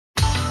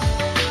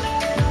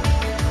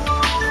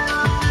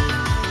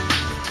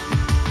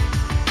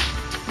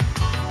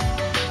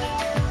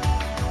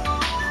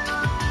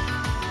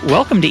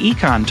Welcome to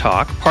Econ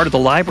Talk, part of the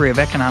Library of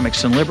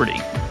Economics and Liberty.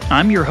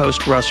 I'm your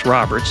host, Russ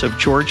Roberts of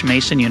George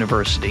Mason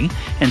University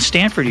and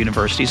Stanford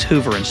University's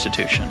Hoover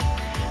Institution.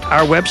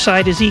 Our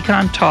website is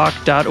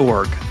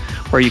econtalk.org,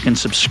 where you can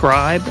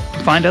subscribe,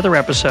 find other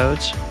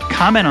episodes,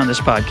 comment on this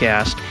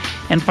podcast,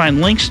 and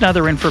find links and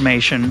other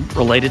information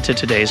related to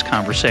today's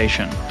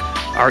conversation.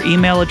 Our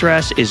email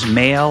address is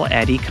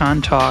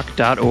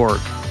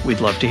mail@econtalk.org.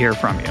 We'd love to hear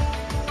from you.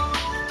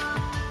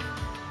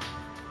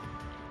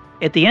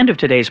 At the end of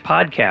today's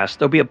podcast,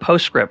 there'll be a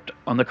postscript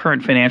on the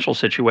current financial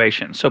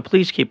situation, so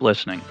please keep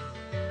listening.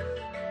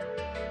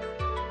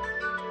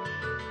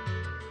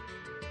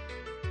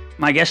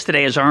 My guest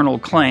today is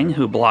Arnold Kling,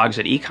 who blogs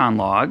at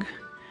EconLog,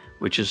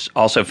 which is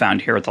also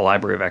found here at the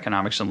Library of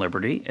Economics and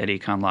Liberty at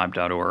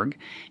econlib.org.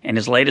 And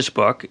his latest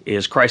book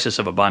is Crisis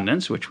of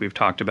Abundance, which we've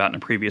talked about in a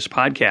previous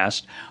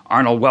podcast.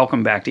 Arnold,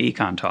 welcome back to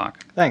Econ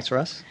Talk. Thanks,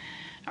 Russ.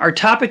 Our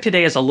topic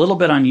today is a little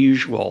bit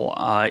unusual.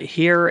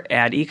 Here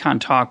at Econ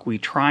Talk, we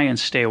try and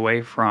stay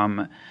away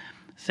from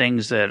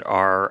things that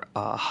are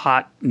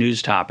hot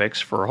news topics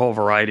for a whole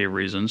variety of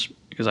reasons,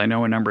 because I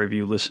know a number of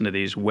you listen to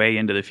these way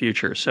into the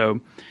future. So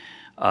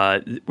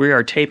we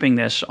are taping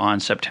this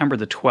on September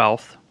the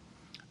 12th,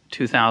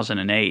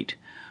 2008,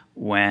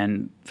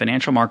 when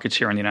financial markets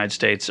here in the United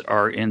States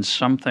are in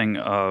something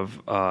of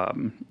a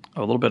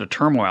little bit of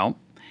turmoil.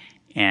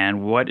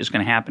 And what is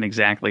going to happen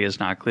exactly is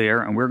not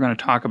clear. And we're going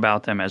to talk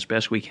about them as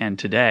best we can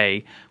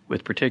today,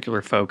 with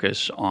particular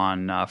focus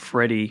on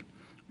Freddie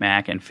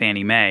Mac and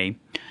Fannie Mae,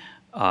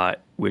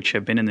 which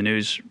have been in the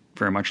news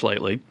very much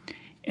lately.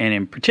 And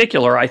in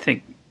particular, I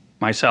think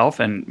myself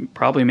and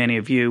probably many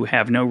of you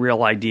have no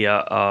real idea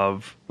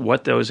of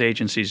what those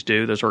agencies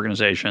do, those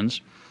organizations,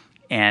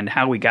 and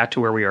how we got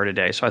to where we are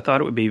today. So I thought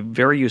it would be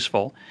very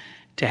useful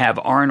to have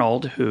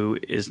Arnold, who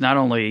is not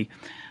only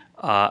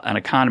an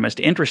economist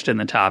interested in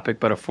the topic,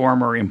 but a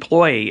former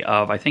employee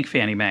of, I think,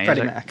 Fannie Mae.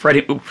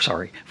 Freddie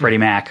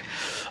Mac.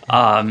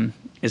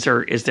 Is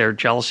there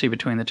jealousy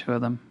between the two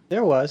of them?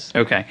 There was.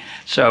 Okay.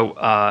 So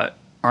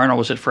Arnold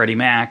was at Freddie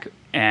Mac,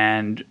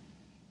 and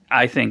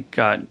I think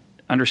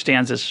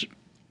understands this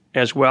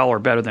as well or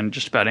better than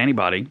just about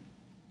anybody.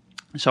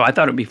 So I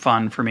thought it would be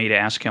fun for me to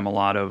ask him a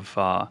lot of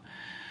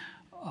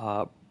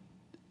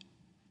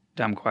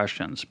dumb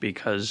questions,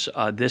 because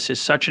this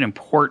is such an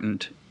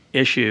important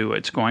issue.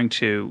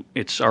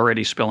 It's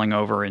already spilling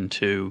over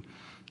into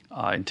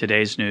in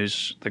today's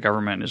news. The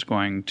government is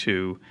going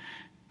to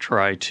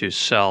try to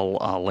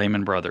sell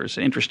Lehman Brothers.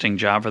 Interesting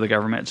job for the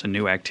government. It's a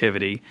new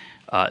activity.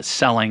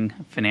 Selling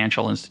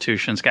financial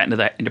institutions. Got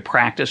into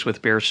practice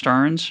with Bear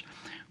Stearns,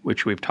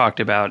 which we've talked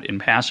about in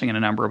passing in a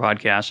number of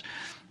podcasts.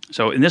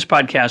 So in this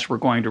podcast, we're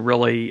going to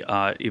really,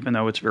 even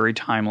though it's very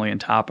timely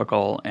and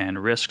topical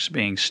and risks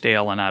being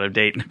stale and out of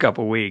date in a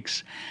couple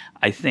weeks,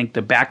 I think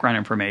the background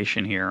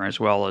information here, as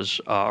well as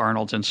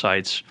Arnold's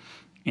insights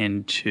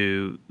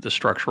into the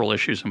structural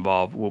issues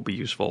involved, will be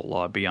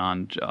useful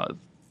beyond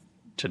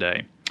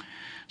today.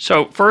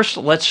 So first,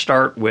 let's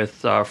start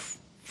with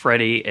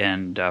Freddie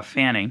and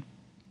Fannie.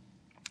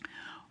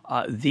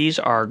 These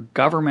are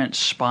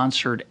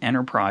government-sponsored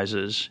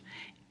enterprises,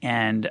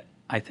 and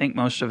I think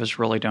most of us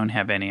really don't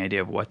have any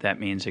idea of what that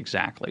means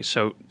exactly.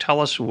 So tell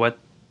us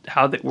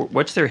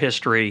what's their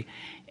history,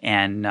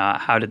 and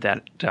how did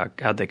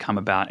they come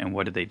about, and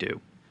what did they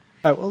do?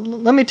 All right, well,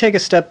 let me take a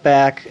step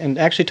back and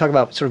actually talk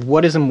about sort of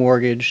what is a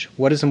mortgage,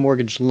 what is a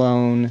mortgage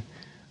loan,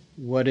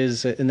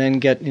 and then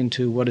get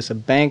into what is a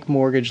bank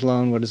mortgage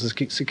loan, what is a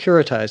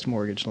securitized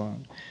mortgage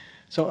loan.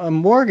 So a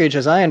mortgage,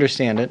 as I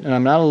understand it, and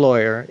I'm not a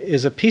lawyer,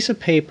 is a piece of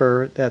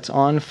paper that's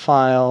on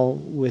file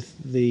with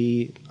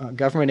the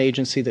government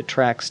agency that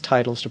tracks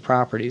titles to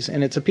properties.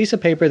 And it's a piece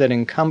of paper that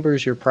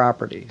encumbers your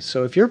property.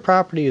 So if your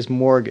property is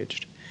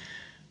mortgaged,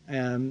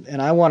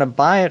 and I want to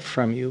buy it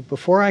from you,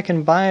 before I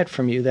can buy it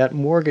from you, that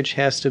mortgage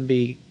has to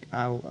be,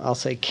 I'll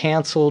say,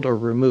 canceled or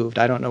removed.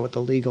 I don't know what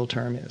the legal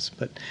term is.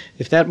 But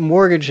if that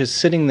mortgage is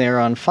sitting there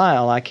on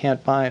file, I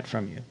can't buy it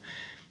from you.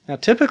 Now,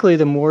 typically,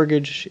 the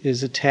mortgage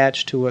is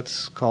attached to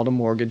what's called a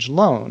mortgage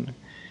loan.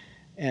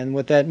 And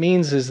what that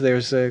means is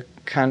there's a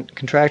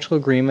contractual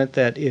agreement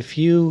that if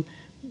you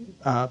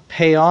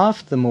pay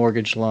off the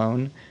mortgage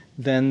loan,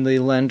 then the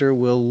lender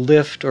will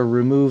lift or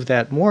remove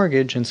that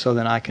mortgage, and so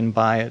then I can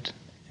buy it,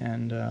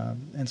 and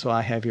so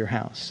I have your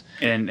house.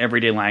 In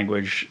everyday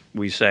language,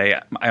 we say,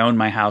 I own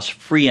my house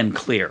free and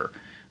clear,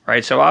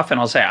 right? So often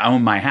I'll say, I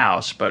own my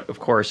house, but of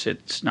course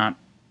it's not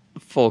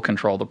full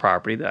control of the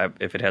property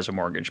if it has a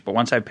mortgage. But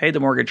once I've paid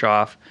the mortgage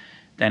off,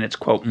 then it's,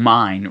 quote,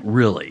 mine,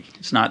 really.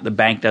 It's not, the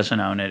bank doesn't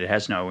own it. It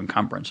has no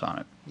encumbrance on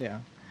it. Yeah.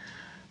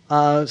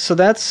 So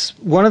that's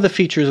one of the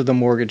features of the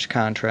mortgage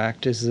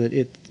contract, is that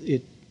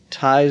it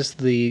ties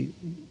the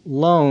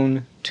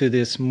loan to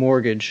this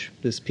mortgage,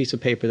 this piece of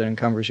paper that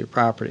encumbers your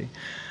property.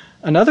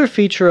 Another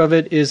feature of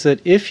it is that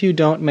if you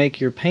don't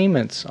make your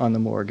payments on the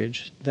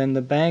mortgage, then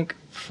the bank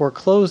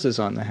forecloses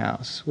on the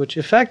house, which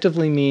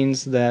effectively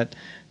means that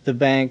the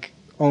bank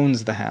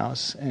owns the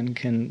house and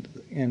can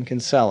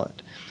sell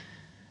it.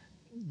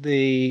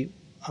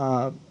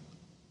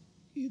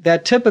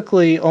 That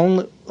typically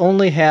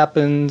only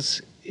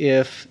happens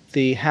if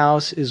the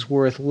house is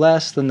worth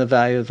less than the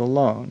value of the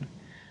loan.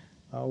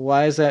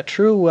 Why is that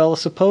true? Well,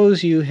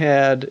 suppose you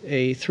had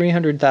a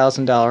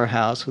 $300,000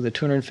 house with a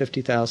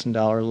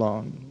 $250,000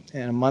 loan,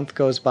 and a month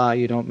goes by,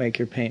 you don't make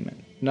your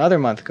payment. Another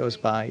month goes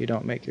by, you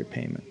don't make your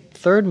payment.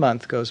 Third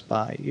month goes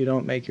by, you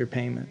don't make your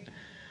payment.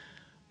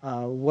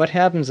 What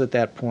happens at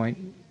that point?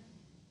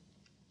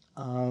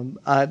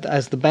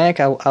 As the bank,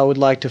 I would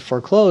like to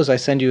foreclose. I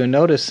send you a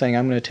notice saying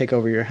I'm going to take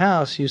over your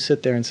house. You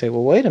sit there and say,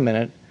 well, wait a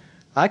minute.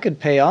 I could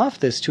pay off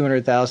this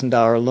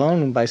 $200,000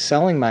 loan by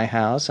selling my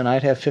house, and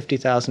I'd have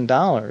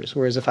 $50,000.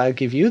 Whereas if I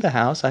give you the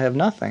house, I have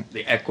nothing.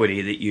 The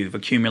equity that you've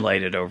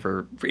accumulated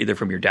over either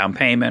from your down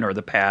payment or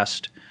the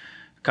past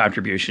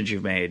contributions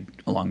you've made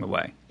along the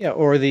way. Yeah,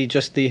 or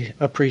just the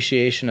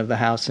appreciation of the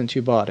house since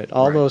you bought it.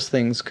 All Right. those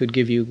things could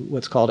give you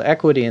what's called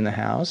equity in the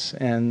house,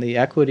 and the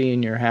equity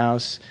in your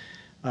house,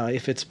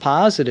 if it's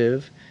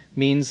positive,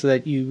 means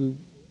that you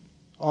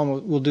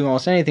will do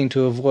almost anything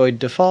to avoid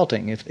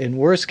defaulting. If in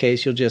worst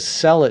case, you'll just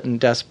sell it in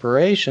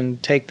desperation,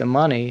 take the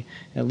money,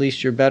 and at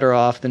least you're better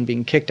off than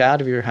being kicked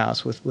out of your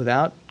house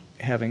without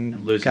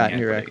having Losing gotten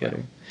your equity,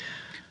 equity.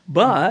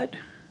 But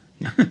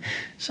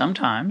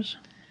sometimes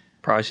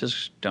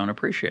prices don't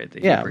appreciate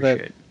that you Yeah,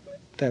 appreciate.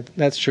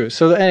 That's true.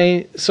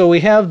 So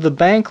we have the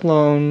bank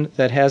loan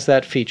that has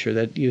that feature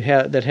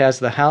that has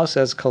the house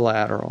as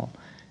collateral,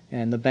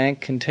 and the bank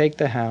can take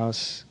the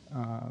house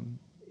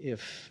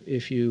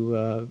if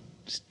you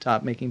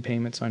stop making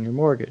payments on your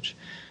mortgage.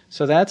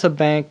 So that's a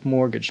bank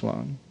mortgage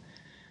loan.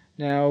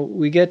 Now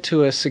we get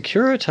to a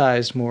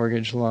securitized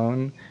mortgage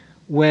loan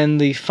when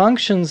the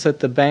functions that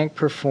the bank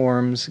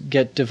performs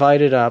get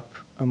divided up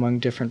among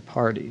different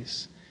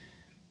parties.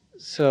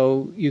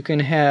 So you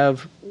can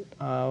have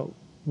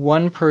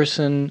one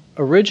person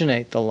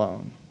originate the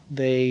loan.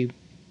 They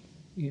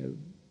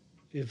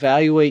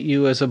evaluate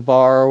you as a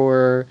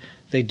borrower,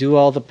 they do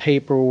all the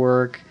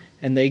paperwork,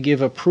 and they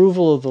give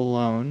approval of the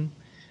loan,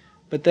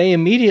 but they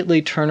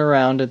immediately turn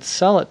around and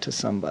sell it to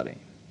somebody.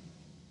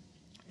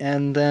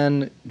 And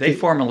then They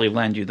formally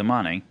lend you the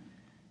money,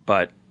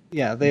 but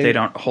they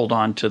don't hold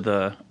on to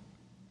the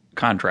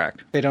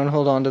contract. They don't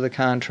hold on to the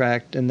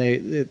contract, and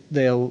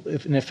they'll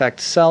in effect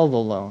sell the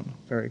loan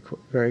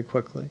very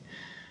quickly.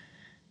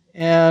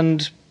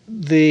 And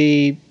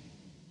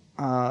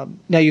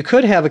now you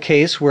could have a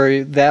case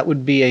where that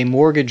would be a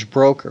mortgage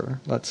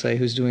broker, let's say,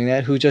 who's doing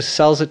that, who just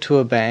sells it to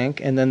a bank,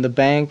 and then the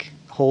bank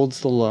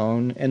holds the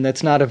loan, and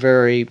that's not a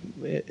very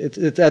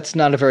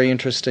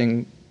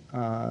interesting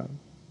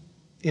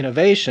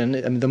innovation.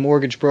 I mean, the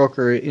mortgage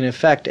broker, in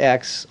effect,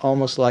 acts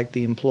almost like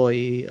the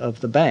employee of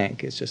the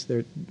bank. It's just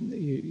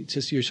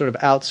you're sort of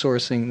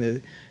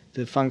outsourcing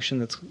the function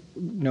that's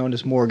known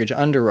as mortgage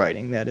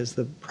underwriting. That is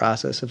the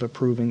process of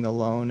approving the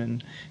loan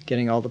and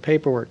getting all the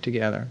paperwork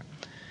together.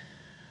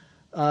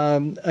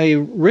 A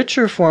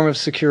richer form of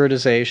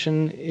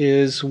securitization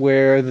is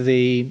where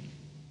the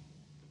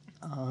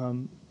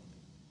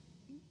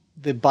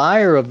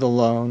buyer of the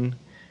loan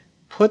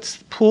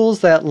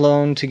pools that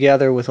loan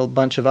together with a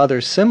bunch of other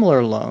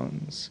similar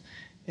loans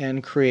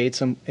and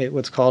creates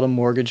what's called a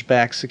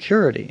mortgage-backed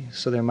security.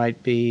 So there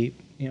might be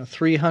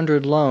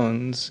 300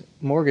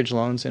 mortgage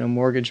loans in a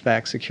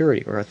mortgage-backed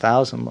security, or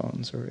 1,000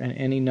 loans, or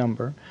any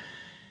number.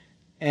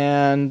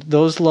 And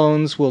those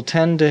loans will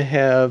tend to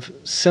have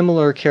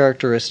similar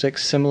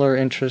characteristics, similar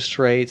interest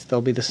rates.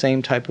 They'll be the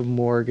same type of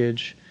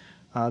mortgage.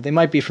 They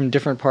might be from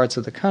different parts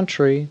of the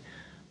country,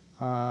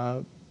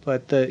 but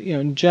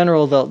in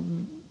general,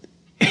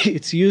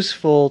 it's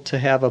useful to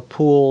have a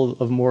pool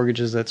of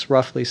mortgages that's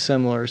roughly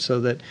similar,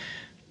 so that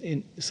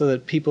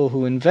people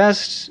who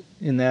invest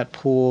in that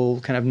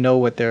pool kind of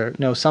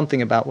know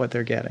something about what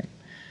they're getting.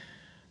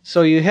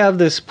 So you have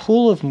this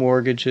pool of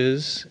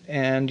mortgages,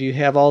 and you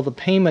have all the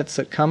payments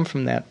that come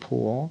from that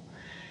pool.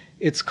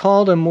 It's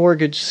called a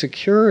mortgage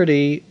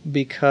security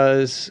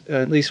because,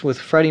 at least with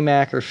Freddie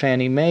Mac or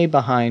Fannie Mae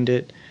behind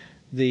it,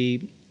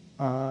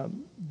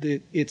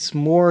 it's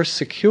more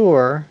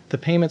secure. The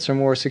payments are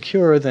more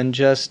secure than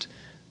just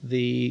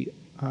the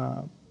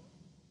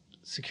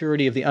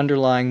security of the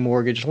underlying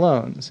mortgage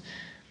loans.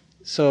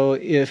 So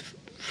if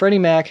Freddie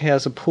Mac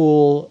has a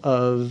pool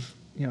of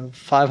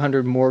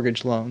 500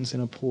 mortgage loans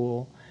in a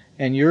pool,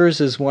 and yours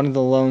is one of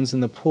the loans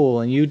in the pool,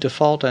 and you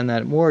default on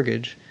that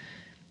mortgage,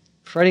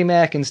 Freddie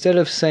Mac, instead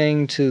of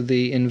saying to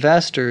the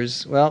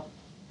investors, well,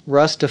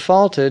 Russ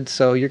defaulted,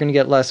 so you're going to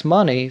get less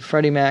money,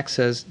 Freddie Mac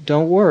says,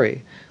 don't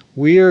worry.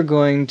 We are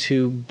going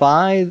to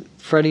buy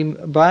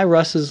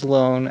Russ's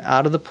loan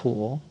out of the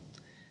pool,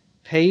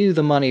 pay you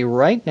the money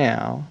right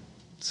now,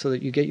 so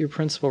that you get your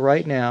principal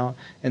right now,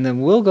 and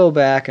then we'll go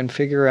back and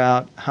figure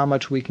out how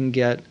much we can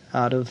get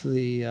out of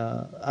the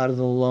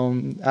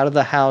loan, out of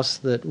the house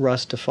that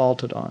Russ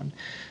defaulted on.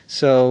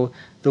 So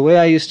the way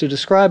I used to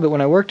describe it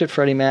when I worked at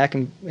Freddie Mac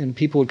and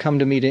people would come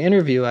to me to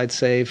interview, I'd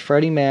say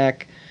Freddie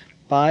Mac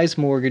buys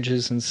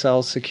mortgages and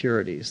sells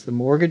securities. The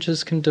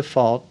mortgages can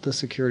default, the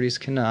securities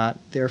cannot.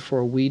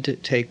 Therefore, we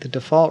take the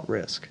default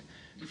risk.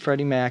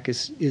 Freddie Mac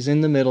is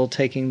in the middle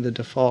taking the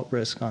default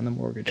risk on the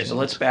mortgage. Okay, so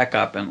let's back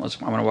up and I want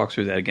to walk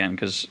through that again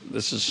because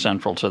this is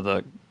central to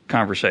the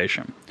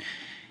conversation.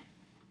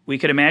 We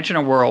could imagine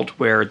a world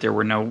where there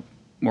were no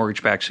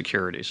mortgage-backed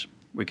securities.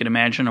 We could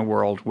imagine a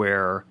world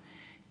where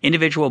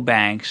individual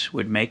banks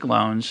would make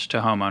loans to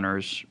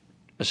homeowners,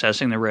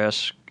 assessing the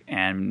risk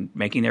and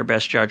making their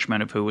best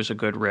judgment of who was a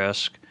good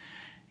risk,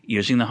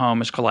 using the home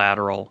as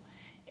collateral,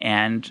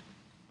 and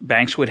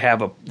banks would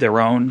have their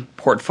own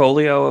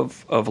portfolio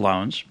of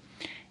loans,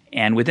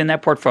 and within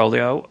that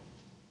portfolio,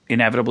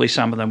 inevitably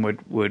some of them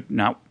would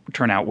not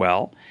turn out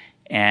well,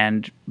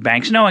 and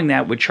banks knowing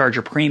that would charge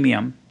a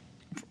premium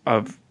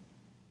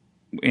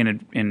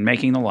in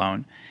making the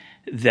loan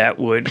that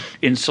would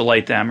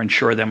insulate them,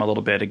 insure them a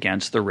little bit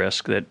against the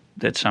risk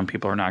that some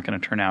people are not going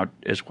to turn out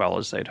as well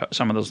as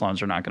some of those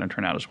loans are not going to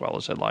turn out as well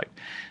as they'd like.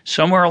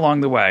 Somewhere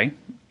along the way,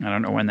 I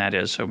don't know when that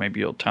is, so maybe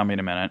you'll tell me in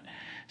a minute,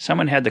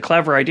 someone had the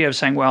clever idea of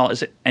saying, well,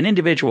 is it an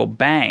individual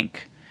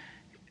bank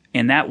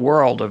in that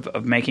world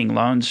of making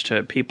loans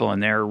to people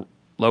in their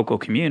local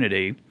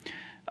community,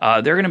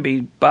 they're going to be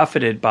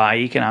buffeted by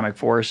economic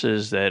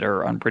forces that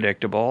are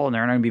unpredictable, and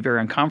they're going to be very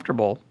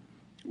uncomfortable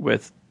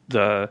with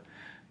the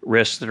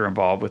risks that are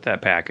involved with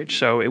that package.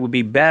 So it would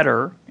be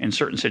better in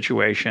certain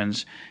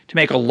situations to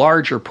make a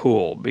larger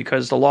pool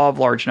because the law of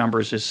large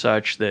numbers is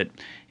such that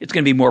it's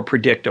going to be more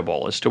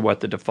predictable as to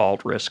what the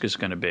default risk is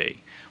going to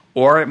be.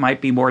 Or it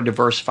might be more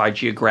diversified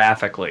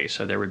geographically,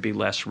 so there would be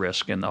less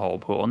risk in the whole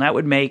pool. And that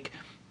would make,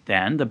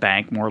 then, the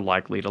bank more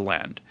likely to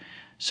lend.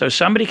 So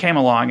somebody came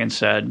along and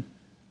said,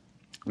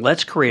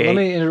 let's create... Let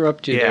me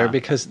interrupt you there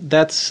because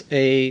that's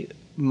a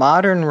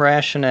modern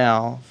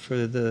rationale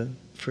for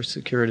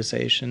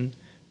securitization,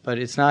 but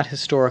it's not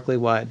historically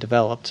why it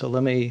developed. So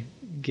let me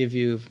give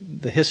you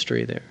the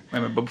history there. Wait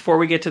a minute, but before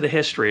we get to the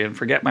history and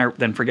forget my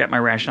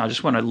rationale, I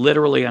just want to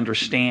literally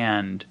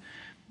understand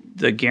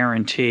the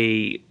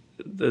guarantee,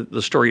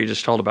 the story you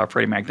just told about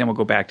Freddie Mac. Then we'll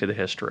go back to the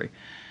history.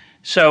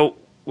 So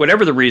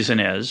whatever the reason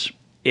is,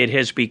 it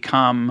has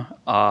become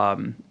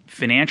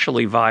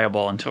financially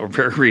viable until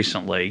very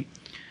recently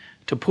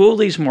to pool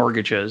these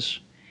mortgages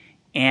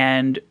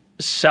and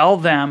sell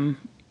them.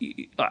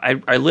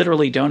 I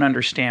literally don't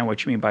understand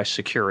what you mean by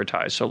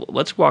securitize. So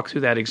let's walk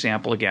through that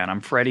example again.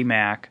 I'm Freddie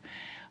Mac.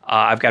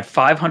 I've got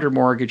 500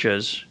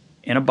 mortgages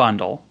in a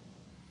bundle,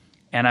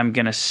 and I'm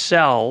going to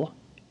sell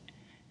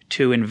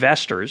to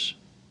investors,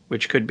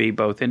 which could be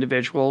both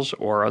individuals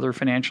or other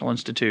financial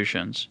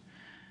institutions,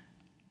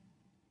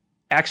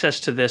 access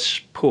to this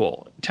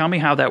pool. Tell me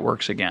how that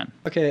works again.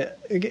 Okay,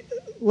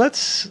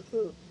 let's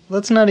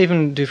not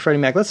even do Freddie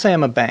Mac. Let's say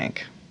I'm a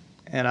bank,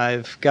 and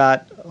I've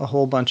got a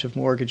whole bunch of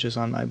mortgages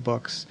on my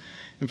books.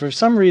 And for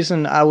some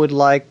reason, I would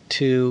like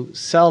to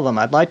sell them.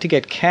 I'd like to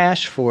get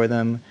cash for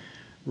them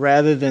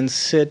rather than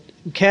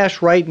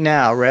cash right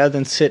now, rather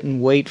than sit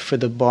and wait for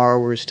the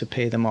borrowers to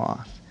pay them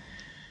off.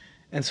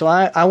 And so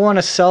I want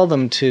to sell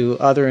them to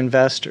other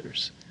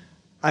investors.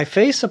 I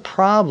face a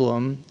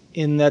problem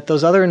in that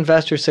those other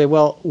investors say,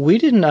 well, we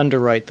didn't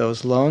underwrite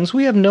those loans.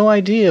 We have no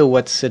idea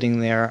what's sitting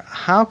there.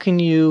 How can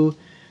you...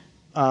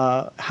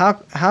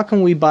 how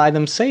can we buy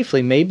them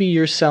safely? Maybe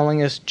you're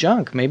selling us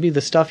junk. Maybe the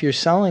stuff you're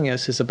selling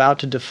us is about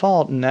to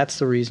default, and that's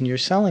the reason you're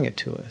selling it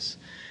to us.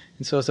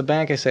 And so as a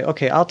bank, I say,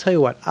 okay, I'll tell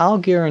you what. I'll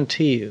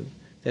guarantee you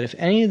that if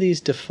any of these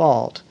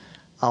default,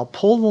 I'll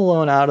pull the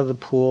loan out of the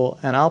pool,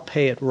 and I'll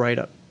pay it right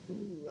up.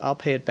 I'll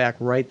pay it back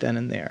right then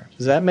and there.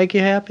 Does that make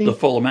you happy? The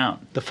full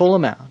amount. The full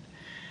amount.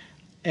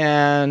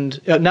 And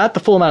not the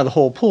full amount of the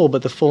whole pool,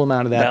 but the full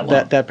amount of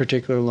that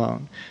particular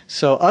loan.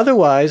 So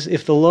otherwise,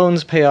 if the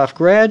loans pay off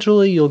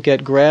gradually, you'll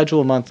get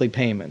gradual monthly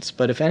payments.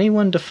 But if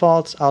anyone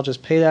defaults, I'll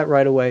just pay that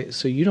right away,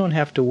 so you don't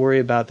have to worry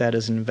about that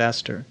as an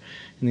investor.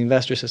 And the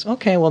investor says,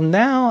 okay, well,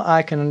 now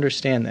I can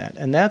understand that.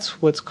 And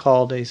that's what's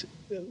called a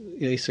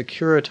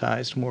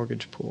securitized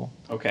mortgage pool.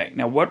 Okay.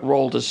 Now, what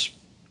role does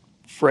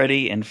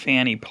Freddie and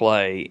Fannie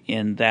play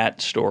in that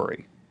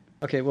story?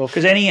 Okay, well,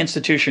 because any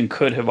institution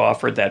could have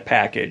offered that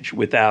package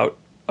without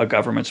a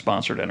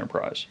government-sponsored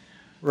enterprise.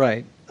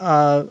 Right.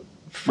 My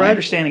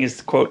understanding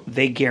is, quote,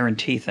 they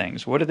guarantee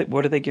things. What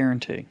do they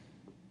guarantee?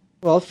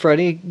 Well,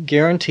 Freddie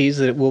guarantees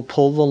that it will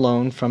pull the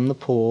loan from the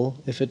pool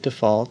if it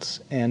defaults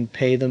and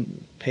pay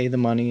the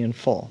money in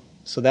full.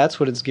 So that's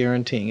what it's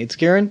guaranteeing. It's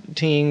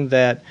guaranteeing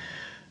that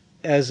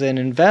as an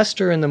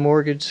investor in the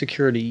mortgage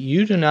security,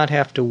 you do not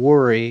have to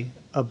worry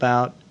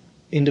about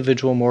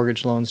individual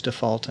mortgage loans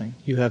defaulting.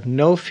 You have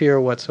no fear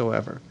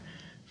whatsoever.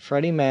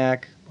 Freddie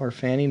Mac or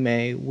Fannie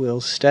Mae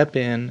will step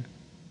in,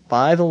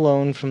 buy the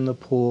loan from the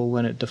pool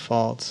when it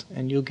defaults,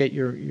 and you'll get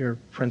your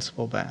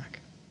principal back.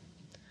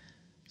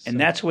 And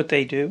that's what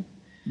they do?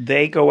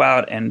 They go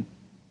out and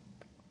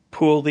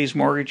pool these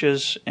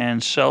mortgages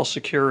and sell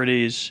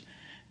securities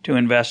to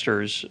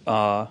investors,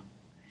 and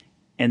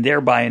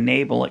thereby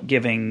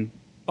giving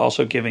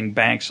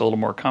banks a little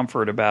more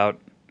comfort about.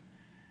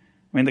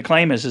 I mean, the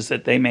claim is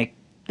that they make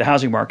the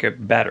housing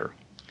market better.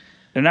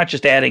 They're not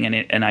just adding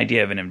an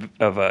idea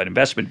of an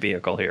investment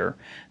vehicle here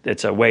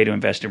that's a way to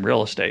invest in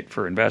real estate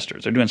for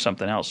investors. They're doing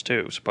something else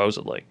too,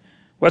 supposedly.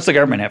 What's the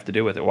government have to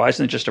do with it? Why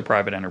isn't it just a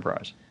private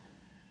enterprise?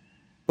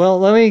 Well,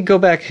 let me go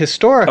back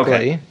historically.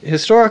 Okay.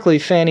 Historically,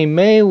 Fannie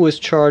Mae was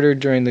chartered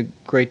during the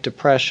Great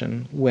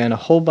Depression when a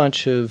whole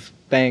bunch of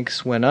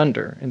banks went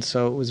under, and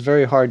so it was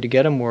very hard to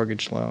get a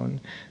mortgage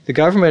loan. The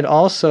government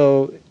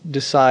also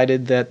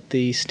decided that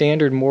the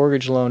standard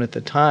mortgage loan at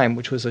the time,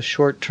 which was a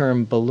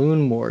short-term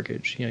balloon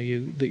mortgage,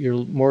 that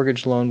your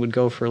mortgage loan would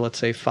go for, let's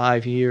say,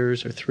 5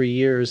 years or 3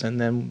 years, and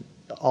then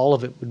all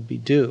of it would be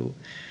due.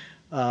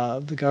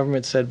 The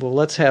government said, well,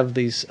 let's have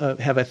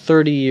have a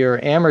 30-year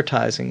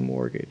amortizing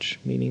mortgage,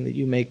 meaning that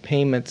you make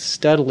payments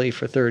steadily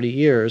for 30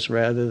 years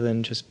rather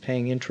than just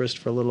paying interest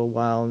for a little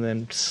while and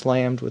then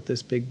slammed with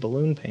this big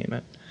balloon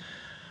payment.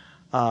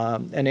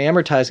 An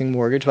amortizing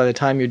mortgage, by the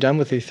time you're done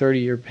with your 30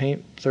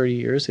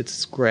 years,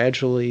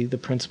 the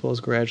principal has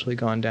gradually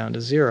gone down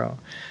to zero.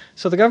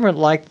 So the government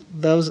liked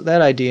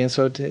that idea, and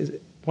so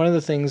one of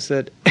the things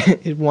that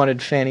it wanted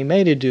Fannie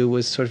Mae to do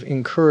was sort of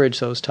encourage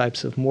those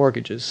types of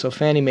mortgages. So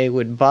Fannie Mae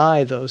would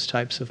buy those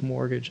types of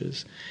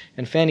mortgages,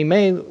 and Fannie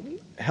Mae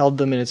held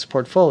them in its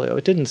portfolio.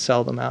 It didn't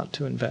sell them out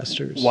to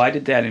investors. Why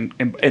did that?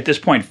 At this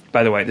point,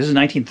 by the way, this is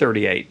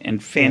 1938,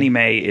 and Fannie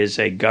Mae is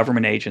a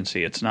government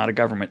agency. It's not a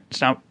government.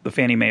 It's not the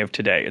Fannie Mae of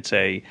today.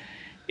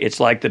 It's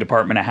like the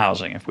Department of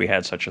Housing, if we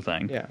had such a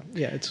thing. Yeah.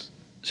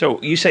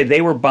 So you say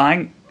they were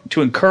buying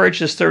to encourage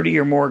this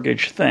 30-year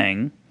mortgage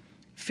thing.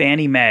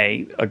 Fannie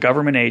Mae, a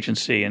government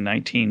agency in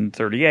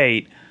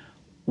 1938,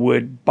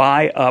 would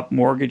buy up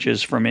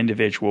mortgages from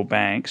individual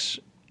banks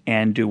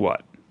and do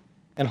what?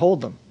 And hold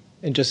them,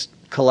 and just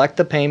collect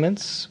the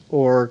payments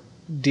or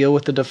deal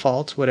with the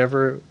defaults,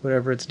 whatever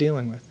it's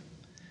dealing with.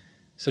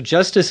 So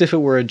just as if it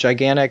were a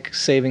gigantic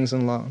savings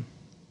and loan.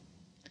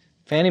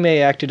 Fannie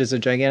Mae acted as a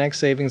gigantic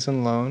savings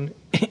and loan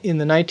in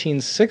the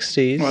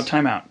 1960s. Well,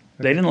 time out.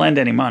 They didn't lend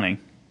any money.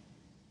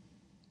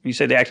 You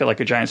say they acted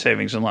like a giant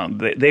savings and loan.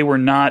 They were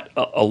not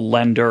a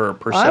lender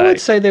per se. I would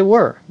say they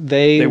were.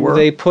 They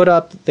put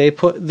up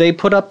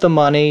the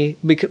money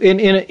because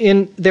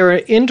they're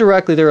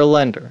indirectly they're a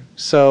lender.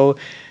 So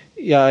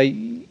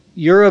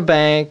you're a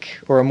bank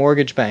or a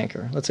mortgage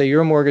banker. Let's say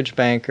you're a mortgage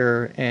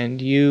banker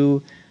and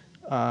you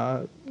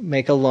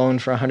make a loan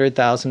for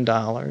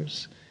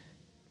 $100,000.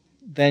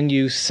 Then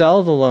you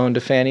sell the loan to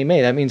Fannie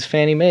Mae. That means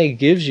Fannie Mae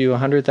gives you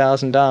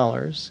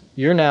 $100,000.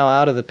 You're now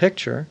out of the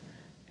picture.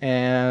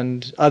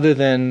 And other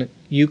than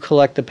you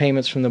collect the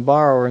payments from the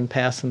borrower and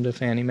pass them to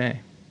Fannie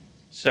Mae.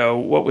 So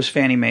what was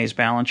Fannie Mae's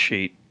balance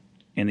sheet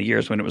in the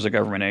years when it was a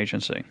government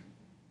agency?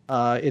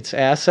 Its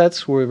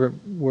assets were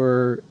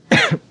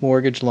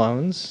mortgage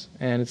loans,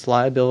 and its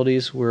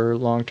liabilities were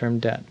long-term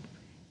debt.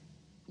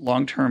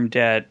 Long-term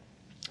debt.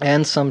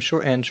 And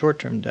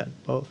short-term debt,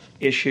 both.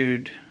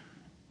 Issued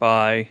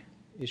by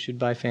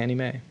Fannie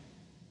Mae.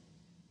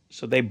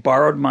 So they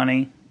borrowed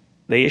money.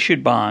 They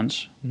issued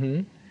bonds.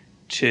 Mm-hmm.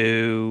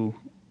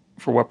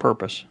 For what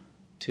purpose?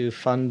 To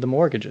fund the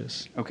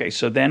mortgages. Okay,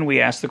 so then we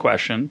ask the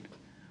question,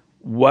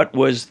 what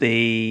was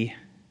the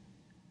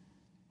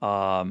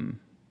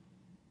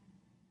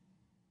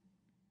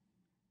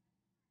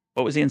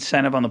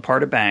incentive on the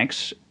part of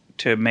banks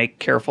to make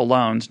careful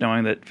loans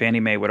knowing that Fannie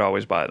Mae would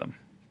always buy them?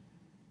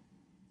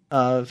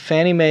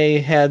 Fannie Mae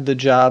had the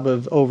job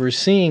of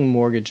overseeing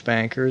mortgage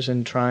bankers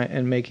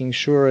and making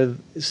sure.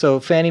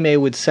 So Fannie Mae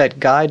would set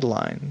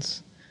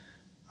guidelines.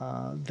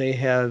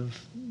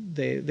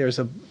 There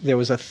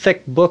was a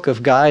thick book of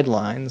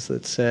guidelines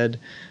that said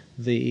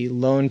the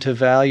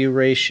loan-to-value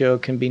ratio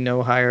can be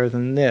no higher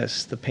than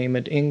this. The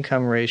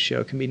payment-income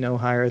ratio can be no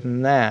higher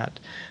than that.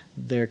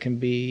 There can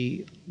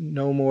be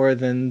no more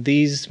than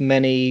these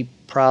many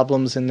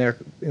problems in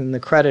the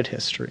credit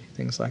history,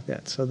 things like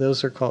that. So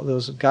those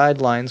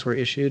guidelines were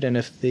issued, and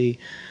if the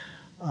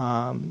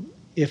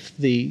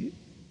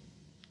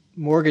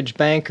mortgage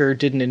banker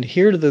didn't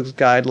adhere to those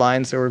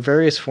guidelines, there were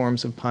various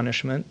forms of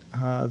punishment.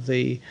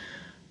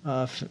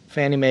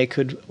 Fannie Mae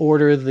could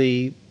order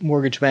the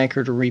mortgage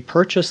banker to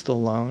repurchase the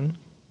loan,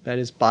 that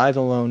is, buy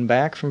the loan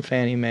back from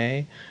Fannie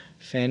Mae.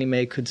 Fannie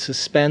Mae could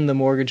suspend the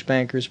mortgage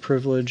banker's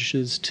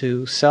privileges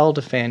to sell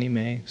to Fannie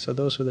Mae. So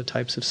those were the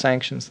types of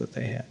sanctions that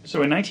they had.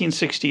 So in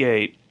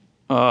 1968,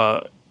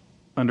 under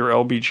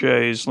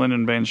LBJ's,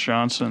 Lyndon Baines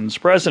Johnson's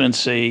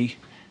presidency,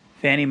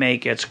 Fannie Mae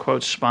gets,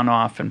 quote, spun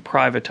off and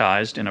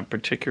privatized in a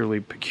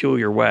particularly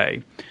peculiar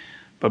way.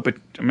 But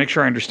to make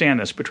sure I understand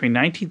this, between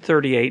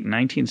 1938 and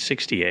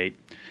 1968,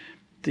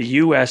 the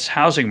U.S.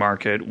 housing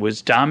market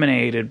was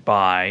dominated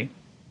by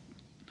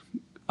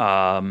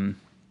a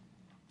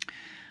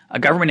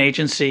government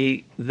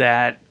agency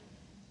that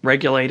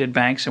regulated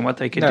banks and what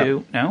they could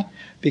do? No?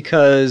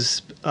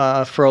 Because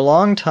for a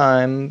long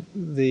time,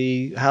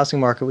 the housing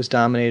market was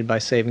dominated by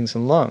savings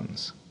and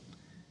loans.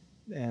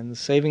 And the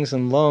savings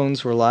and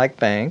loans were like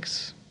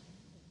banks,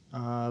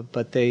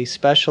 but they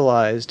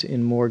specialized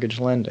in mortgage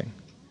lending.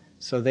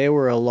 So they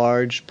were a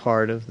large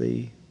part of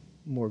the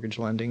mortgage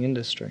lending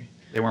industry.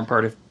 They weren't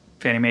part of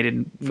Fannie Mae,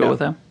 didn't fill with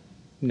them?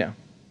 No.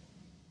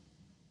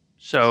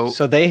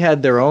 So they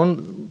had their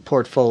own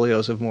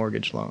portfolios of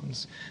mortgage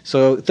loans.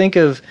 So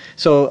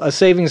a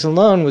savings and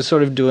loan was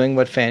sort of doing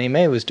what Fannie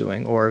Mae was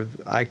doing, or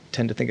I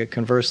tend to think it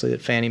conversely,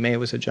 that Fannie Mae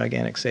was a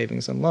gigantic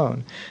savings and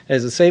loan.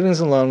 As a savings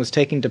and loan was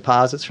taking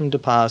deposits from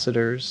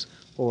depositors,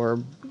 or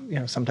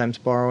sometimes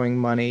borrowing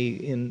money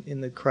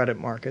in the credit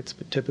markets,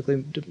 but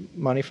typically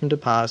money from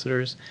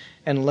depositors,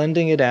 and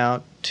lending it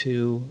out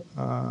to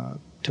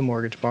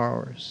mortgage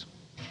borrowers.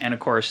 And of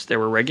course, there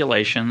were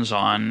regulations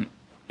on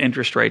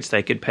interest rates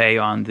they could pay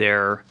on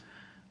their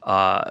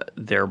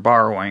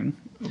borrowing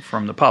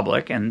from the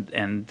public,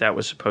 and that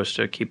was supposed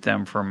to keep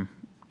them from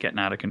getting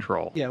out of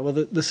control. Yeah, well,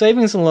 the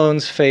savings and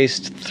loans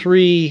faced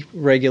three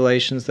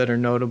regulations that are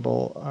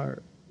notable.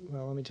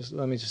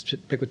 Let me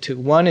just pick with two.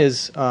 One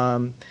is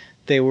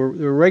there were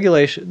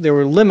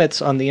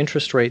limits on the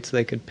interest rates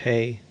they could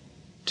pay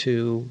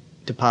to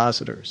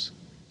depositors.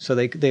 So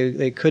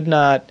they could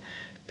not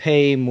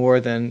pay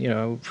more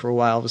than, for a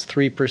while it was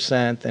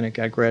 3%, then it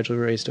got gradually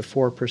raised to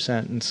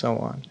 4%, and so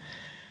on.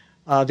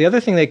 The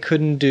other thing they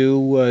couldn't do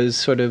was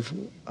sort of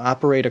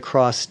operate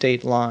across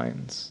state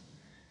lines.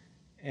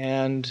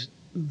 And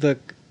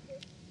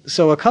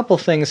so a couple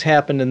things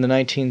happened in the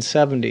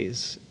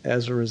 1970s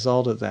as a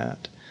result of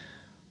that.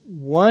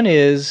 One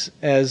is,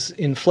 as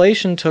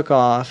inflation took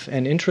off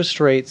and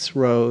interest rates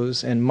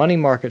rose and money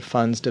market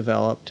funds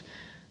developed,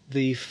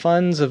 the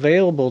funds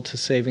available to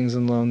savings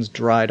and loans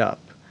dried up.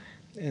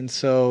 And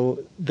so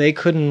they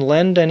couldn't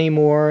lend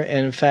anymore,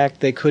 and in fact,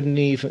 they couldn't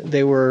even.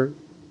 They were,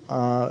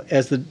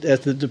 as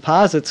the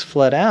deposits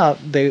fled out,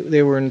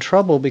 they were in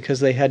trouble because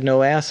they had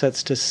no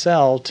assets to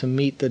sell to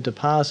meet the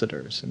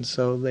depositors, and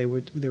so they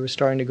were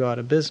starting to go out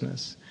of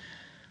business.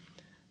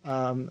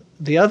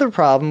 The other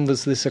problem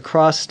was this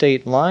across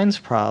state lines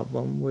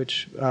problem,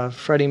 which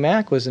Freddie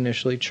Mac was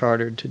initially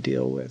chartered to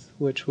deal with,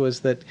 which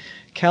was that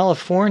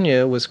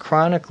California was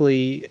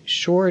chronically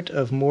short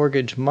of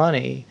mortgage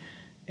money.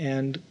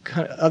 And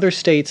other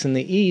states in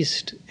the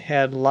East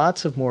had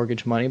lots of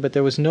mortgage money, but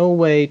there was no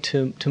way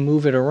to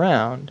move it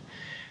around.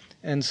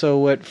 And so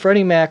what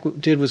Freddie Mac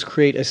did was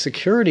create a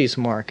securities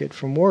market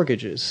for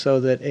mortgages, so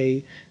that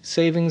a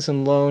savings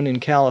and loan in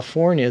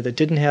California that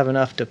didn't have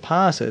enough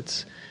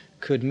deposits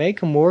could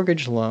make a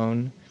mortgage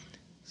loan,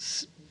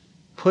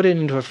 put it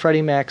into a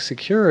Freddie Mac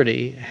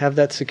security, have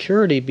that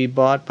security be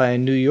bought by a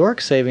New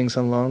York savings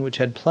and loan which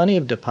had plenty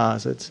of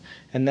deposits,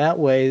 and that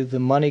way the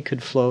money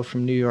could flow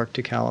from New York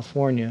to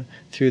California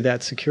through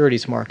that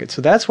securities market.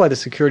 So that's why the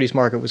securities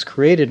market was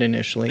created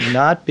initially,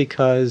 not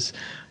because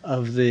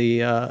of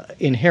the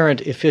inherent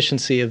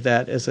efficiency of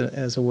that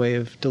as a way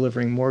of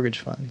delivering mortgage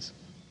funds.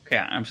 Okay,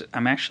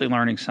 I'm actually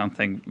learning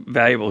something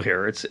valuable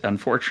here. It's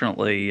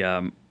unfortunately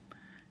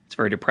it's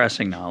very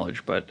depressing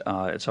knowledge, but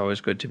it's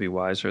always good to be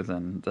wiser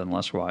than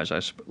less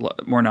wise.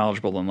 More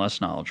knowledgeable than less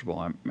knowledgeable.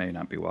 I may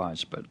not be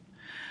wise, but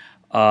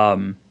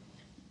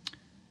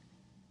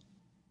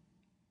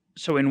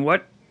so in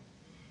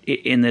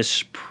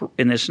this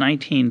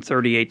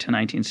 1938 to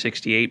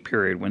 1968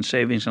 period, when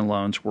savings and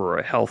loans were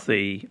a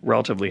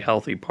relatively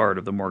healthy part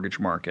of the mortgage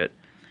market,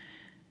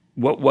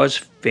 what was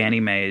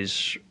Fannie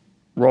Mae's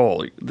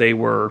role?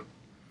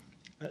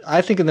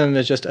 I think of them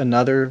as just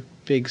another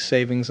big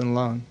savings and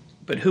loan.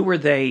 But who were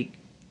they?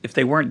 If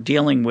they weren't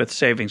dealing with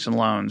savings and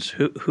loans,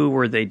 who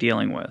were they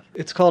dealing with?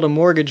 It's called a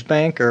mortgage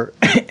banker,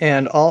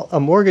 and a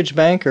mortgage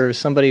banker is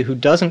somebody who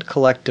doesn't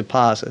collect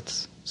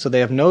deposits. So they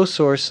have no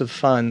source of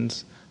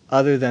funds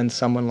other than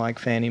someone like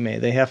Fannie Mae.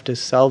 They have to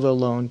sell the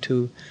loan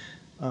to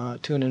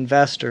an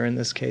investor, in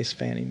this case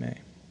Fannie Mae.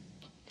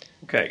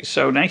 Okay,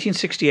 so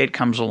 1968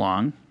 comes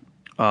along,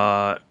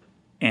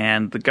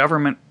 and the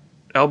government,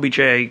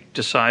 LBJ,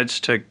 decides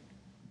to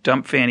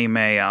dump Fannie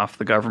Mae off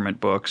the government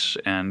books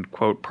and,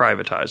 quote,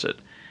 privatize it.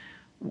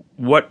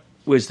 What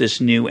was this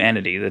new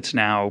entity that's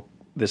now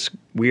this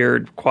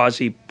weird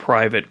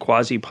quasi-private,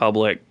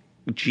 quasi-public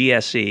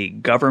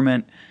GSE,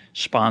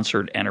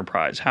 government-sponsored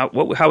enterprise?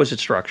 How is it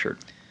structured?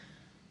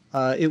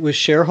 It was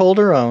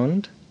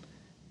shareholder-owned,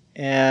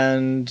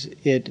 and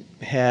it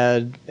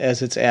had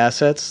as its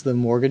assets the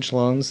mortgage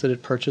loans that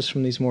it purchased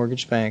from these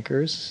mortgage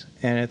bankers,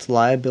 and its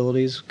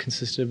liabilities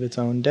consisted of its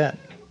own debt.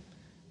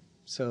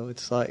 So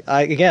it's like,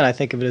 I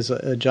think of it as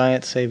a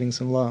giant savings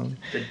and loan.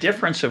 The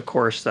difference, of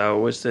course, though,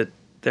 was that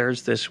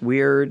there's this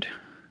weird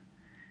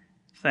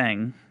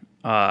thing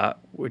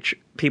which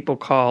people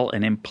call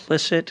an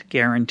implicit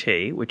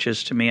guarantee, which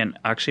is to me an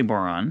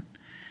oxymoron,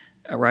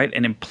 right?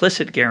 An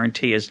implicit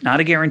guarantee is not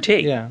a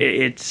guarantee. Yeah.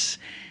 Is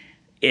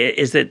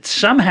that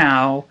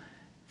somehow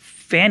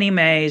Fannie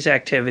Mae's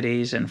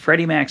activities and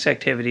Freddie Mac's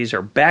activities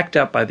are backed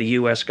up by the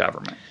U.S.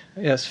 government.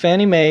 Yes,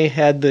 Fannie Mae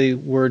had the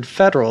word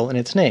federal in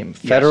its name,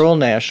 Federal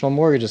National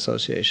Mortgage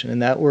Association,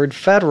 and that word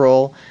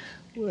federal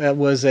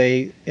was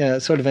a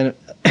sort of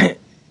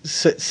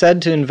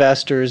said to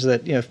investors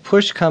that if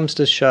push comes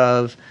to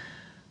shove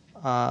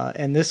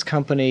and this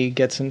company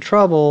gets in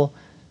trouble,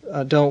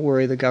 don't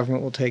worry, the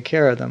government will take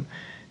care of them.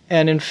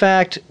 And in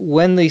fact,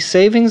 when the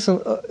savings,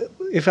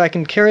 if I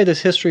can carry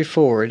this history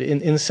forward, in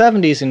the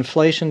 70s,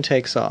 inflation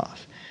takes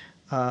off.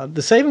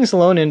 The savings and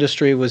loan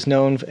industry was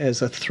known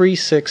as a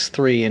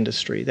 363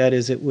 industry. That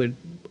is, it would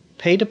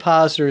pay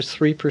depositors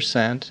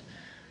 3%,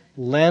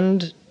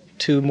 lend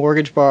to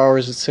mortgage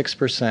borrowers at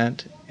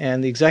 6%,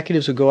 and the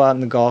executives would go out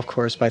on the golf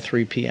course by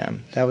 3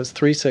 p.m. That was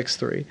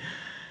 363.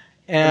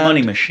 And, the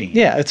money machine.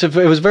 Yeah, it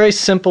was a very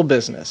simple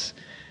business.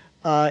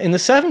 In the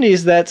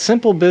 70s, that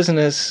simple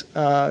business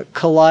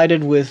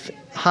collided with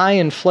high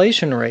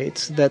inflation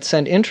rates that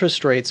sent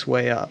interest rates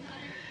way up.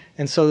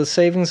 And so the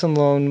savings and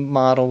loan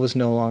model was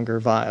no longer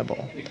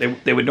viable.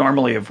 They would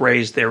normally have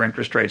raised their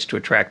interest rates to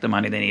attract the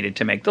money they needed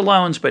to make the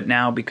loans, but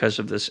now because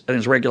of this, I think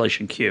it's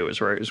Regulation Q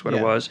is what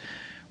it was.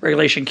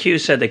 Regulation Q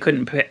said they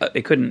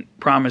couldn't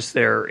promise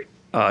their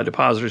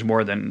depositors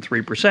more than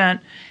 3%,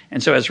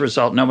 and so as a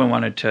result, no one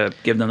wanted to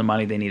give them the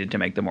money they needed to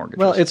make the mortgages.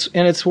 Well,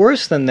 it's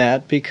worse than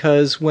that,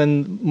 because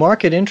when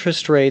market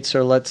interest rates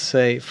are, let's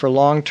say, for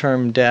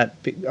long-term debt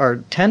are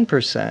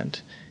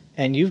 10%,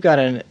 and you've got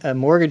a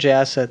mortgage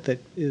asset that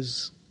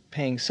is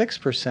paying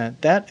 6%,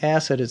 that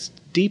asset is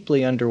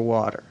deeply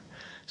underwater.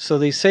 So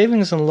these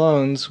savings and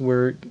loans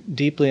were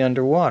deeply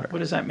underwater. What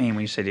does that mean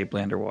when you say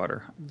deeply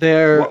underwater?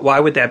 Why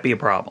would that be a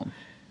problem?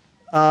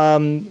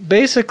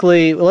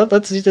 Basically,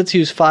 let's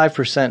use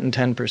 5% and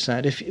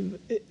 10%.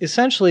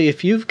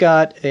 If you've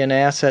got an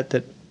asset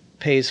that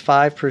pays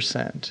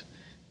 5%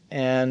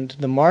 and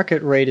the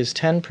market rate is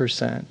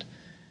 10%,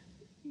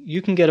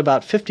 you can get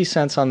about 50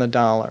 cents on the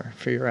dollar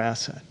for your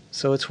asset.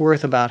 So it's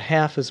worth about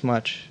half as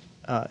much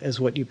as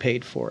what you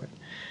paid for it.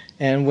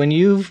 And when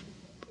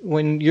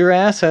your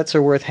assets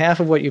are worth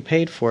half of what you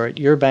paid for it,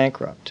 you're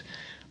bankrupt.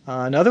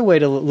 Another way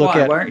to look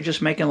at... Why aren't you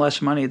just making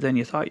less money than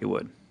you thought you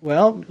would?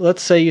 Well,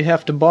 let's say you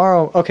have to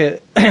borrow...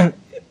 Okay,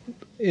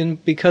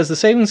 because the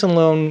savings and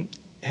loan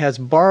has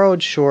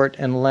borrowed short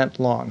and lent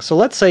long. So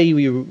let's say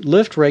you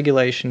lift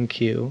Regulation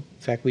Q.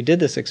 In fact, we did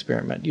this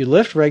experiment. You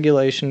lift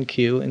Regulation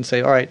Q and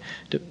say, all right,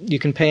 you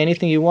can pay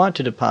anything you want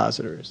to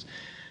depositors.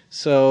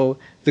 So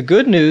the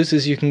good news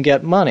is you can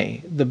get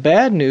money. The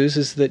bad news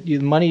is that the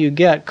money you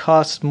get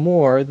costs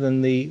more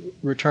than the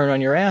return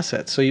on your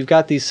assets. So you've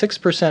got these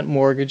 6%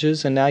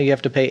 mortgages, and now you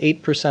have to pay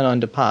 8%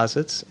 on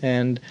deposits,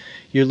 and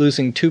you're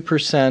losing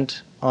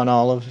 2%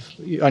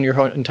 on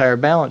your entire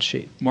balance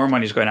sheet. More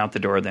money's going out the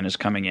door than is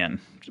coming in,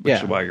 which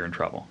is why you're in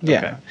trouble. Yeah.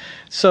 Okay.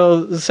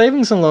 So the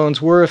savings and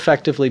loans were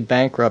effectively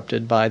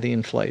bankrupted by the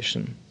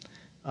inflation.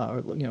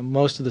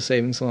 Most of the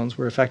savings and loans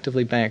were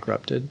effectively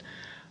bankrupted.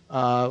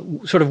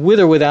 Sort of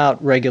with or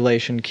without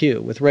Regulation Q.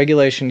 With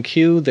Regulation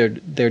Q,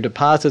 their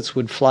deposits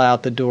would fly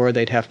out the door.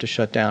 They'd have to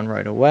shut down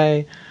right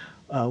away.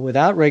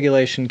 Without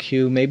Regulation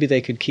Q, maybe they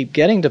could keep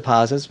getting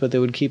deposits, but they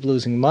would keep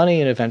losing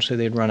money, and eventually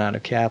they'd run out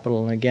of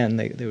capital, and again,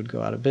 they would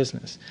go out of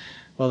business.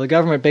 Well, the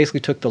government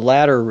basically took the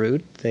latter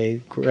route.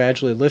 They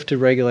gradually lifted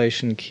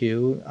Regulation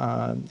Q.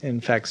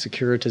 In fact,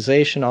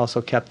 securitization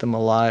also kept them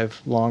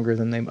alive longer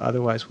than they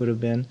otherwise would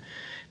have been.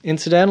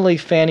 Incidentally,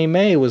 Fannie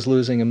Mae was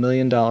losing $1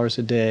 million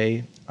a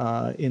day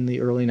in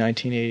the early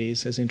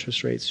 1980s as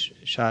interest rates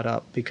shot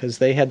up, because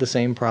they had the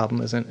same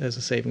problem as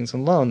a savings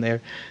and loan. They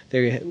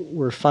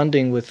were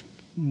funding with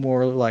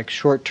more like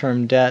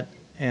short-term debt,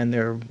 and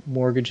their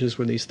mortgages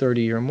were these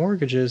 30-year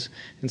mortgages,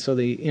 and so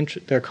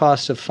their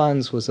cost of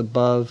funds was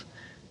above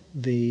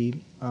the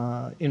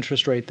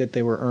interest rate that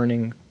they were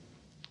earning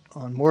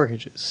on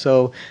mortgages.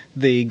 So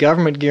the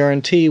government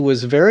guarantee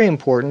was very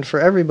important for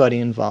everybody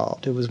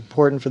involved. It was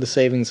important for the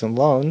savings and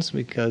loans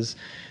because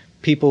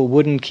people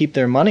wouldn't keep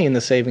their money in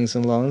the savings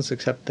and loans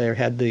except they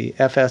had the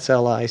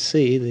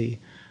FSLIC, the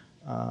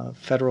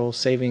Federal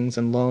Savings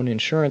and Loan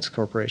Insurance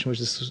Corporation, which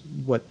is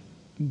what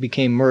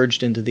became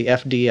merged into the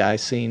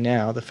FDIC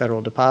now, the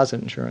Federal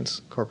Deposit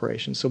Insurance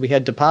Corporation. So we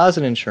had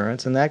deposit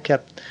insurance, and that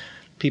kept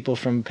people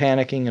from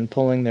panicking and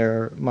pulling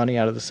their money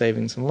out of the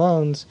savings and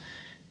loans.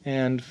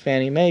 And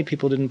Fannie Mae,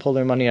 people didn't pull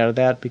their money out of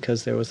that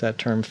because there was that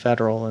term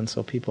federal, and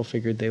so people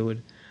figured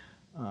that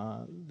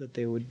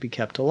they would be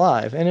kept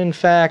alive. And in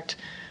fact,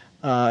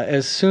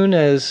 as soon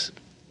as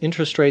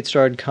interest rates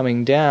started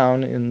coming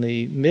down in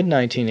the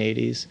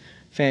mid-1980s,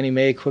 Fannie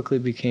Mae quickly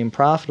became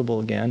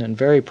profitable again, and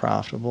very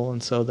profitable,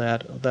 and so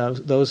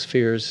those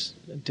fears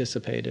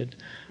dissipated.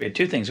 We had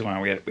two things going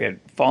on. We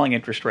had falling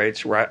interest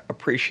rates,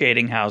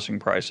 appreciating housing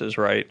prices,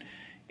 right,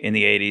 in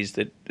the 80s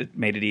that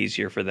made it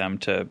easier for them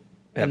to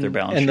have their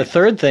balance sheet. And the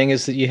third thing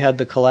is that you had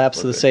the collapse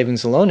of the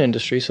savings and loan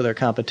industry, so their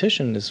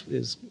competition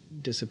is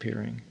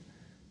disappearing.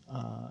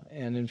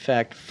 And in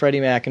fact, Freddie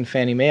Mac and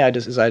Fannie Mae,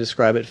 as I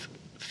describe it,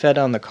 fed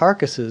on the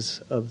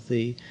carcasses of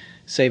the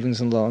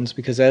savings and loans,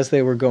 because as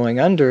they were going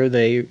under,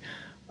 they,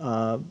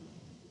 in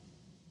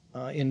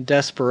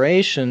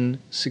desperation,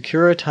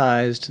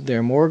 securitized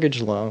their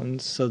mortgage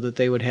loans so that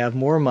they would have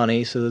more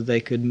money so that they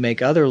could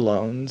make other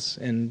loans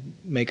and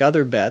make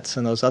other bets,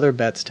 and those other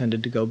bets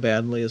tended to go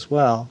badly as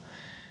well.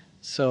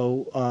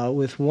 So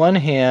with one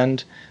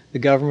hand, the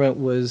government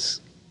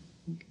was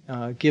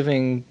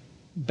giving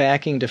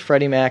backing to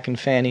Freddie Mac and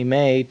Fannie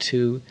Mae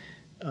to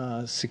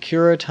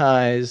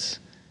securitize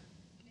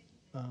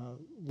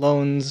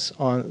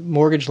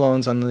mortgage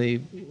loans on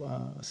the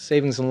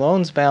savings and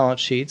loans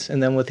balance sheets,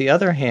 and then with the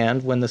other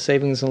hand, when the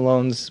savings and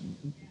loans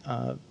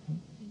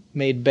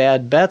made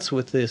bad bets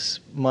with this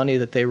money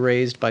that they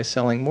raised by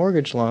selling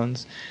mortgage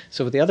loans.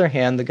 So with the other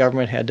hand, the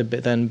government had to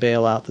then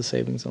bail out the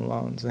savings and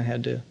loans and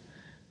had to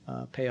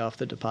pay off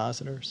the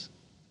depositors.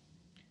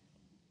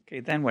 Okay,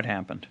 then what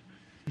happened?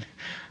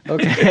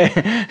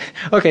 Okay.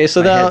 Okay,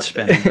 so My now head's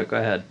spinning, but go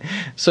ahead.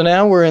 So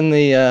now we're in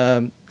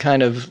the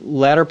kind of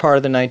latter part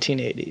of the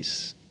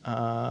 1980s.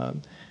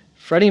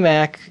 Freddie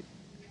Mac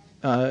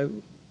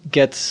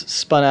gets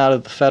spun out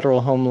of the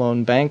Federal Home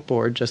Loan Bank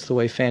Board just the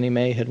way Fannie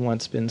Mae had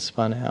once been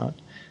spun out.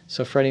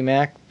 So Freddie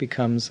Mac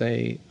becomes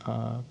a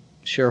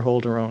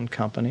shareholder-owned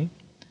company.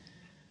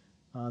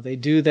 They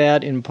do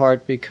that in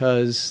part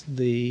because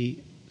the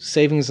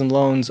savings and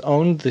loans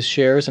owned the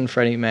shares in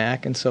Freddie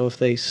Mac, and so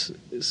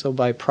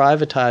by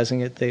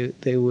privatizing it,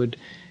 they would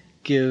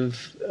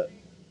give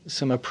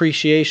some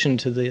appreciation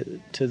to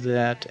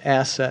that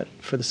asset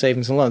for the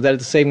savings and loans. That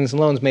the savings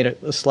and loans made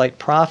a slight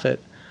profit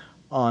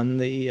on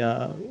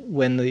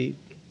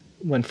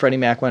when Freddie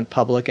Mac went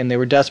public, and they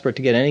were desperate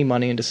to get any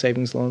money into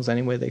savings loans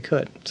any way they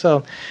could.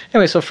 So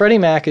anyway, so Freddie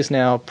Mac is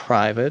now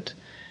private,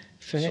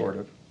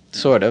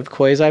 sort of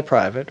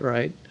quasi-private,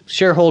 right?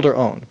 Shareholder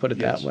owned, put it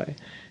that way.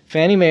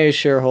 Fannie Mae is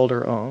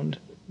shareholder owned.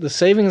 The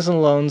savings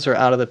and loans are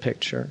out of the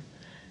picture.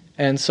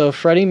 And so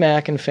Freddie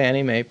Mac and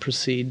Fannie Mae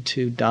proceed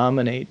to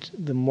dominate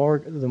the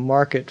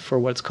market for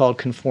what's called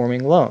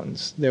conforming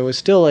loans. There was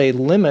still a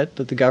limit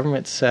that the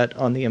government set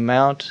on the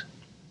amount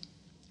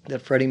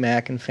that Freddie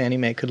Mac and Fannie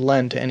Mae could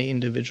lend to any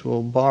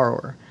individual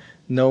borrower.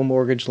 No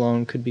mortgage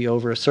loan could be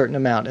over a certain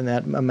amount, and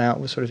that amount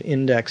was sort of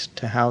indexed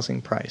to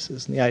housing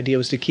prices. And the idea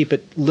was to keep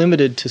it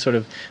limited to sort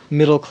of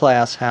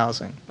middle-class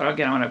housing. But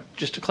again, I want to,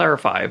 just to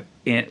clarify,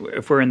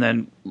 if we're in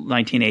the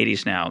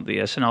 1980s now, the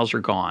S&Ls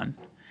are gone,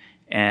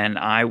 and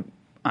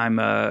I'm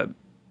a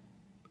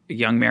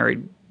young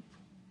married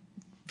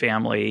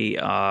family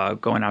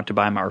going out to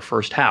buy our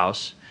first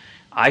house.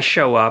 I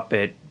show up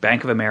at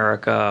Bank of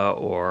America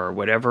or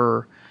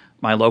whatever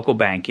my local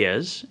bank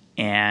is,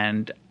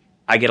 and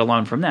I get a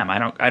loan from them.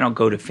 I don't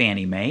go to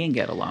Fannie Mae and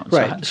get a loan.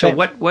 Right. So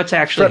what's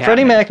actually happening?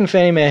 Freddie Mac and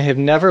Fannie Mae have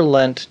never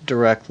lent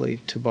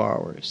directly to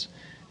borrowers.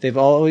 They've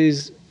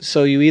always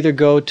so you either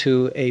go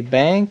to a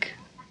bank,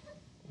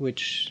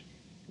 which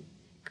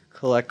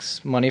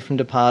collects money from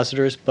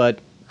depositors, but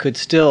could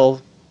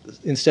still,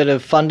 instead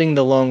of funding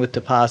the loan with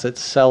deposits,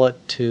 sell it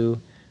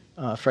to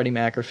Freddie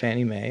Mac or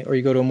Fannie Mae, or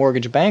you go to a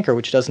mortgage banker,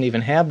 which doesn't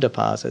even have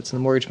deposits, and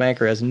the mortgage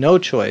banker has no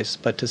choice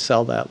but to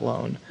sell that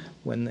loan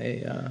when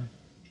they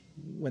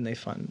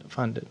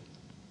fund it.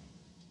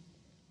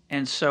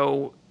 And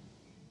so,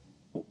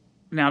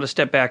 now to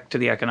step back to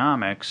the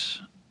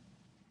economics,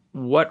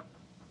 what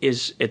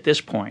is at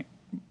this point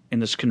in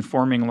this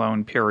conforming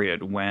loan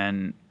period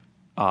when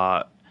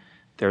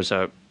there's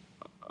a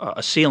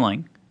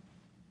ceiling,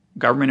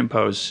 government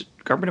imposed,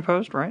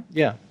 right?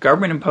 Yeah.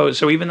 Government imposed.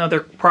 So even though they're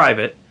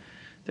private,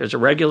 there's a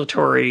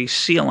regulatory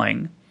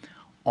ceiling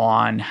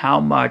on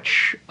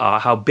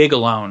how big a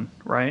loan,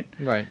 right?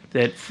 Right.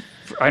 That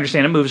I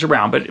understand it moves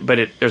around,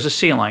 but there's a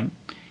ceiling.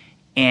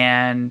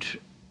 And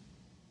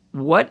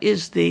what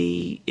is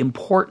the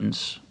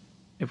importance,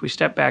 if we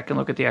step back and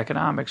look at the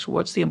economics,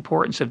 what's the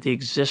importance of the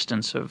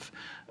existence of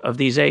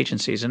these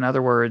agencies? In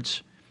other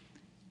words,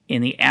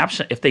 in the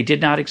if they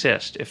did not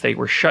exist, if they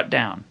were shut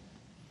down,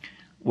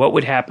 what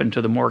would happen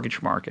to the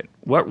mortgage market?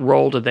 What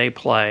role do they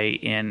play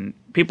in?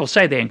 People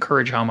say they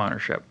encourage home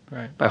ownership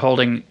by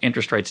holding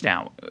interest rates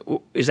down.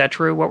 Is that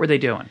true? What were they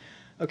doing?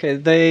 Okay,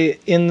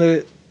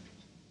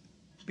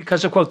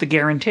 because of, quote, the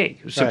guarantee.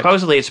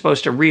 Supposedly it's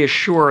supposed to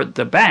reassure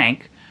the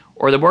bank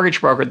or the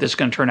mortgage broker that it's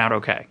going to turn out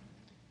okay.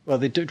 Well,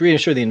 they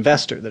reassure the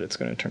investor that it's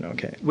going to turn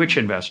okay. Which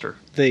investor?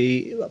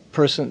 The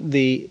person,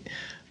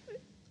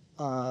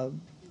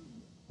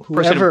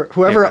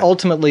 whoever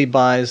ultimately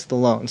buys the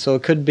loan. So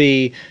it could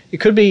be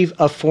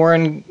a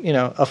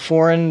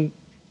foreign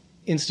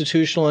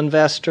institutional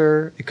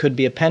investor. It could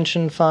be a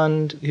pension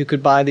fund who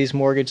could buy these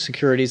mortgage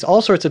securities.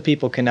 All sorts of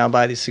people can now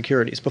buy these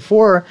securities.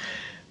 Before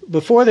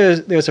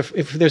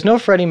if there's no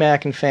Freddie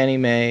Mac and Fannie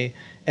Mae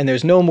and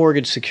there's no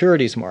mortgage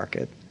securities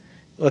market,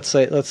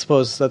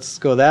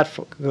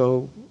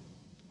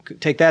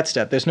 take that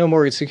step. There's no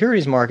mortgage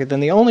securities market, then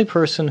the only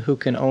person who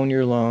can own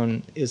your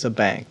loan is a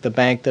bank, the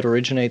bank that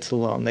originates the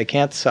loan. They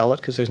can't sell it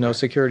because there's no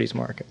securities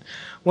market.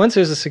 Once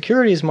there's a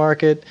securities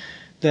market,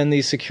 then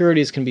these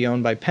securities can be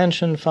owned by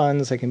pension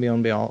funds. They can be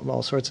owned by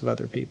all sorts of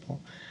other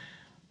people.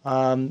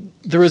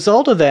 The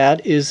result of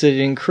that is that it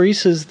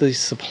increases the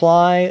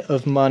supply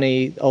of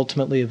money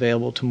ultimately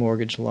available to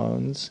mortgage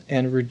loans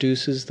and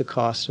reduces the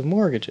cost of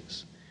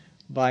mortgages.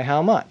 By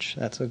how much?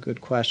 That's a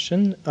good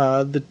question.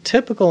 The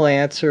typical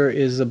answer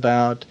is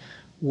about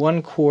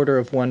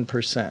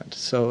 1/4%.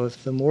 So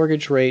if the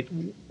mortgage rate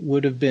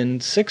would have been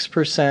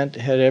 6%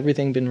 had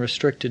everything been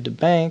restricted to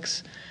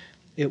banks,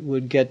 it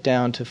would get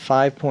down to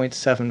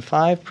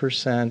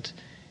 5.75%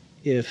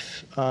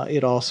 if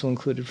it also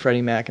included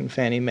Freddie Mac and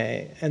Fannie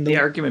Mae. And the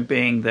argument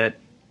being that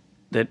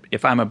that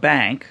if I'm a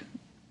bank,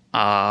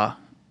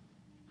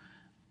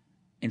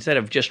 instead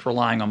of just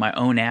relying on my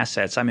own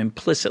assets, I'm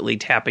implicitly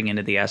tapping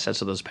into the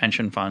assets of those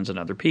pension funds and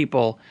other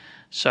people.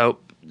 So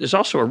there's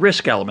also a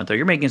risk element there.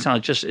 You're making it sound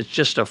like it's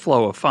just a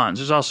flow of funds.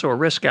 There's also a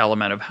risk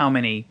element of how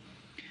many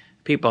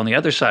people on the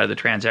other side of the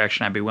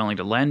transaction I'd be willing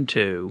to lend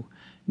to,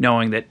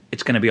 knowing that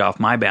it's going to be off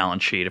my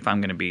balance sheet if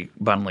I'm going to be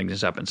bundling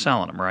this up and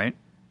selling them, right?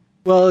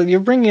 Well, you're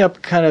bringing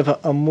up kind of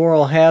a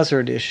moral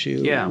hazard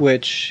issue,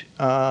 which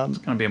it's going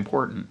to be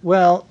important.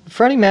 Well,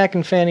 Freddie Mac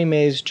and Fannie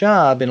Mae's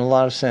job, in a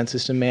lot of sense,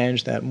 is to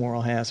manage that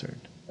moral hazard.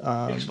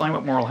 Explain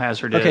what moral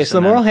hazard is. Okay, so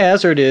the moral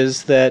hazard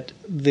is that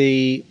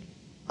the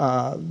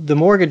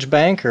mortgage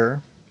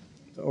banker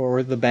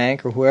or the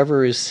bank or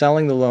whoever is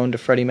selling the loan to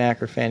Freddie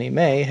Mac or Fannie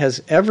Mae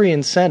has every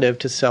incentive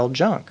to sell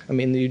junk. I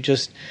mean,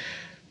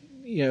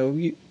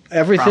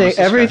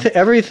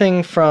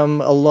 everything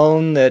from a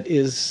loan that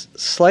is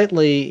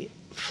slightly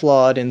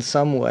flawed in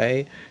some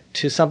way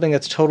to something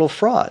that's total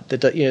fraud.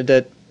 It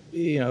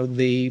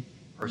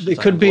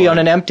could be on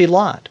an empty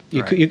lot.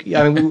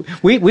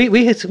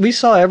 We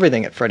saw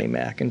everything at Freddie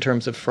Mac in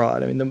terms of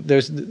fraud. I mean,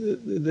 there's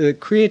the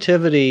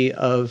creativity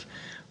of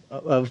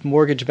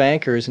mortgage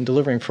bankers in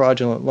delivering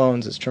fraudulent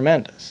loans is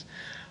tremendous.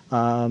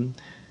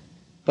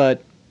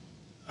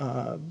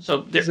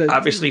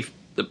 Obviously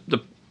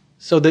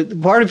So the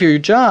part of your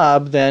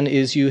job then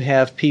is you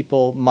have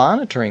people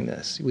monitoring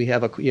this. You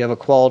have a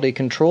quality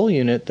control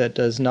unit that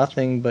does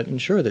nothing but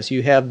ensure this.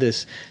 You have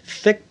this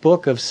thick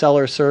book of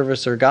seller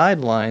servicer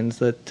guidelines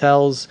that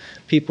tells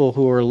people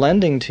who are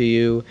lending to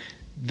you,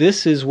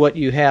 this is what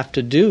you have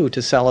to do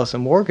to sell us a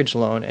mortgage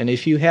loan, and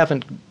if you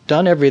haven't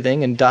done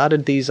everything and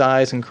dotted these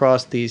I's and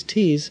crossed these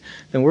T's,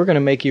 then we're going to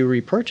make you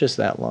repurchase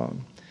that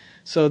loan.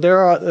 So there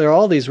are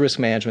all these risk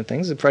management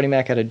things. Freddie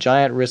Mac had a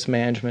giant risk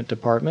management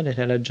department. It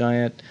had a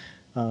giant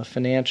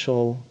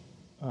financial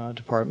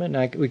department.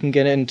 And we can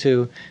get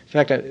into. In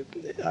fact,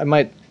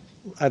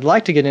 I'd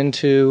like to get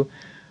into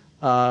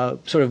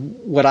sort of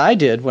what I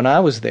did when I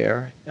was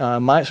there.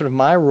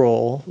 My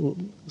role,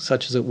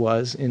 such as it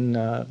was in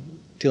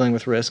dealing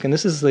with risk. And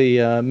this is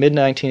the mid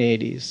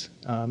 1980s,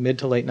 mid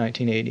to late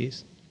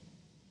 1980s.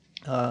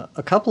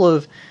 A couple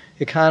of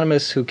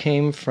economists who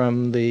came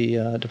from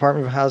the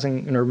Department of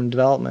Housing and Urban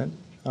Development,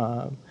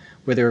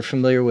 where they were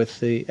familiar with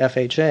the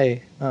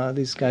FHA.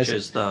 These guys, which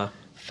is the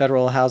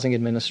Federal Housing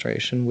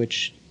Administration,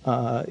 which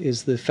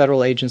is the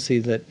federal agency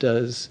that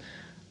does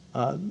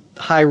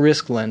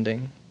high-risk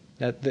lending.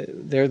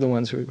 They're the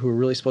ones who are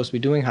really supposed to be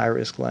doing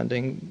high-risk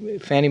lending.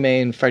 Fannie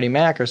Mae and Freddie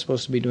Mac are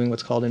supposed to be doing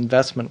what's called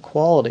investment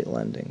quality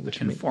lending. Which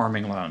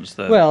conforming loans.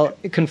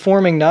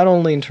 Conforming not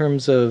only in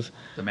terms of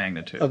the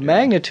magnitude,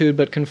 magnitude,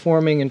 but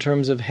conforming in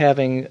terms of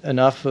having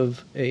enough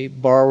of a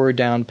borrower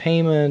down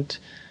payment,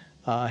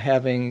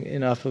 having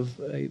enough of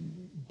a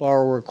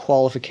borrower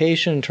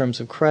qualification in terms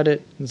of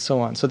credit, and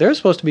so on. So they're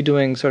supposed to be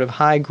doing sort of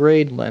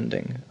high-grade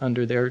lending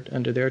under their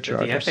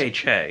charters. The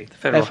FHA, the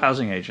Federal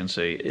Housing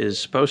Agency, is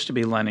supposed to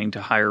be lending to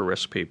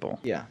higher-risk people.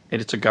 Yeah.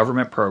 It's a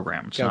government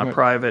program. It's not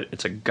private.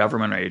 It's a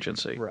government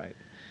agency. Right.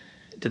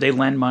 Do they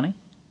lend money?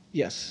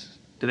 Yes.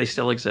 Do they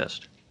still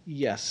exist?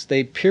 Yes.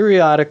 They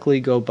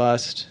periodically go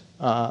bust.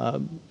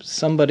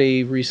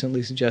 Somebody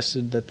recently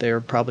suggested that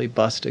they're probably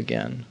bust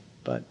again,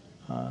 but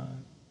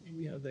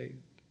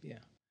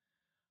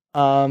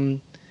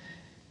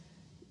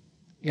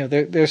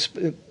there's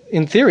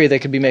in theory they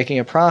could be making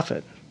a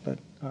profit, but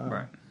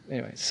right.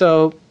 Anyway.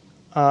 So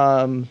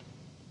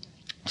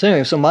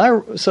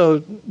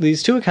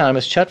these two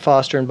economists, Chet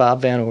Foster and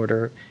Bob Van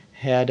Order,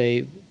 had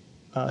a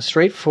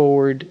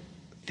straightforward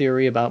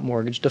theory about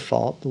mortgage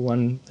default. The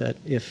one that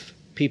if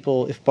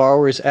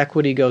borrowers'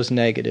 equity goes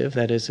negative,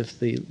 that is, if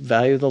the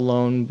value of the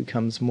loan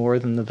becomes more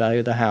than the value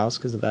of the house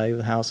because the value of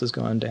the house has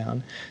gone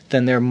down,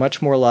 then they're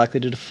much more likely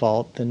to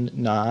default than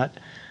not.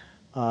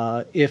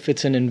 If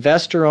it's an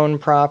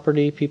investor-owned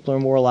property, people are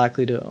more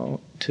likely to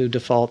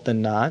default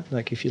than not.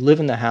 Like if you live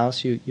in the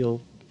house,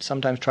 you'll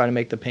sometimes try to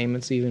make the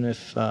payments even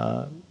if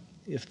the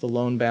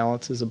loan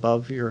balance is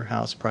above your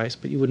house price,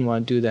 but you wouldn't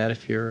want to do that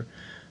if you're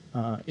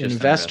an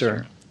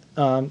investor.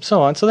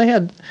 So on. So they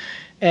had,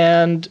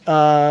 and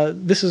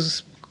this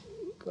is,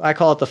 I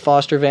call it the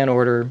Foster-Van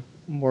Order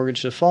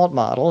mortgage default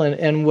model,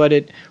 and what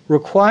it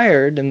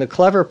required, and the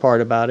clever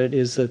part about it,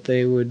 is that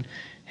they would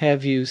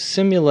have you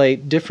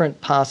simulate different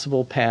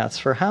possible paths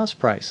for house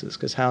prices,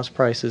 because house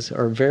prices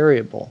are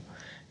variable.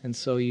 And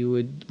so we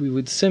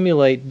would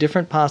simulate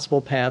different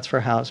possible paths for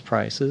house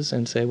prices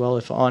and say, well,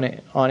 if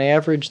on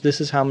average this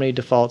is how many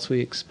defaults we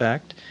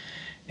expect,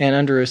 and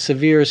under a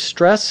severe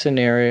stress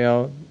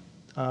scenario,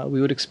 we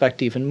would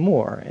expect even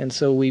more. And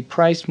so we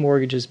priced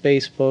mortgages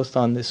based both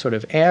on this sort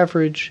of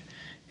average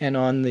and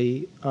on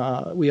the,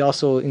 we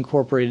also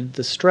incorporated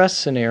the stress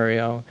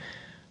scenario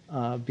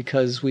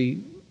because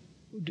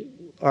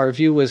our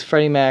view was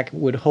Freddie Mac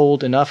would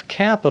hold enough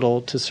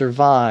capital to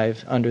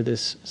survive under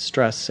this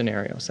stress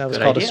scenario. So that was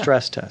called a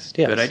stress test.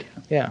 Yes. Good idea.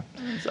 Yeah.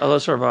 Although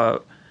sort of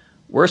a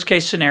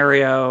worst-case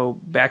scenario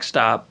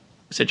backstop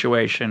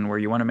situation where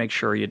you want to make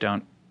sure you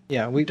don't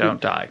Yeah, don't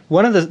die.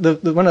 One of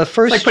the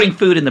first, it's like putting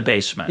food in the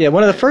basement. Yeah,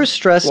 one of the first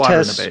stress Water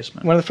tests. in the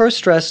basement. One of the first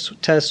stress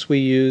tests we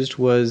used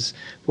was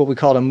what we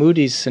called a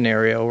Moody's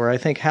scenario, where I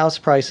think house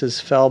prices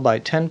fell by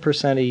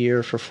 10% a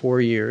year for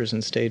 4 years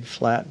and stayed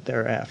flat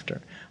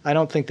thereafter. I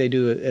don't think they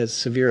do as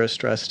severe a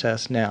stress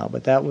test now,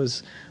 but that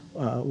was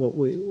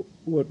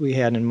what we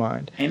had in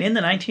mind. And in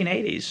the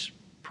 1980s,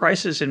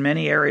 prices in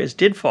many areas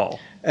did fall.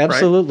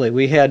 Absolutely. Right?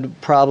 We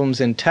had problems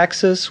in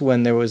Texas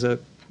when there was a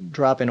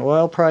drop in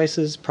oil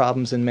prices,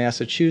 problems in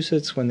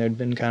Massachusetts when there'd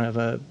been kind of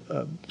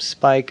a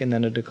spike and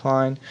then a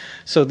decline.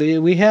 So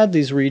we had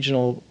these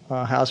regional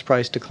house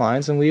price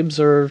declines, and we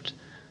observed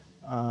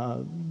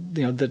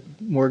that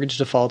mortgage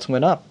defaults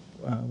went up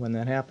when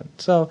that happened.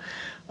 So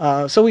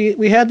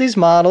we had these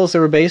models that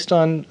were based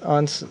on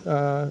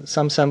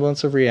some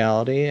semblance of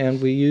reality,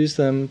 and we used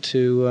them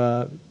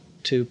to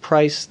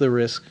price the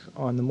risk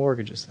on the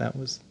mortgages. That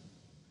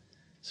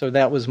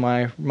was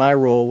my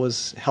role,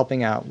 was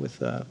helping out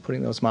with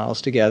putting those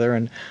models together,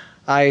 and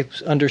I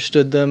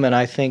understood them. And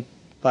I think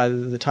by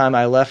the time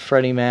I left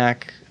Freddie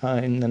Mac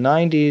in the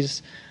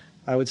 90s,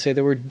 I would say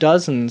there were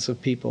dozens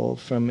of people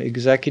from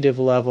executive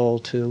level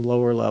to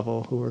lower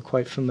level who were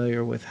quite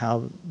familiar with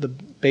how the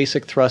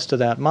basic thrust of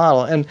that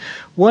model. And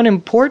one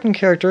important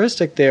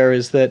characteristic there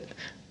is that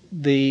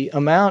the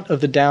amount of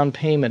the down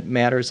payment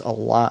matters a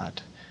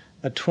lot.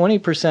 A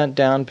 20%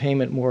 down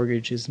payment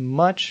mortgage is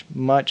much,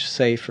 much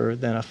safer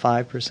than a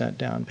 5%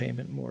 down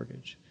payment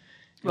mortgage.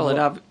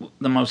 Well,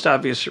 the most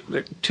obvious,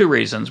 two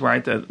reasons,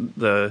 right?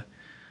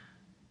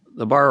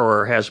 The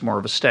borrower has more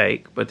of a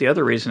stake, but the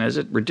other reason is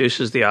it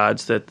reduces the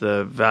odds that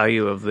the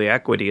value of the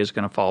equity is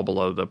going to fall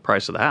below the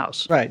price of the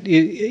house. Right.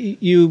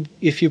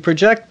 If you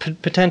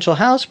project potential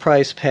house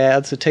price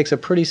paths, it takes a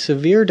pretty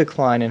severe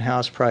decline in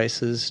house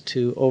prices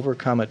to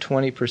overcome a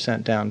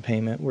 20% down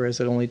payment, whereas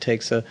it only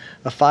takes a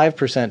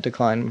 5%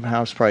 decline in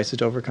house prices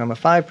to overcome a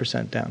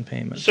 5% down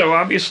payment. So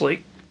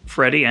obviously,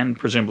 Freddie and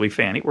presumably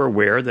Fannie were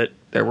aware that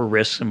there were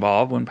risks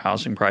involved when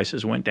housing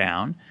prices went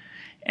down.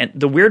 And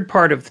the weird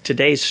part of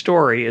today's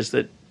story is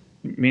that,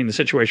 the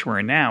situation we're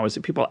in now, is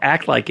that people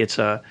act like it's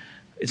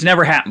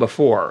never happened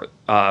before.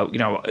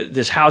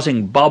 This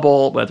housing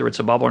bubble, whether it's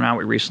a bubble or not.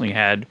 We recently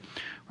had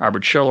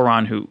Robert Shiller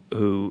on,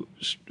 who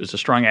is a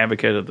strong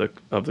advocate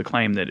of the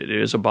claim that it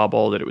is a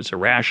bubble, that it was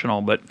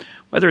irrational. But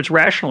whether it's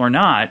rational or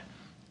not,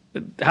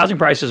 housing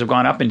prices have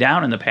gone up and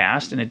down in the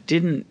past, and it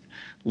didn't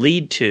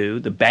lead to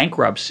the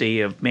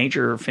bankruptcy of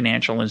major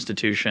financial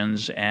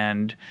institutions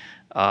and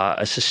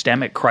a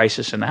systemic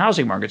crisis in the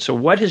housing market. So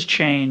what has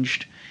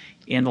changed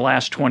in the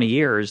last 20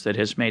 years that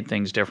has made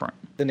things different?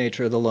 The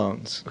nature of the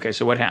loans. Okay,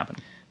 so what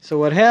happened? So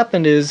what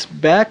happened is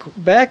back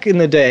in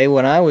the day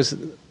when I was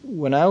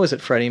at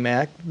Freddie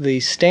Mac,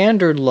 the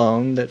standard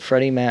loan that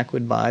Freddie Mac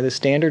would buy, the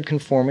standard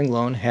conforming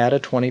loan, had a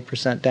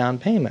 20% down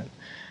payment.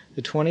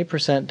 The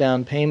 20%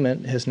 down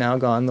payment has now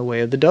gone the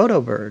way of the dodo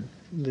bird.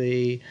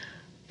 The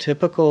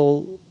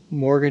typical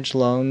mortgage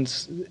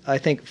loans, I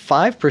think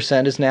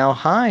 5% is now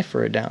high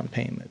for a down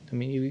payment.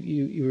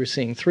 You were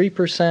seeing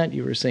 3%,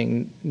 you were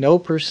seeing no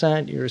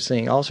percent, you were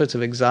seeing all sorts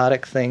of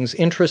exotic things.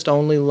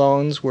 Interest-only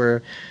loans,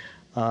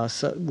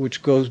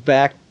 which goes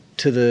back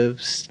to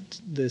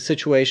the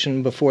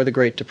situation before the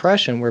Great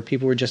Depression, where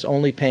people were just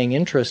only paying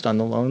interest on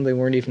the loan; they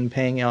weren't even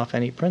paying off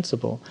any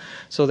principal.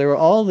 So there were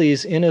all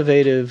these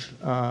innovative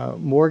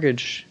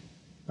mortgage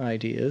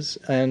ideas,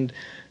 and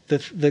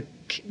the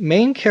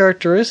main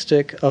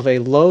characteristic of a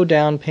low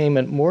down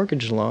payment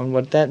mortgage loan,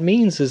 what that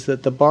means is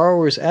that the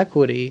borrower's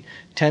equity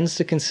tends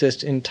to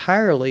consist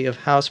entirely of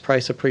house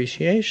price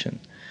appreciation.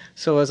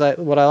 So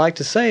what I like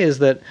to say is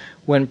that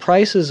when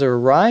prices are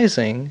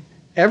rising,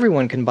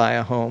 everyone can buy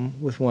a home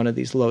with one of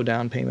these low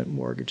down payment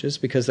mortgages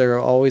because they're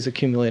always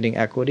accumulating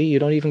equity. You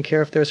don't even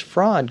care if there's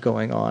fraud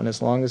going on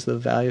as long as the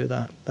value of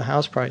the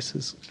house price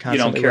is constantly rising.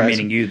 You don't care,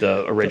 meaning you,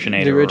 the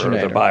originator or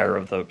the buyer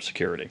of the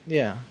security.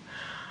 Yeah.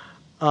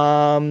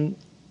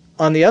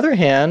 On the other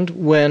hand,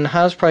 when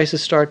house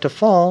prices start to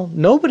fall,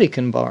 nobody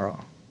can borrow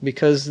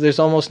because there's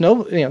almost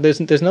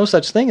there's no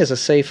such thing as a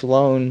safe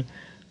loan,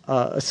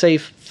 a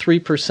safe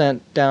 3%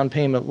 down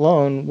payment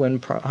loan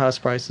when house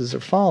prices are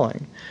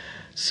falling.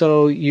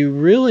 So you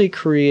really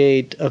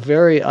create a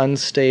very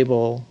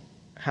unstable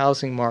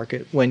housing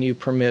market when you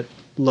permit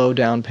low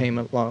down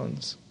payment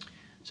loans.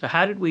 So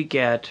how did we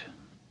get,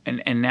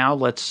 and now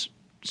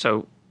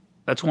so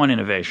that's one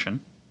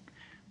innovation,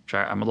 which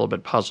I'm a little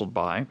bit puzzled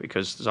by,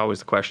 because there's always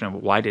the question of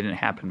why didn't it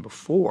happen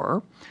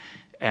before?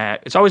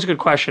 It's always a good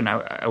question.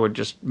 I would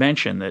just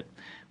mention that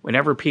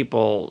whenever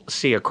people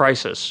see a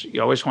crisis,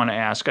 you always want to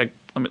ask,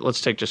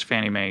 let's take just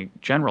Fannie Mae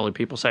generally.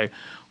 People say,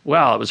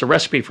 well, it was a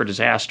recipe for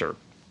disaster.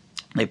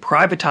 They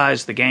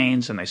privatized the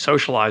gains and they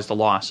socialized the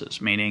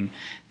losses, meaning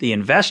the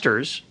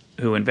investors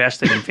who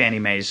invested in Fannie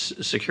Mae's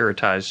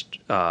securitized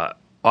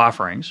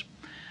offerings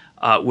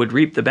would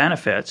reap the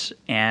benefits,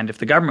 and if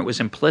the government was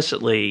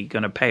implicitly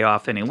going to pay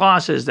off any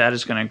losses, that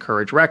is going to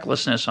encourage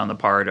recklessness on the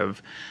part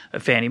of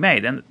Fannie Mae.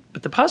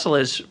 But the puzzle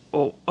is,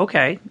 well,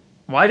 okay,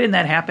 Why didn't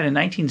that happen in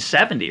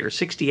 1970 or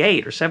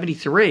 68 or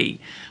 73?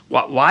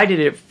 Why did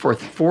it for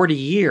 40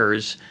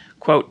 years,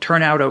 quote,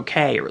 turn out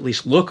okay, or at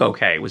least look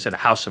okay? Was it a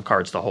house of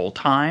cards the whole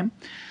time?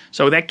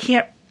 So that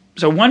can't.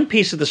 So one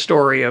piece of the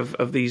story of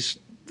this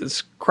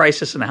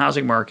crisis in the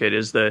housing market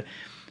is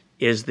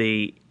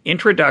the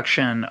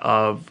introduction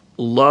of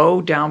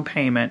low down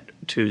payment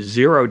to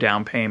zero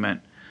down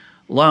payment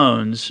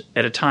loans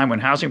at a time when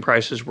housing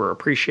prices were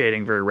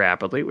appreciating very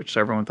rapidly, which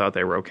everyone thought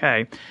they were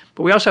okay.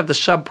 But we also have the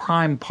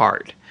subprime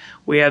part.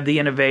 We have the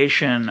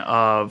innovation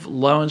of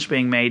loans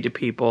being made to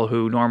people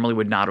who normally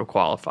would not have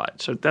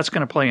qualified. So that's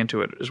going to play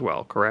into it as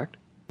well, correct?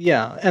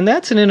 Yeah, and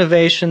that's an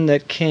innovation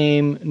that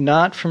came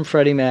not from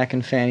Freddie Mac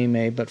and Fannie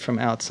Mae, but from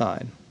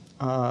outside.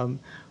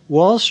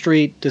 Wall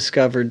Street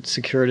discovered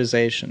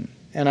securitization,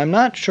 and I'm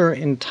not sure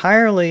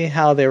entirely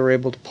how they were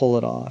able to pull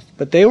it off,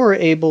 but they were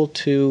able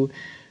to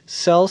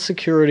sell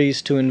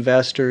securities to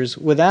investors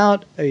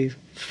without a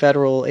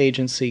federal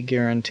agency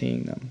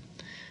guaranteeing them.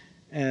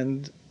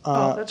 And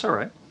that's all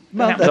right.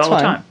 Well, that's all fine.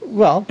 The time.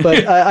 Well,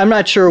 but I'm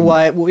not sure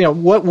why.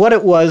 What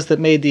it was that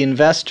made the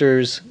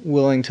investors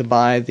willing to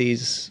buy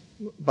these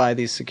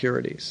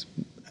securities,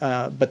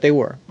 but they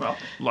were. Well,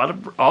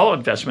 all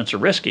investments are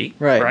risky,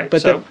 right?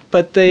 But so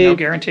they no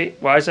guarantee.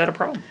 Why is that a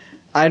problem?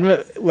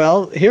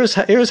 Here's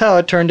how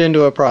it turned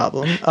into a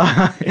problem.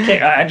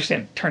 I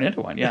understand. Turn into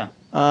one, yeah.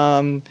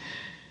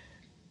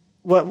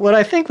 What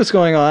I think was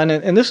going on,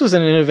 and this was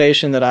an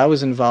innovation that I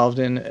was involved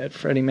in at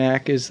Freddie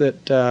Mac, is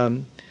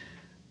that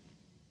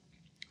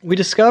we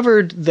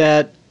discovered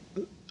that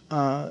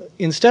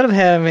instead of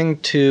having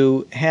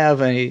to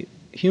have a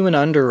human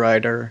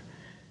underwriter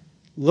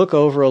look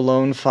over a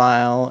loan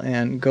file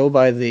and go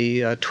by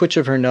the twitch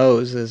of her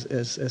nose,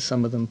 as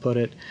some of them put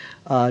it,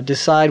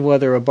 decide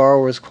whether a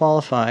borrower is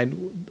qualified,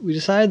 we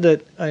decided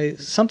that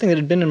something that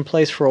had been in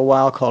place for a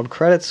while called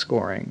credit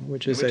scoring,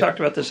 which is we talked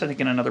about this, I think,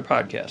 in another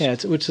podcast. Yeah,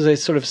 which is a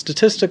sort of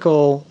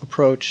statistical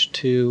approach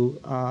to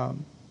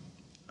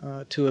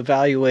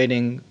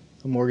evaluating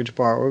a mortgage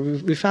borrower.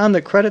 We found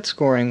that credit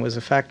scoring was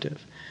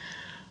effective.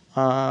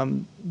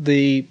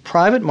 The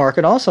private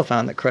market also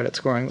found that credit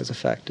scoring was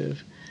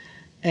effective.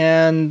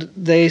 And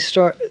they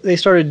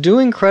started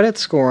doing credit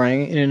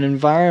scoring in an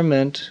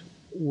environment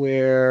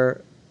where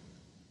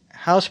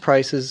house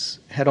prices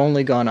had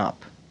only gone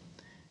up.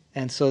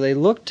 And so they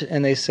looked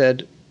and they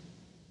said,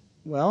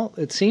 well,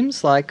 it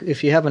seems like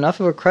if you have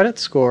enough of a credit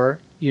score,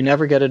 you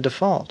never get a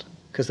default,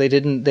 because they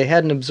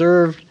hadn't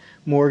observed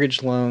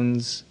mortgage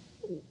loans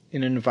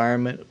in an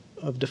environment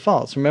of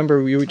defaults.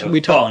 Remember, we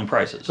talked falling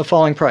prices. Of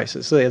falling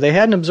prices. So they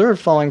hadn't observed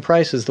falling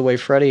prices the way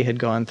Freddie had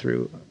gone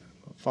through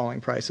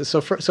falling prices.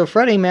 So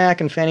Freddie Mac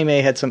and Fannie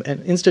Mae had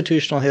an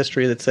institutional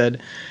history that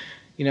said,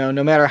 no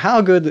matter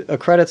how good a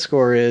credit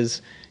score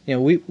is,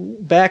 we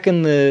back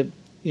in the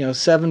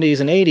 70s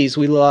and 80s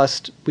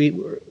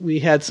we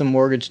had some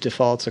mortgage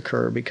defaults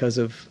occur because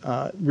of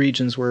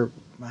regions where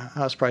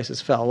house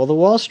prices fell. Well, the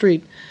Wall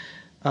Street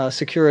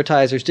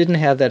securitizers didn't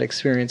have that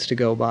experience to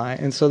go by,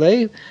 and so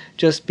they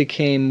just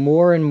became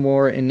more and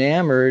more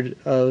enamored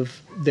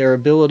of their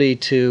ability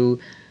to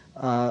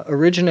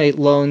originate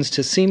loans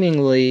to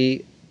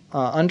seemingly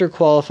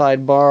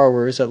underqualified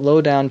borrowers at low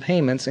down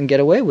payments and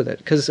get away with it,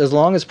 because as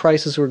long as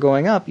prices were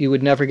going up, you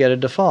would never get a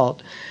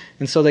default.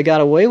 And so they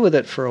got away with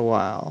it for a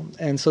while,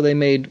 and so they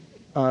made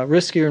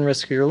riskier and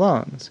riskier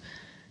loans.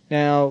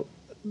 Now,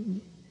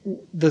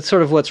 the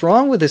sort of what's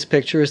wrong with this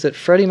picture is that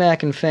Freddie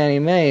Mac and Fannie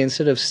Mae,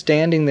 instead of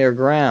standing their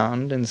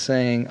ground and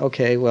saying,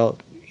 okay, well,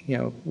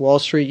 Wall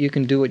Street, you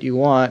can do what you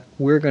want,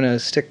 we're going to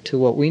stick to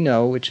what we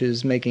know, which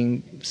is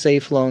making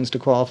safe loans to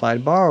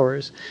qualified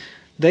borrowers,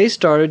 they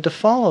started to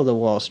follow the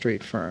Wall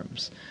Street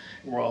firms.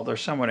 Well, they're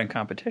somewhat in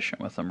competition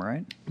with them,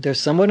 right? They're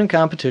somewhat in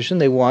competition.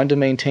 They wanted to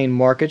maintain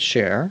market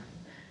share.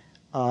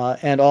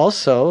 And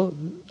also,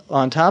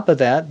 on top of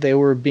that, they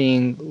were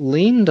being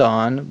leaned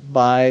on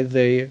by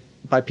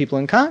people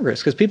in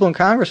Congress, because people in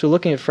Congress were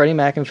looking at Freddie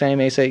Mac and Fannie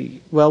Mae and say,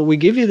 well, we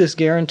give you this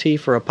guarantee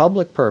for a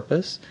public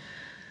purpose,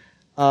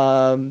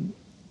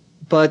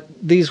 but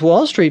these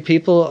Wall Street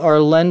people are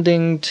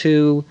lending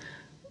to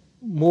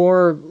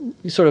more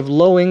sort of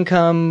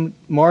low-income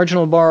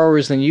marginal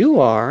borrowers than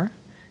you are.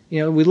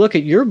 We look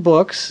at your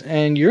books,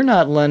 and you're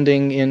not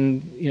lending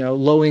in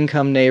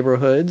low-income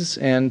neighborhoods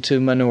and to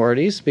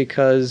minorities,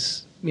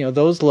 because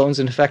those loans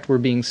in effect were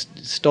being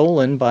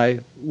stolen by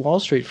Wall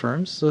Street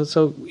firms.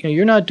 So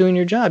you're not doing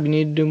your job. You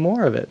need to do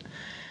more of it.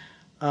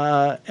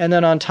 And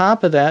then on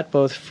top of that,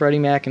 both Freddie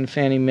Mac and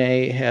Fannie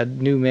Mae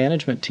had new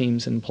management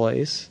teams in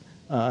place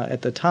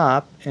at the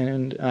top,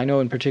 and I know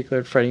in particular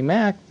at Freddie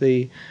Mac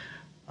the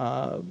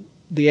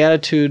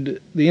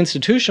attitude, the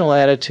institutional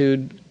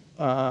attitude,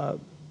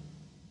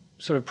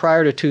 sort of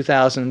prior to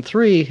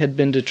 2003, had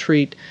been to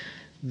treat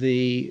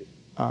the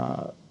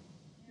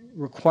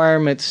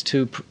requirements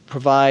to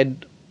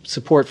provide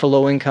support for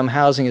low-income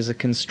housing as a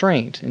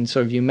constraint, and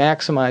so you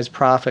maximize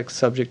profits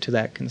subject to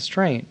that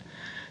constraint.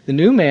 The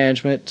new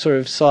management sort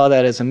of saw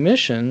that as a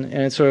mission,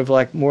 and it's sort of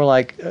like more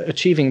like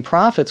achieving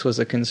profits was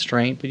a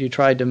constraint, but you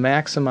tried to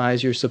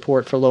maximize your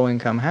support for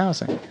low-income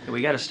housing.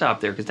 We got to stop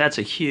there because that's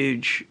a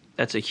huge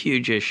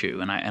issue,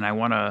 and I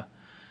want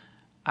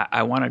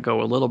to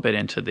go a little bit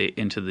into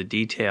the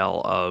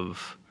detail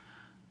of,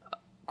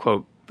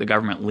 quote, the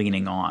government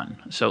leaning on.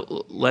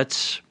 So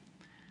let's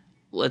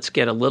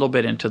get a little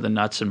bit into the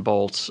nuts and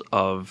bolts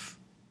of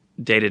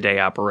day-to-day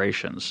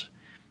operations,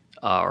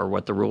 or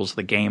what the rules of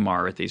the game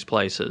are at these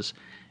places.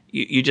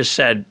 You just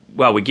said,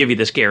 well, we give you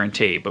this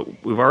guarantee,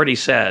 but we've already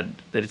said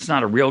that it's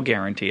not a real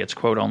guarantee. It's,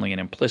 quote, only an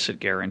implicit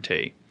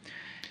guarantee.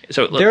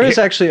 So there is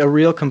actually a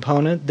real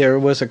component. There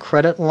was a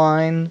credit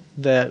line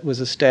that was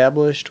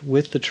established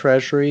with the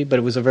Treasury, but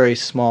it was a very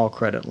small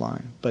credit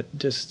line. But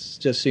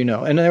just so you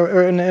know, and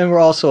there were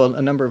also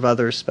a number of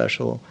other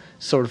special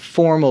sort of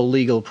formal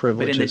legal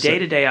privileges. But in the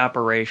day-to-day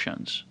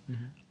operations,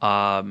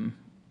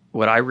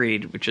 what I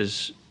read, which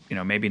is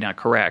maybe not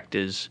correct,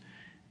 is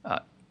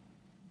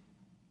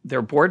there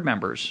are board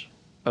members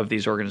of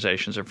these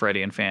organizations of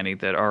Freddie and Fannie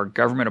that are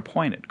government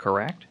appointed,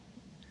 correct?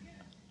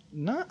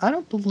 No, I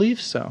don't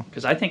believe so.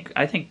 Because I think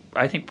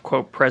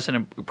quote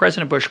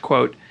President Bush,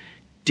 quote,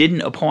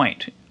 didn't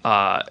appoint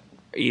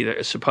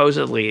either.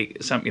 Supposedly,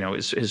 some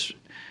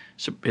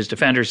his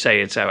defenders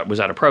say it was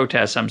out of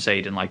protest. Some say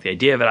he didn't like the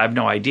idea of it. I have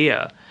no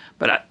idea.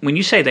 But when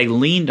you say they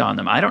leaned on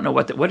them, I don't know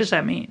what does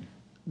that mean.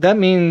 That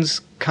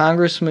means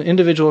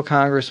individual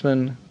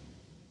congressmen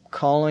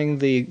calling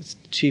the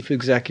chief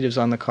executives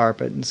on the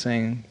carpet and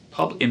saying...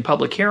 In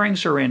public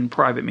hearings or in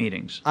private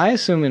meetings? I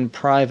assume in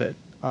private,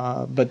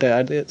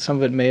 but some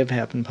of it may have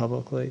happened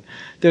publicly.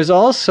 There's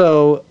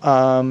also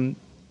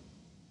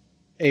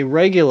a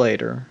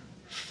regulator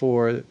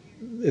for...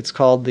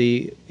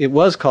 It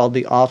was called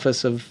the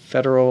Office of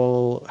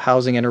Federal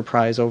Housing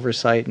Enterprise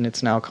Oversight, and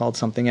it's now called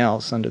something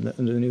else under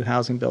the new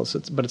housing bill.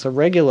 But it's a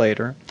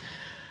regulator.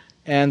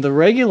 And the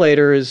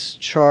regulator is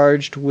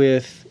charged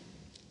with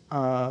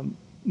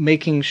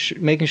making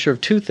sure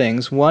of two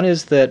things. One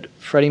is that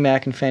Freddie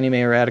Mac and Fannie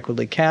Mae are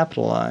adequately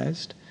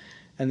capitalized,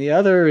 and the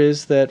other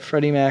is that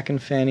Freddie Mac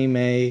and Fannie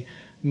Mae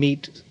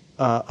meet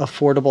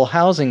affordable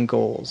housing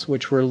goals,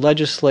 which were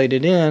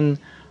legislated in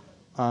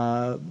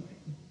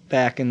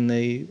back in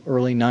the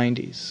early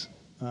 90s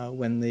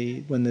when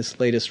this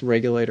latest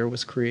regulator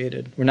was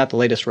created. Well, not the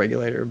latest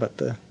regulator,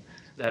 but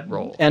that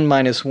role.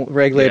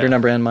 Regulator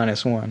number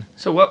N-1.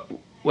 So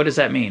what does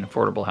that mean,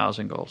 affordable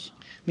housing goals?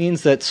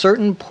 Means that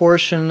certain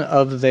portion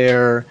of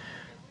their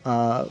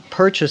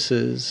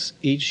purchases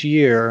each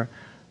year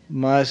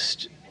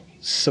must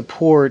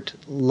support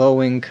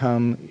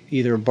low-income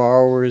either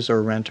borrowers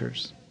or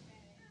renters.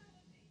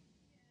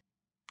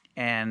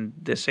 And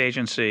this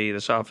agency,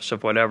 this office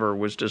of whatever,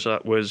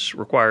 was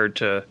required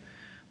to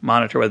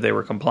monitor whether they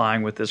were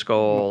complying with this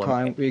goal.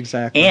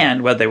 Exactly.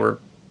 And whether they were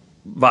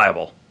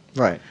viable.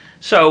 Right.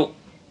 So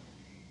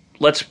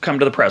let's come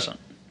to the present.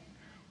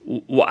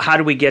 How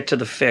do we get to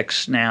the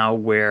fix now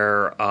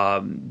where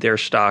their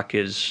stock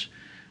is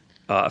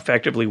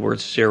effectively worth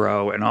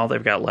zero and all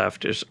they've got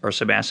left are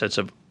some assets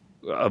of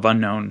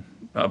unknown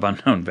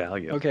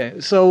value? Okay,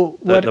 so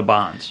the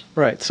bonds.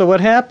 Right. So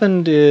what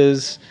happened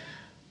is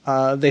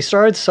they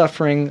started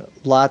suffering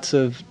lots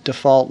of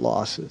default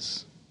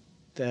losses.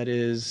 That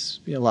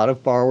is, a lot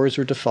of borrowers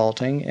were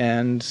defaulting,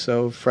 and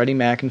so Freddie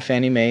Mac and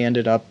Fannie Mae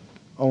ended up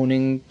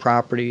owning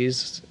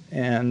properties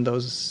and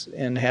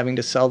having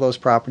to sell those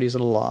properties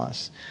at a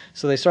loss.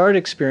 So they started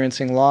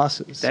experiencing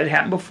losses. That had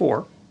happened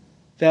before.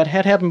 That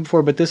had happened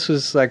before, but this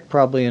was like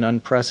probably an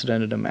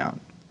unprecedented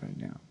amount right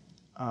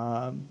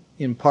now.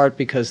 In part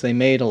because they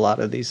made a lot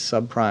of these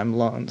subprime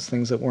loans,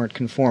 things that weren't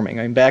conforming.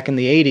 I mean, back in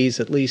the 80s,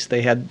 at least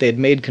they had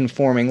made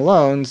conforming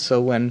loans,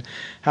 so when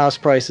house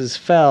prices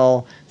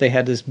fell, they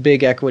had this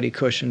big equity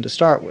cushion to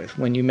start with.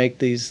 When you make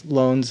these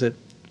loans at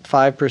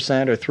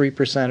 5% or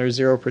 3%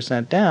 or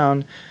 0%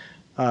 down,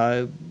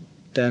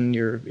 then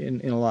you're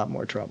in a lot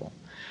more trouble.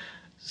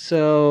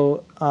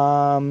 So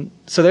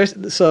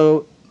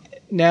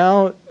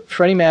now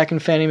Freddie Mac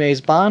and Fannie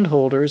Mae's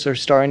bondholders are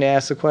starting to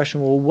ask the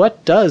question, well,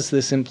 what does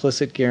this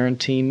implicit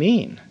guarantee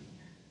mean?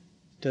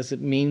 Does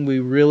it mean we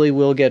really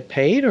will get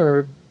paid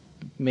or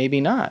maybe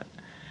not?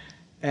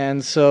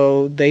 And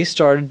so they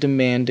started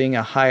demanding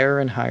a higher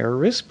and higher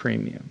risk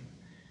premium.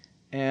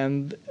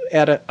 And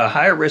at a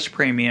higher risk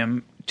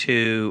premium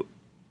to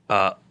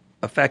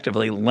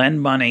effectively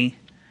lend money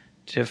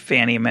to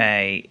Fannie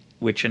Mae,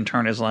 which in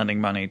turn is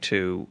lending money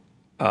to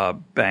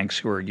banks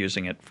who are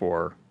using it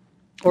for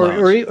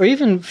or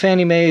even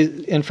Fannie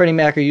Mae and Freddie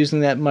Mac are using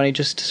that money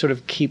just to sort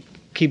of keep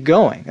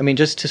going. I mean,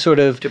 just to sort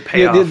of to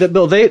pay off the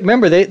bill.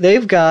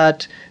 They've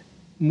got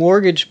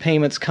mortgage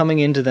payments coming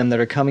into them that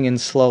are coming in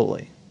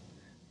slowly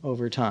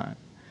over time.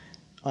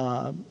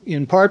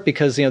 In part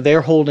because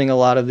they're holding a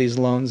lot of these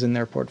loans in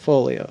their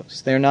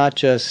portfolios. They're not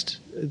just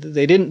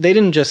they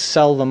didn't just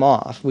sell them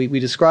off. We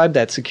described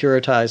that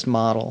securitized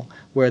model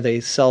where they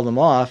sell them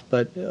off,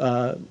 but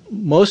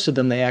most of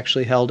them they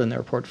actually held in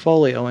their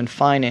portfolio and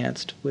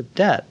financed with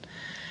debt.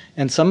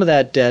 And some of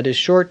that debt is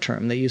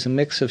short-term. They use a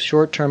mix of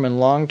short-term and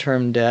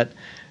long-term debt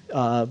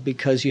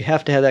because you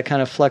have to have that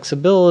kind of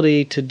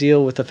flexibility to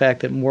deal with the fact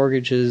that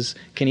mortgages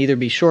can either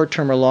be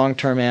short-term or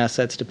long-term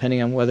assets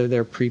depending on whether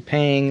they're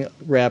prepaying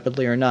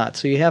rapidly or not.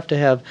 So you have to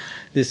have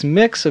this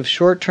mix of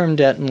short-term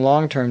debt and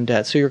long-term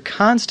debt. So you're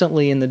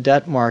constantly in the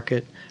debt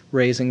market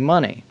raising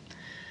money.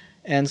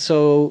 And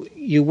so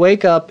you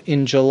wake up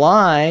in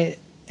July,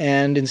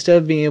 and instead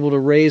of being able to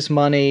raise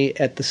money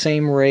at the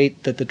same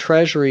rate that the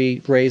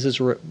Treasury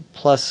raises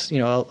plus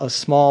a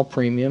small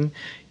premium,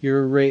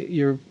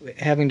 you're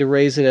having to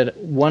raise it at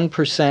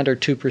 1% or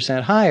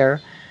 2% higher,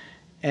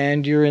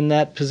 and you're in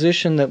that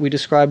position that we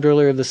described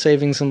earlier of the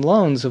savings and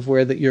loans, of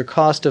where your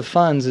cost of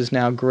funds is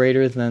now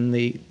greater than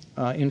the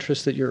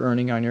interest that you're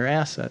earning on your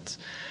assets.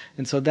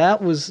 And so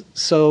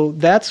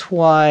that's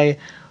why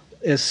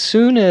as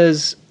soon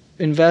as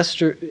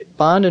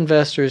bond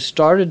investors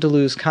started to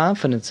lose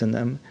confidence in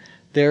them,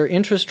 their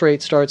interest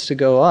rate starts to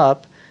go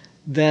up,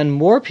 then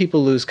more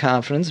people lose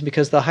confidence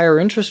because the higher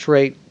interest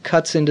rate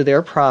cuts into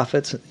their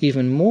profits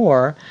even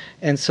more,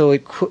 and so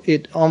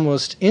it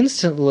almost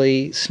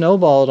instantly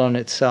snowballed on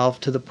itself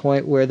to the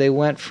point where they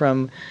went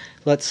from,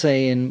 let's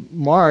say in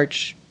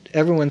March,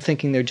 everyone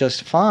thinking they're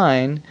just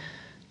fine,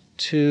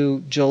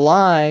 to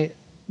July,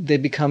 they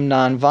become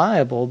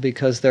non-viable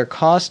because their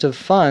cost of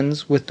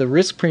funds with the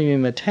risk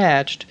premium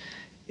attached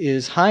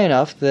is high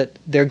enough that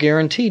they're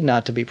guaranteed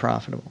not to be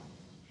profitable.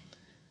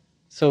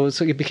 So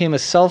it became a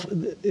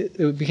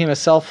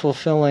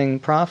self-fulfilling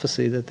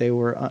prophecy that they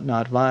were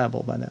not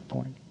viable by that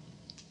point.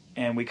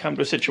 And we come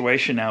to a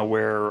situation now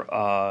where,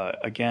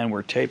 again,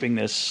 we're taping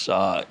this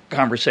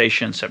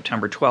conversation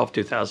September 12,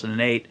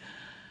 2008.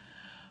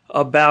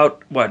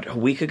 About, a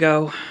week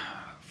ago?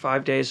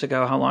 5 days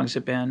ago? How long has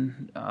it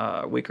been?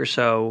 A week or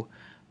so.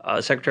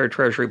 Secretary of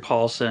Treasury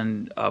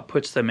Paulson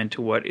puts them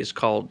into what is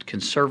called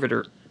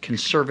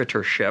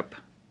conservatorship.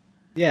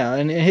 Yeah,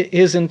 and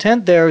his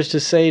intent there is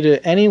to say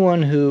to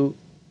anyone who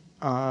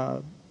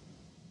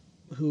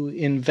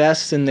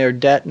invests in their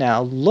debt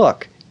now,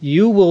 look,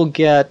 you will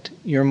get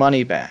your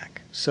money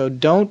back. So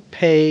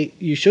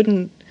you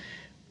shouldn't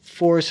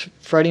force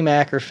Freddie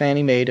Mac or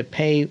Fannie Mae to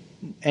pay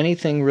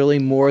anything really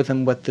more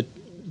than what the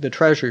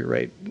Treasury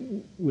rate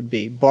would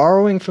be.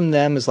 Borrowing from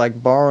them is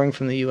like borrowing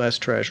from the U.S.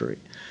 Treasury.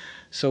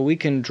 So we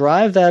can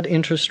drive that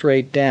interest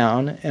rate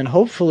down and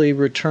hopefully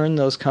return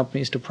those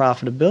companies to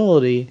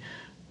profitability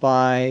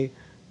by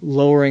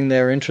lowering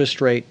their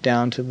interest rate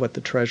down to what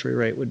the Treasury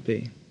rate would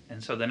be.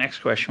 And so the next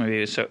question would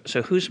be, so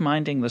who's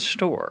minding the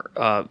store?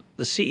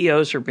 The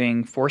CEOs are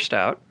being forced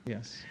out.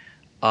 Yes.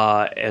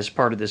 As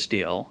part of this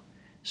deal.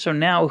 So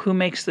now who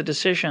makes the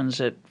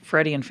decisions at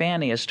Freddie and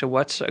Fannie as to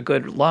what's a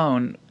good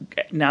loan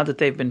now that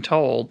they've been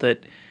told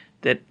that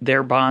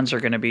their bonds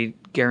are going to be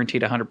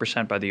guaranteed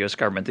 100% by the U.S.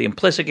 government? The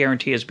implicit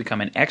guarantee has become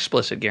an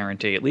explicit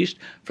guarantee, at least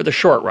for the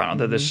short run,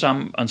 although there's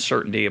some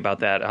uncertainty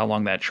about that, how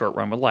long that short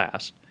run would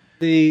last.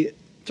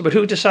 But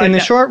who decides in the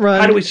short run?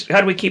 How do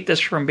we keep this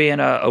from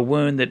being a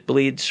wound that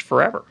bleeds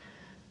forever?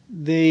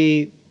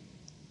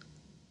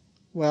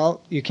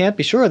 Well, you can't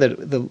be sure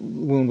that the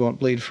wound won't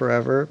bleed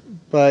forever,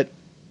 but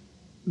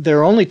there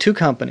are only two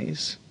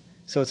companies,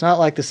 so it's not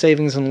like the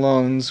savings and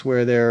loans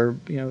where there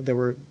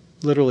were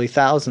literally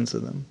thousands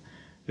of them.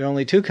 There are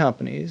only two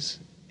companies,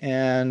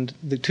 and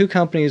the two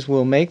companies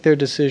will make their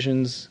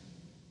decisions,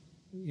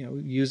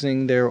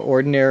 using their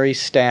ordinary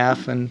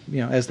staff and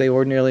as they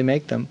ordinarily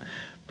make them.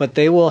 But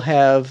they will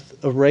have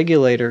a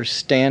regulator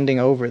standing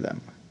over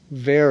them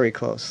very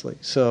closely.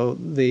 So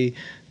the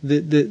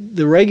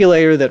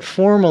regulator that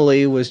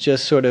formally was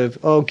just sort of,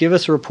 give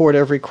us a report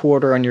every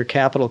quarter on your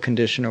capital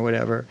condition or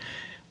whatever,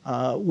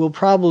 will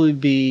probably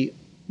be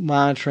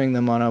monitoring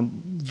them on a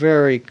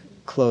very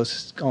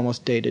close,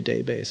 almost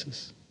day-to-day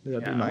basis.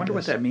 I wonder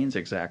what that means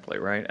exactly,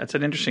 right? That's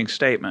an interesting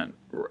statement,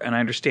 and I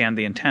understand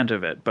the intent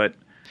of it, but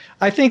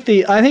I think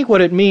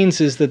what it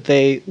means is that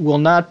they will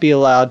not be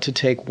allowed to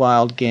take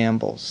wild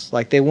gambles.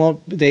 Like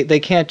they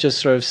can't just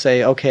sort of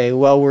say, okay,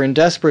 well, we're in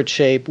desperate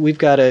shape, we've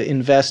got to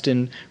invest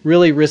in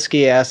really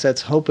risky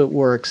assets, hope it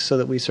works so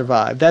that we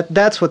survive.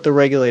 That's what the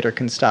regulator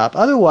can stop.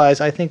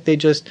 Otherwise, I think they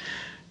just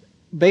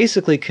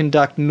basically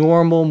conduct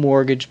normal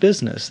mortgage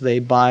business. They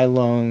buy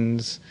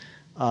loans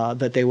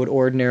that they would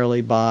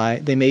ordinarily buy.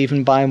 They may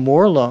even buy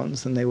more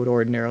loans than they would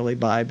ordinarily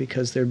buy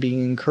because they're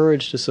being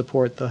encouraged to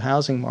support the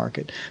housing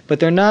market. But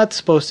they're not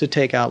supposed to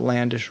take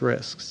outlandish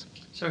risks.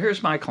 So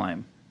here's my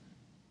claim.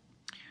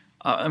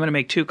 I'm going to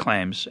make two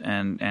claims,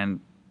 and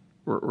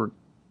we're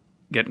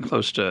getting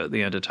close to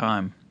the end of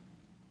time.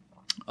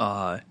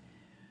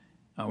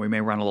 We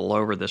may run a little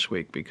over this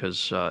week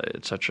because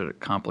it's such a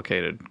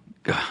complicated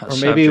or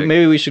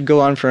maybe we should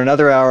go on for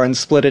another hour and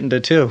split it into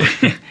two.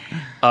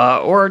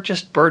 Or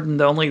just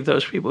burden only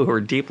those people who are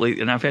deeply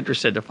enough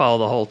interested to follow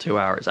the whole 2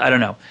 hours. I don't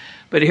know.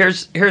 But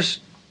here's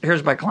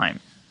my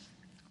claim.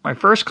 My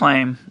first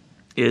claim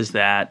is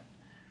that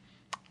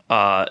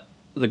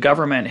the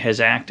government has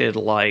acted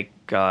like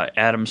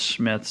Adam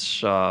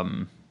Smith's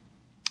in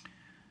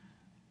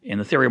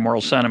the Theory of Moral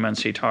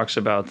Sentiments. He talks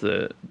about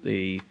the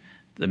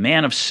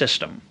man of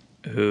system.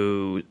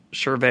 who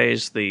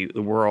surveys the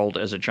world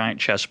as a giant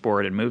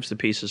chessboard and moves the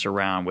pieces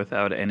around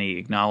without any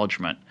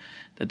acknowledgement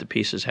that the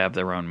pieces have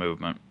their own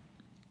movement.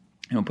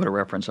 And we'll put a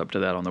reference up to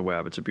that on the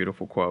web. It's a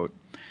beautiful quote.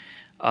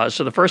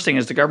 So the first thing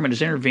is the government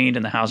has intervened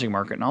in the housing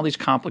market in all these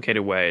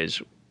complicated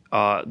ways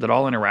that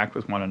all interact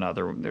with one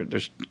another.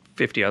 There's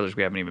 50 others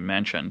we haven't even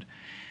mentioned.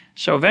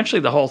 So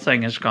eventually the whole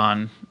thing has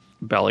gone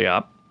belly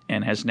up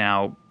and has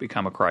now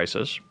become a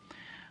crisis.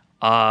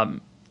 The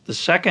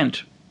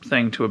second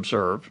thing to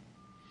observe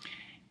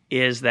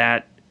is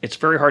that it's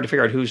very hard to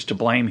figure out who's to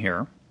blame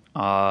here.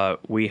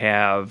 We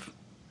have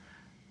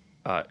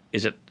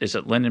is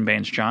it Lyndon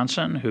Baines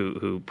Johnson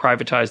who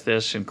privatized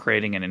this and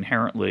creating an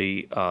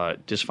inherently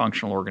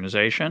dysfunctional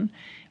organization,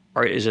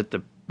 or is it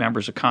the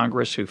members of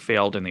Congress who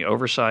failed in the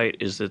oversight?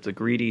 Is it the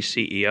greedy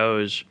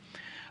CEOs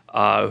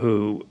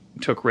who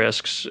took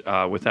risks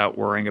without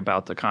worrying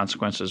about the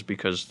consequences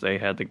because they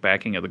had the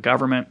backing of the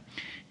government?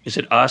 Is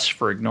it us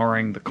for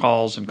ignoring the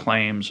calls and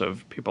claims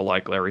of people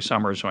like Larry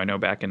Summers, who I know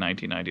back in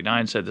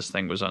 1999 said this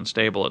thing was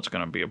unstable, it's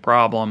going to be a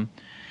problem?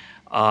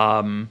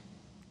 So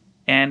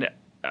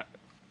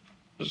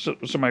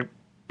my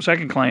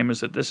second claim is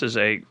that this is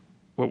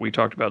what we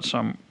talked about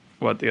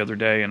somewhat the other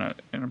day in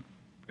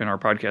our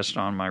podcast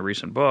on my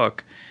recent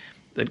book,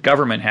 that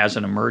government has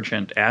an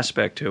emergent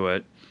aspect to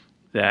it,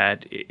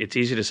 that it's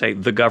easy to say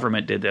the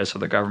government did this or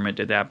the government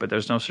did that, but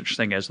there's no such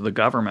thing as the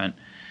government.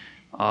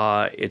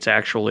 It's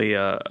actually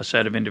a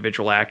set of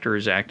individual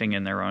actors acting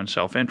in their own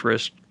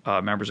self-interest,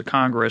 members of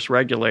Congress,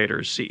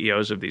 regulators,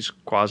 CEOs of these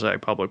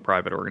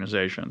quasi-public-private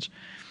organizations.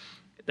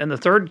 Then the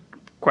third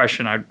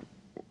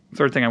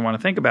thing I want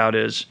to think about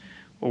is,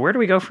 well, where do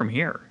we go from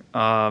here?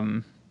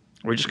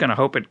 We're just going to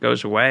hope it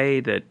goes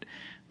away, that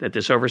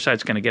this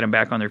oversight's going to get them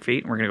back on their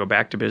feet, and we're going to go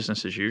back to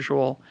business as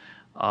usual.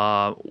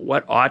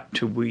 What ought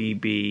to we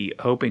be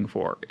hoping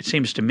for? It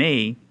seems to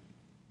me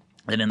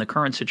that in the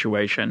current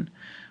situation,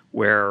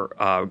 where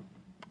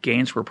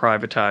gains were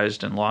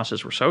privatized and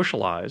losses were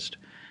socialized,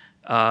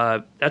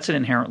 that's an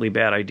inherently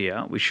bad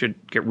idea. We should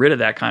get rid of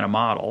that kind of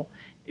model.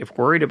 If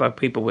we're worried about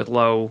people with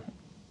low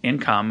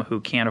income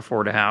who can't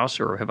afford a house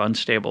or have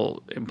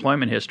unstable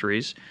employment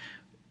histories,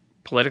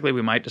 politically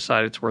we might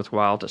decide it's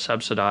worthwhile to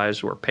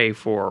subsidize or pay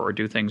for or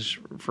do things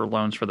for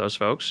loans for those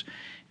folks,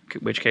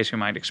 in which case we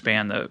might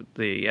expand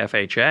the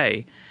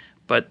FHA.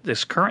 But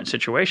this current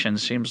situation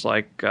seems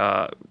like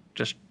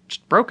just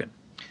broken.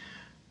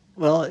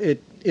 Well,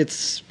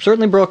 it's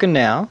certainly broken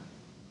now,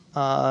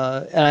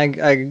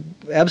 and I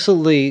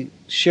absolutely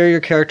share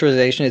your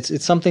characterization.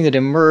 It's something that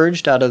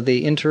emerged out of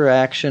the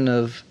interaction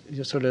of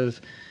sort of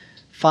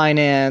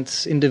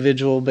finance,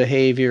 individual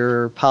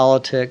behavior,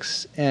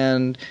 politics,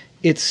 and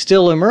it's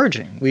still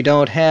emerging.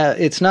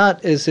 It's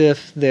not as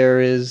if there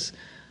is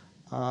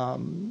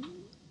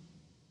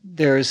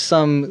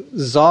some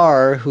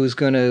czar who's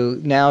going to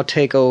now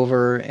take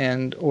over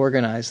and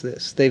organize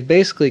this. They've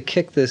basically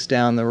kicked this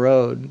down the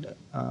road.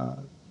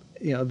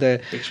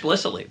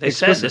 Explicitly. They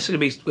said this is going to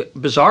be,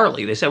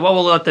 bizarrely, they said, well,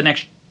 we'll let the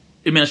next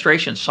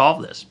administration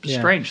solve this.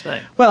 Strange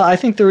thing. Well, I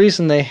think the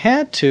reason they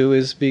had to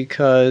is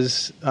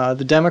because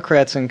the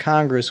Democrats in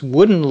Congress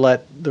wouldn't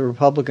let the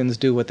Republicans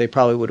do what they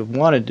probably would have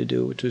wanted to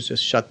do, which was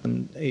just shut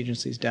the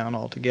agencies down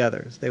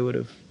altogether. They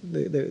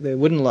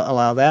wouldn't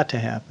allow that to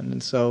happen,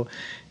 and so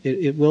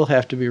it will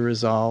have to be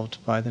resolved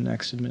by the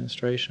next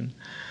administration.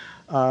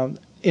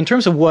 In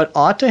terms of what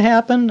ought to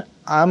happen,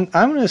 I'm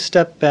going to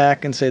step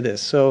back and say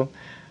this. So,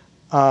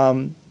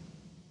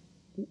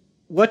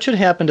 what should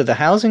happen to the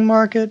housing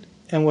market,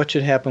 and what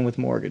should happen with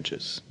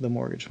mortgages, the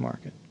mortgage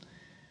market?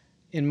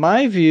 In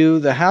my view,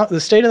 the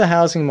state of the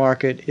housing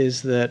market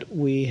is that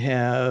we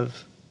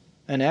have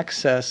an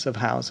excess of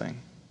housing.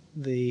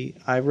 I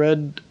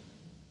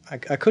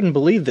couldn't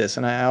believe this,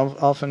 and I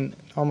often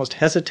almost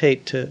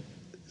hesitate to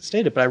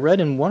state it, but I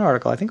read in one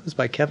article, I think it was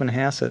by Kevin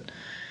Hassett,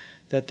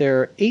 that there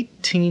are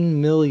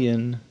 18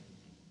 million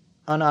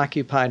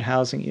unoccupied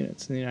housing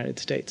units in the United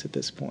States at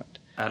this point.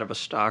 Out of a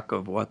stock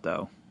of what,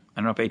 though?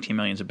 I don't know if 18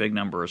 million is a big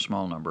number or a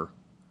small number.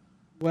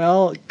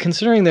 Well,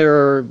 considering there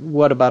are,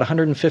 about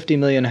 150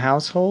 million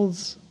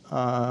households,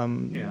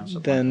 then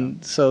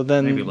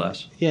maybe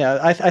less. Yeah,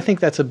 I think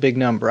that's a big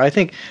number. I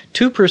think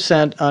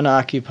 2%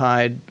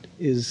 unoccupied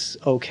is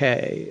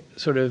okay.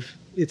 Sort of,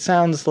 it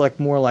sounds like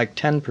more like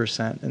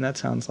 10%, and that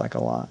sounds like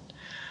a lot.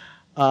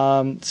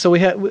 So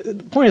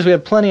the point is we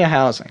have plenty of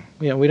housing.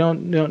 We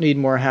don't need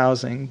more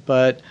housing,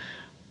 but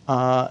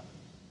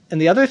and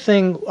the other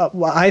thing,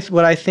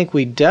 what I think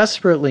we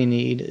desperately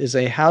need is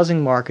a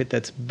housing market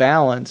that's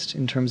balanced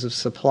in terms of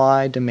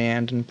supply,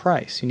 demand, and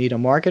price. You need a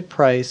market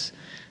price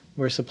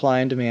where supply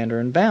and demand are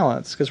in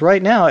balance. Because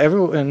right now,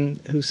 everyone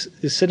is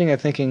sitting there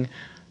thinking,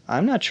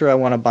 I'm not sure I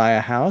want to buy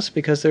a house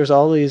because there's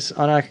all these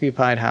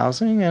unoccupied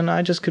housing, and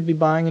I just could be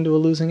buying into a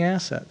losing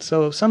asset.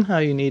 So somehow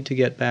you need to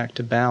get back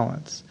to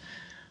balance,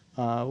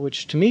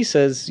 which to me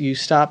says you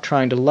stop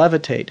trying to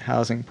levitate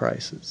housing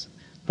prices.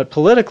 But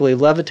politically,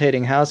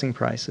 levitating housing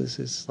prices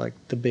is like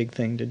the big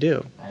thing to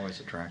do.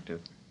 Always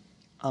attractive.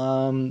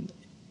 And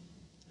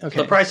Okay.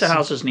 The price of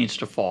houses needs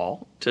to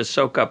fall to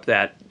soak up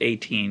that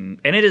 18,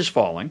 and it is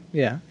falling.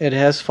 Yeah, it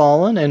has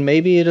fallen, and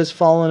maybe it has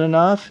fallen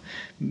enough.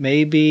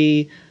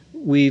 Maybe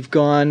we've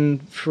gone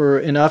for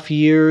enough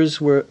years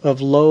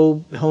of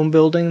low home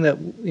building that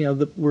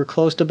we're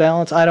close to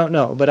balance. I don't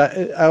know, but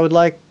I would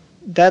like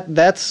that.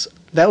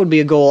 That would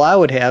be a goal I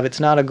would have. It's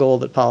not a goal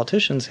that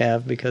politicians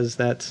have, because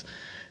that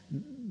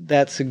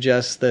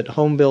suggests that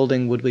home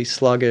building would be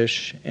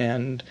sluggish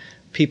and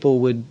people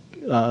would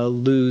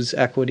lose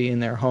equity in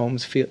their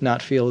homes,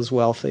 not feel as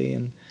wealthy,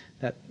 and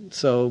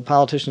so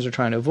politicians are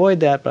trying to avoid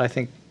that. But I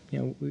think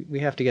we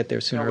have to get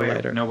there sooner or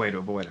later. No way to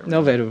avoid it.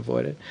 No way to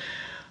avoid it.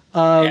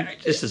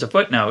 Just as a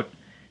footnote,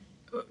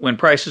 when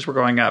prices were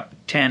going up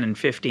 10 and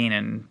 15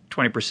 and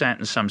 20%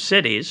 in some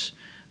cities,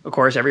 of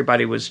course,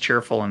 everybody was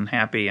cheerful and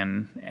happy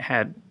and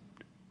had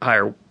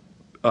higher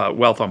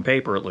wealth on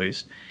paper, at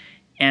least.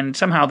 And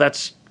somehow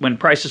that's when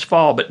prices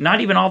fall, but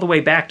not even all the way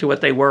back to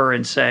what they were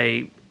in,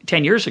 say,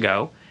 10 years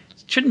ago.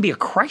 It shouldn't be a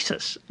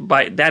crisis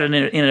by that in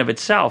and of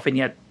itself, and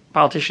yet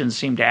politicians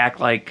seem to act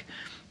like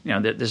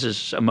that this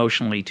is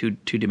emotionally too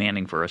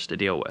demanding for us to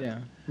deal with. Yeah,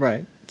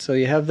 right. So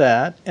you have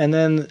that, and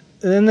then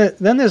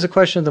there's a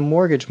question of the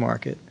mortgage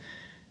market,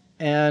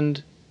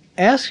 and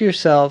ask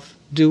yourself: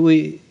 do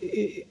we,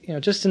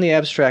 just in the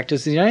abstract,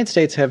 does the United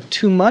States have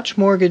too much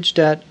mortgage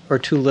debt or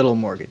too little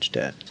mortgage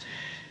debt?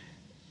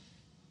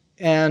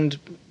 And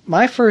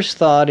my first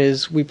thought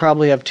is we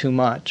probably have too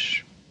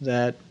much.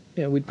 That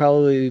we'd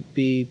probably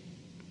be,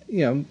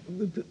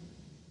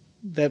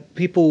 that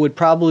people would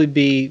probably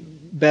be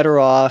better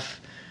off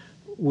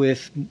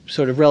with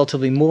sort of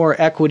relatively more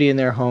equity in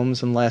their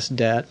homes and less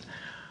debt.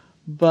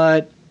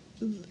 But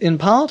in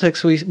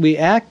politics, we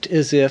act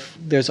as if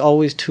there's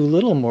always too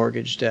little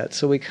mortgage debt.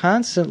 So we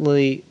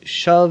constantly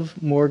shove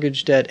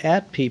mortgage debt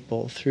at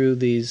people through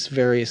these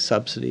various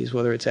subsidies,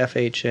 whether it's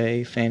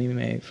FHA, Fannie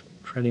Mae,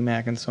 Freddie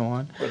Mac, and so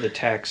on. Or the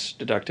tax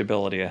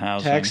deductibility of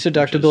housing. Tax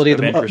deductibility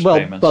of interest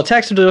payments. Well,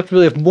 tax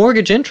deductibility of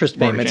mortgage interest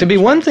payments. It'd be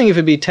one thing if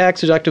it'd be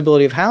tax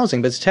deductibility of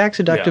housing, but it's tax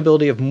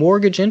deductibility of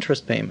mortgage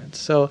interest payments.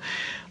 So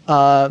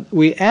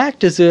we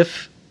act as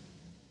if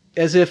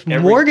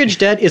mortgage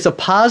debt is a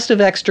positive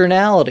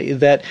externality,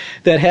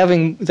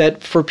 that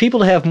for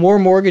people to have more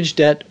mortgage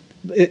debt,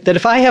 that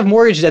if I have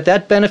mortgage debt,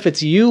 that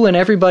benefits you and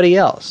everybody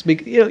else,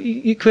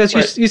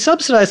 because you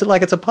subsidize it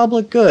like it's a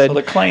public good.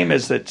 Well, the claim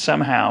is that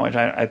somehow, and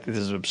I think this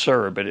is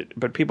absurd,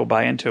 but people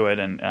buy into it,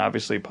 and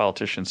obviously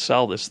politicians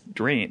sell this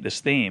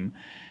theme,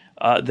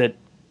 that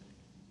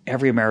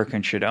every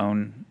American should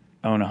own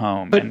a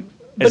home,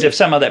 as if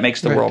somehow that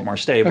makes the world more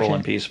stable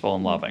and peaceful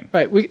and loving.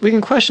 Right. We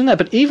can question that,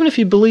 but even if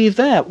you believe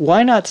that,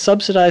 why not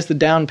subsidize the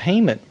down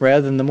payment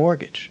rather than the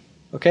mortgage?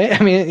 Okay,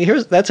 I mean,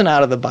 that's an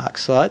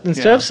out-of-the-box thought.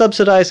 Instead of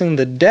subsidizing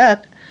the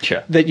debt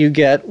that you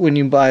get when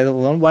you buy the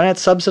loan, why not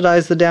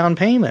subsidize the down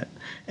payment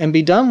and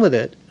be done with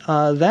it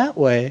that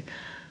way?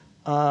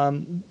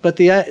 But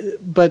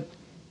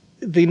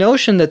the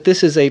notion that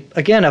this is a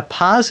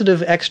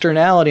positive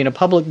externality and a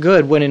public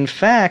good, when in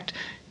fact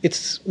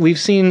we've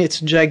seen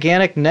its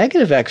gigantic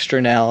negative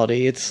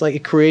externality. It's like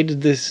it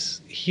created this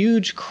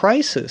huge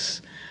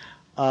crisis,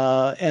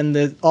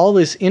 and all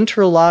this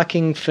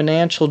interlocking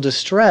financial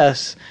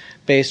distress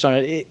based on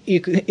it.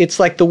 It's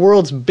like the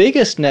world's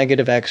biggest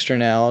negative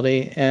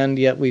externality, and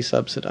yet we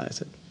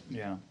subsidize it.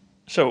 Yeah.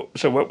 So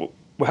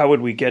how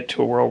would we get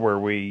to a world where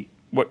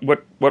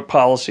what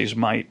policies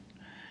might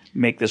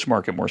make this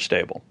market more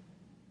stable?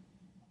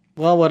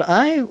 Well, what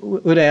I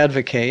would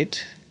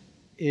advocate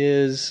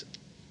is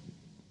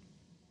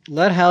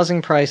let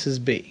housing prices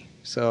be.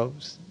 So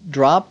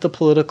drop the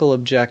political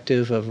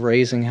objective of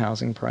raising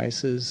housing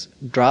prices.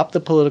 Drop the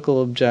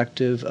political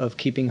objective of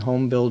keeping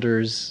home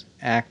builders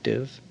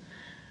active.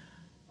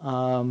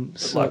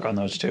 Good luck on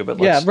those two, but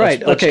let's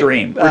dream. We're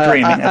dreaming.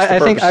 That's the I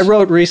think purpose. I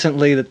wrote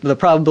recently that the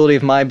probability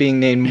of my being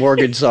named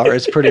mortgage czar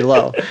is pretty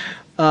low.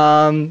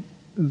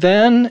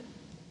 Then,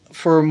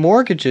 for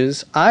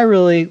mortgages, I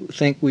really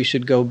think we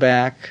should go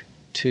back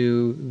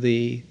to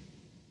the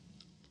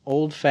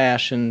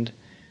old-fashioned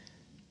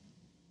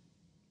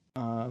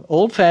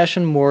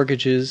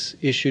mortgages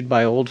issued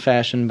by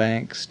old-fashioned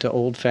banks to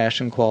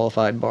old-fashioned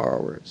qualified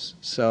borrowers.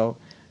 So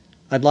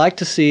I'd like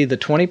to see the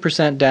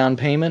 20% down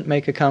payment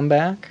make a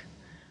comeback.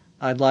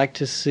 I'd like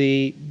to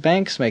see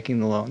banks making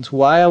the loans.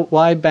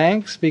 Why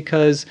banks?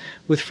 Because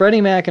with Freddie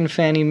Mac and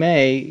Fannie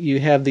Mae, you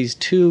have these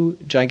two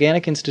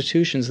gigantic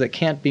institutions that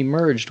can't be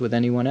merged with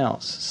anyone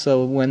else.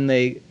 So when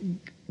they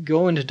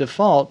go into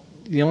default,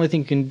 the only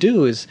thing you can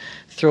do is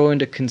or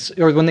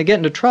when they get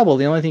into trouble,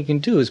 the only thing you can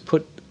do is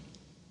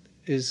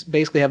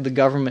basically have the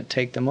government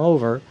take them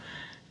over.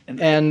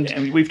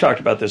 And we've talked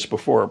about this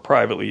before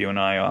privately, you and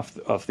I,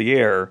 off the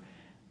air.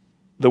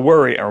 The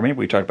worry, or maybe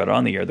we talked about it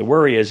on the air, the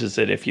worry is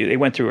that if they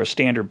went through a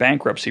standard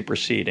bankruptcy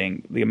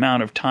proceeding, the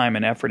amount of time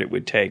and effort it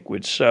would take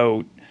would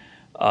to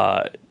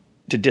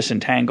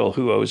disentangle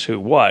who owes who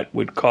what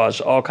would cause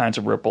all kinds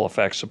of ripple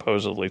effects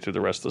supposedly through the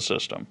rest of the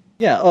system.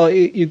 Yeah,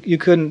 you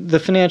couldn't. The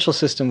financial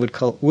system would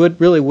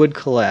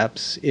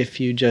collapse if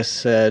you just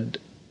said,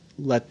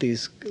 let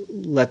these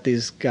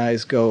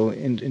guys go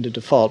into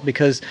default,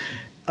 because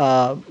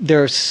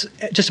there's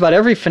just about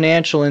every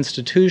financial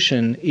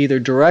institution, either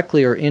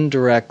directly or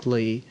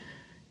indirectly,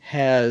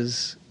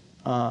 has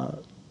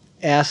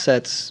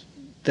assets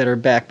that are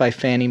backed by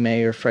Fannie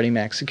Mae or Freddie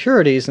Mac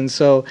securities, and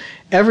so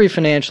every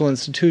financial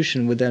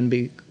institution would then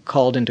be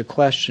called into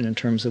question in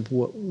terms of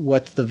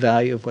what's the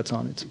value of what's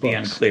on its books. Be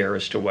unclear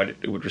as to what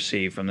it would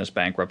receive from this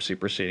bankruptcy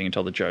proceeding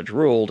until the judge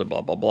ruled, and blah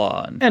blah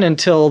blah. And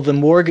until the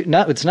mortgage,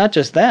 it's not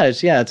just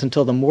that. It's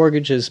until the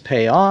mortgages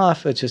pay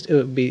off. It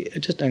would be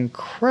just an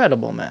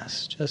incredible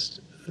mess.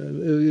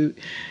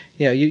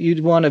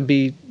 You'd want to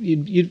be.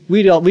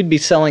 We'd be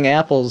selling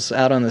apples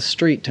out on the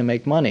street to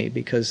make money,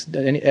 because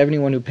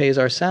anyone who pays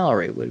our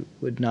salary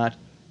would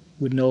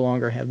no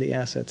longer have the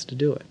assets to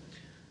do it.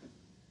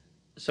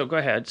 So go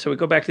ahead. So we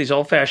go back to these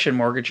old-fashioned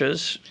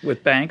mortgages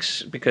with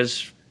banks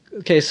because...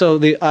 Okay,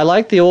 so I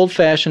like the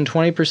old-fashioned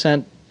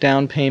 20%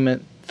 down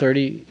payment,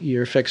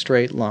 30-year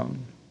fixed-rate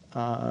loan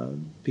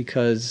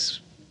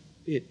because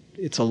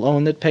it's a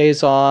loan that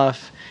pays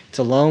off. It's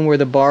a loan where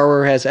the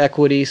borrower has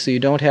equity, so you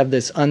don't have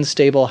this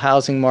unstable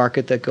housing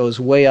market that goes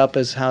way up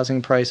as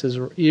housing prices.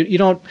 You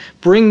don't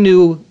bring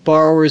new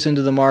borrowers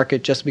into the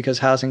market just because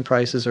housing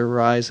prices are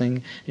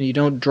rising, and you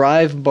don't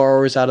drive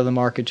borrowers out of the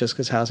market just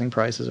because housing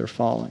prices are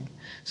falling.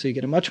 So you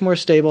get a much more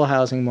stable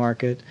housing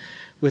market.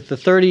 With the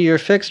 30-year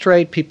fixed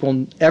rate,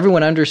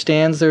 everyone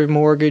understands their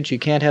mortgage. You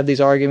can't have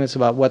these arguments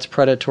about what's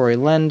predatory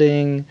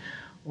lending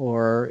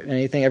or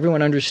anything.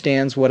 Everyone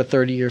understands what a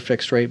 30-year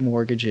fixed rate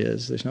mortgage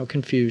is. There's no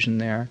confusion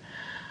there.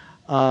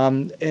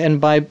 And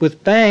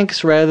with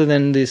banks, rather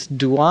than this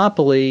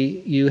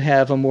duopoly, you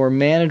have a more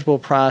manageable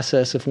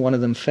process if one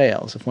of them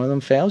fails. If one of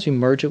them fails, you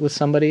merge it with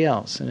somebody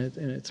else, and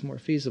it's more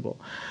feasible.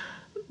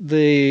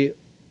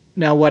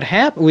 Now what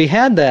happened? We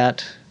had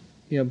that,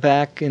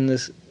 back in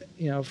this,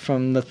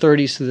 from the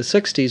 30s to the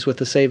 60s with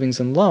the savings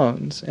and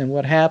loans. And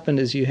what happened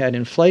is you had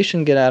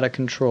inflation get out of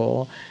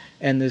control,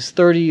 and this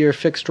 30-year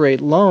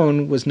fixed-rate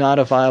loan was not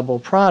a viable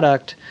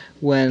product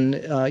when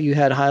you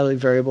had highly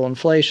variable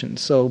inflation.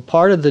 So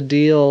part of the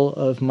deal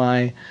of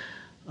my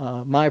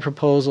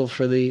proposal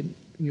for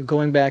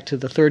going back to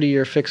the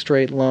 30-year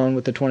fixed-rate loan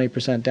with the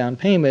 20% down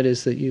payment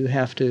is that you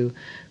have to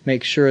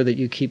make sure that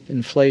you keep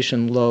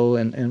inflation low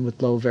and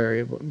with low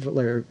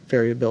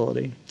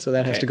variability. So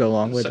that has to go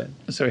along with it.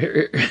 So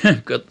here,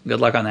 good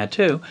luck on that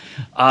too.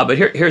 But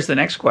here's the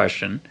next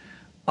question.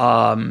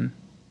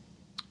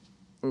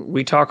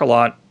 We talk a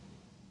lot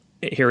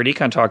here at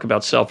Econ Talk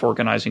about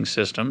self-organizing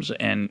systems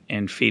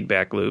and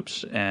feedback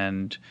loops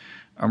and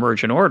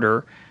emergent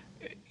order.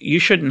 You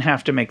shouldn't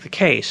have to make the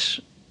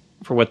case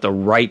for what the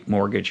right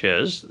mortgage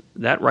is.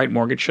 That right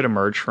mortgage should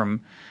emerge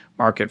from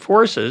market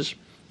forces,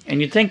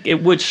 and you'd think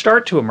it would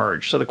start to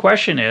emerge. So the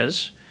question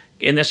is,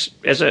 in this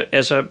as a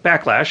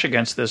backlash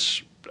against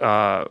this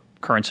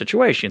current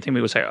situation, you think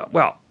we would say,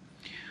 well,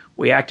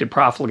 we acted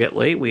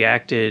profligately, we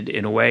acted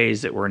in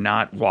ways that were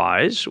not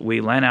wise, we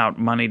lent out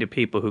money to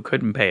people who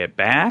couldn't pay it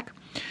back,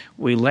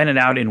 we lent it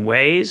out in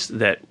ways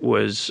that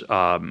was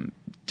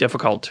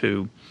difficult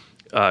to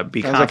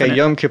be Sounds confident. like a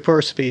Yom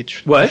Kippur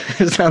speech. What?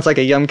 It sounds like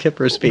a Yom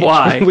Kippur speech.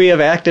 Why? We have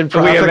acted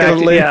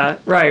profitably. Yeah,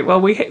 right.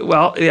 Well, we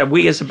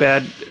is a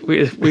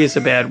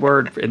bad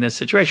word in this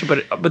situation.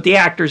 But the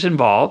actors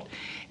involved,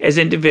 as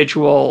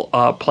individual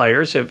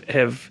players,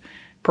 have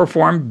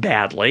performed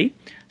badly.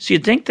 So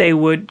you'd think they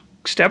would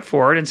step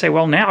forward and say,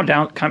 well, now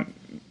down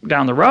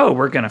the road,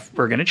 we're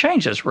gonna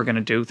change this. We're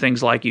gonna do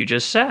things like you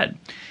just said,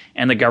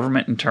 and the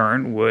government in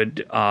turn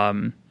would.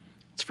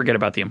 Let's forget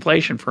about the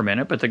inflation for a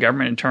minute, but the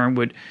government in turn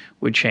would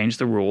change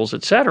the rules,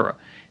 et cetera.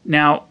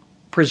 Now,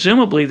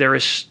 presumably there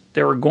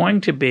are going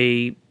to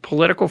be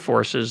political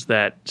forces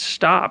that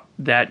stop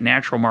that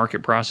natural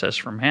market process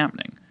from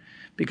happening,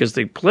 because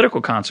the political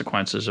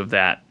consequences of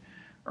that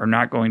are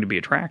not going to be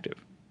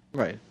attractive.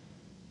 Right.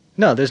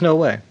 No, there's no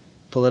way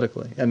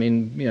politically. I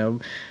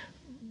mean,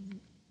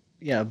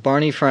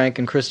 Barney Frank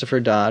and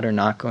Christopher Dodd are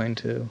not going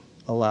to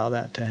allow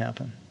that to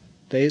happen.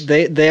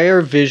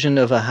 Their vision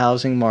of a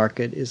housing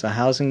market is a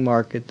housing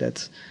market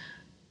that's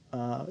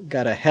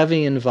got a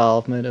heavy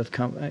involvement of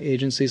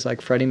agencies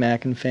like Freddie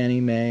Mac and Fannie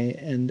Mae,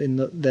 and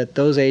that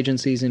those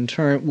agencies in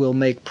turn will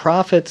make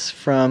profits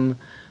from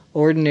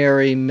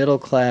ordinary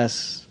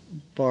middle-class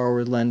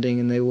borrower lending,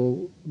 and they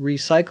will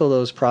recycle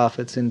those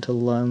profits into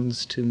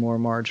loans to more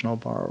marginal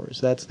borrowers.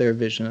 That's their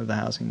vision of the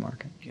housing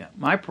market. Yeah,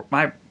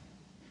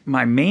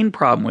 my main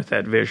problem with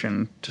that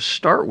vision to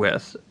start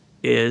with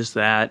is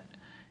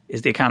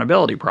the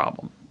accountability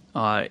problem.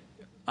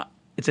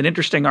 It's an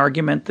interesting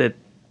argument that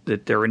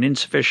there are an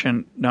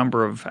insufficient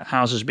number of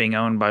houses being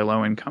owned by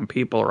low-income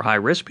people or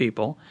high-risk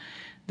people.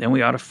 Then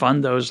we ought to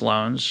fund those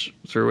loans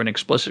through an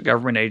explicit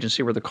government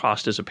agency where the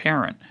cost is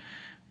apparent.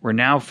 We're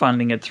now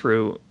funding it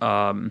through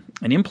an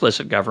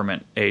implicit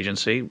government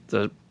agency,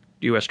 the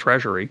U.S.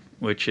 Treasury,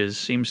 which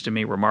seems to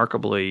me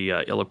remarkably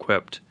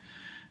ill-equipped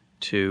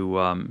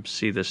to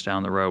see this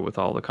down the road with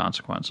all the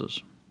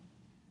consequences.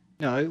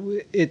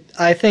 No,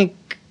 I think...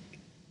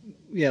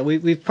 Yeah,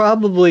 we've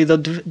probably, the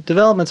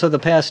developments of the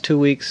past 2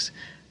 weeks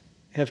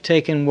have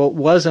taken what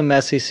was a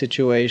messy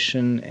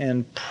situation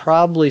and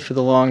probably for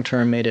the long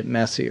term made it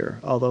messier,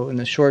 although in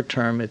the short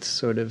term it's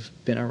sort of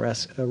been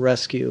a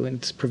rescue and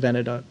it's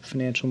prevented a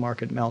financial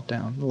market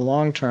meltdown. In the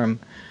long term,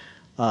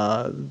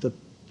 the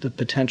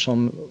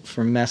potential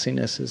for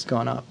messiness has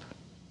gone up.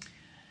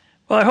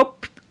 Well, I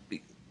hope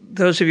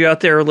those of you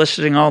out there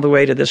listening all the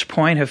way to this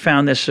point have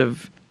found this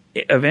of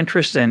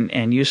interest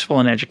and useful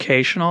and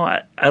educational.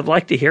 I'd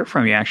like to hear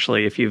from you,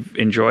 actually, if you've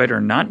enjoyed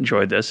or not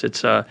enjoyed this.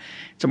 It's a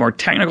more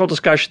technical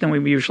discussion than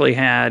we've usually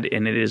had,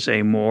 and it is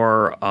a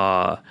more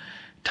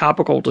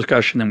topical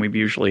discussion than we've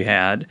usually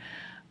had.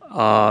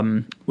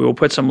 We will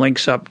put some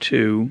links up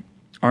to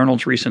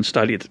Arnold's recent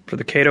study for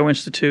the Cato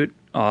Institute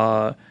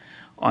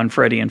on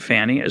Freddie and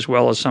Fannie, as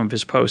well as some of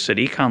his posts at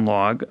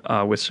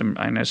EconLog with some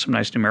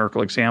nice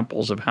numerical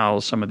examples of how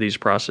some of these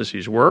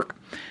processes work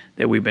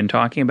that we've been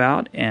talking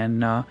about.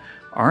 And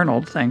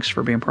Arnold, thanks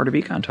for being part of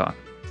Econ Talk.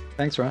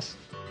 Thanks, Russ.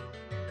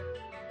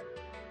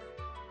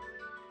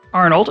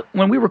 Arnold,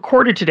 when we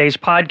recorded today's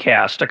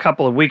podcast a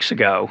couple of weeks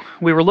ago,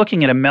 we were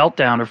looking at a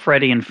meltdown of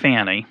Freddie and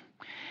Fannie,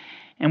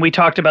 and we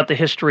talked about the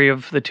history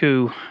of the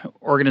two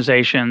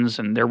organizations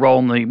and their role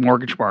in the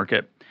mortgage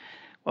market.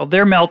 Well,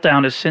 their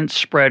meltdown has since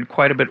spread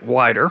quite a bit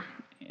wider,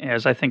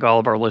 as I think all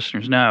of our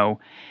listeners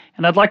know,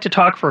 and I'd like to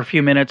talk for a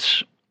few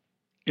minutes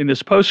in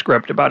this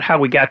postscript about how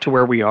we got to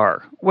where we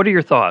are. What are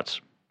your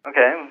thoughts?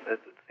 Okay. It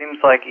seems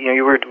like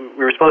we were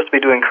supposed to be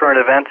doing current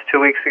events 2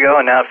 weeks ago,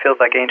 and now it feels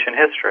like ancient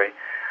history.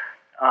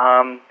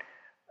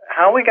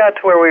 How we got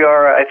to where we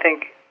are, I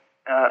think,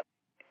 has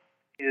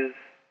to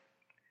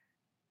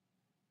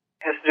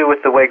do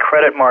with the way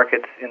credit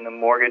markets in the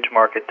mortgage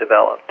market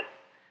developed.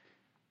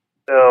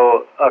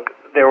 So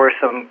there were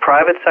some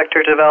private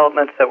sector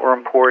developments that were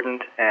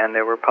important, and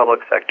there were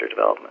public sector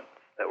developments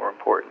that were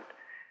important.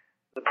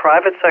 The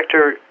private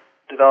sector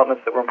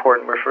developments that were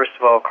important were, first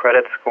of all,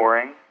 credit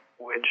scoring,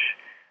 which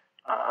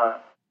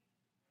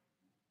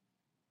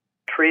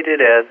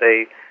treated as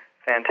a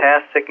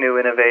fantastic new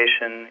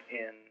innovation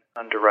in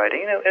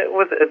underwriting. It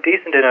was a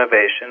decent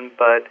innovation,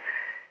 but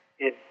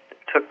it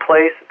took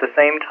place at the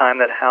same time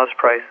that house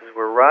prices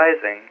were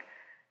rising,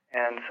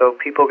 and so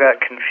people got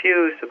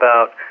confused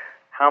about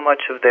how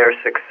much of their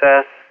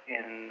success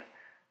in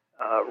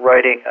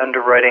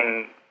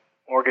underwriting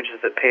mortgages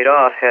that paid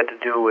off had to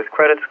do with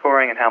credit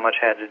scoring and how much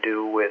had to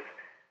do with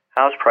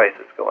house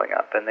prices going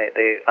up. And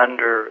they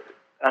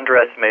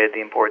underestimated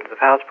the importance of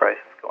house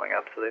prices going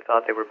up, so they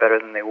thought they were better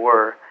than they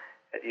were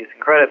at using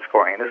credit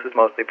scoring. And this was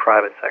mostly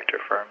private sector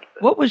firms.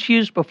 What was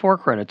used before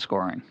credit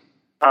scoring?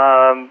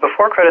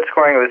 Before credit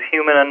scoring, it was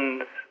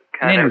humans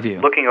kind of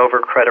looking over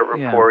credit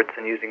reports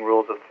and using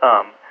rules of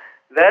thumb.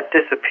 That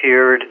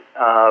disappeared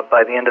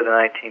by the end of the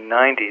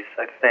 1990s,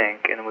 I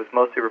think, and it was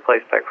mostly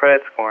replaced by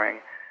credit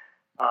scoring.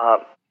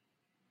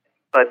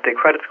 But the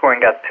credit scoring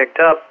got picked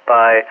up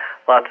by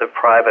lots of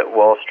private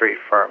Wall Street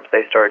firms.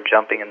 They started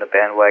jumping in the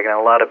bandwagon.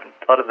 A lot of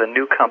the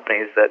new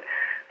companies that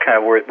kind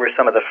of were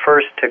some of the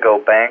first to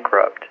go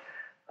bankrupt,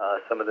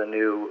 some of the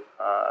new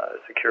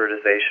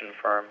securitization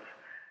firms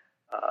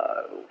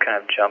kind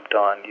of jumped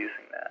on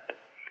using that.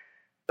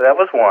 So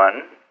that was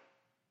one.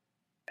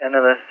 And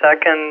then the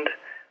second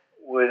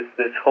was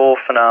this whole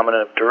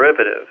phenomenon of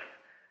derivatives,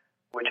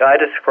 which I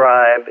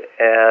describe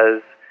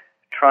as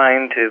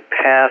trying to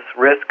pass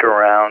risk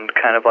around,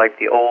 kind of like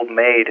the old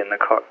maid in the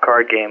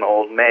card game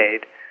Old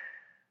Maid.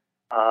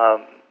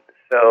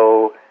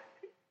 So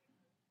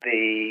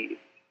let's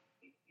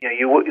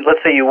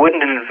say you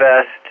wouldn't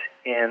invest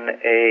in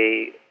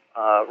a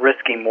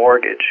risky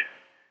mortgage,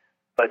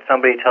 but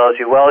somebody tells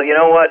you, well, you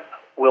know what,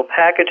 we'll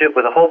package it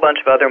with a whole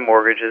bunch of other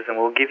mortgages and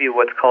we'll give you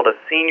what's called a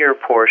senior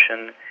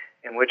portion,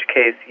 in which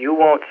case you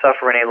won't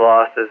suffer any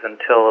losses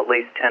until at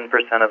least 10%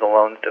 of the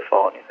loans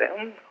default. And you say,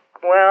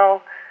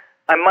 well,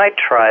 I might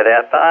try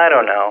that, but I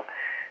don't know.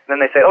 And then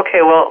they say,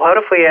 okay, well,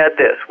 what if we add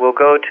this? We'll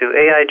go to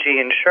AIG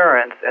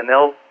Insurance, and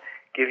they'll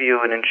give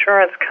you an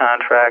insurance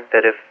contract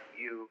that if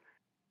you,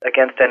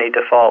 against any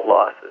default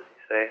losses,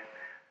 you say,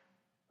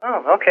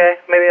 oh, okay,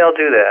 maybe I'll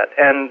do that.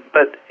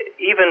 But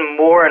even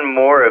more and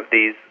more of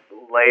these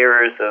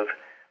layers of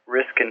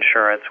risk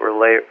insurance were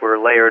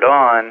layered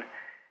on,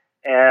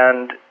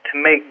 and to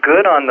make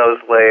good on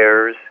those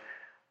layers,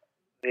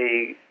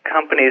 the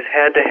companies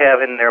had to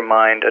have in their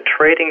mind a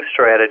trading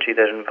strategy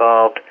that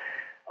involved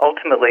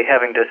ultimately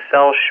having to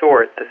sell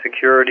short the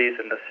securities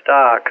and the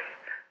stocks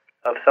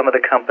of some of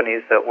the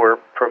companies that were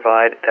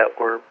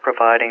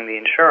providing the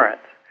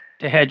insurance.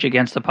 To hedge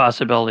against the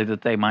possibility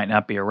that they might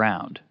not be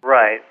around.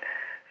 Right.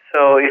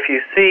 So if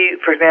you see,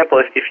 for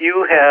example, if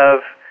you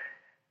have,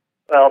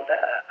 well,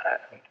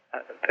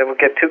 that would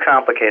get too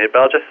complicated,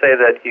 but I'll just say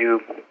that you,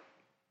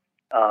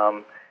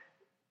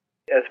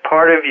 as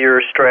part of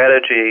your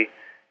strategy,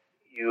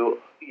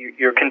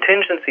 your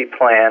contingency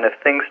plan, if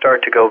things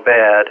start to go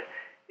bad,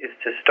 is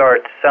to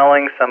start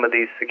selling some of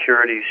these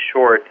securities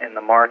short in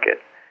the market.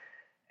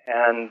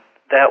 And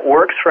that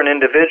works for an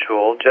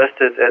individual,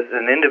 just as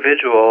an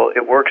individual,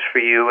 it works for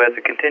you as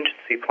a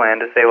contingency plan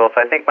to say, well, if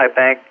I think my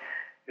bank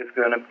is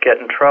going to get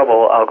in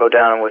trouble, I'll go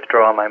down and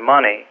withdraw my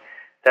money.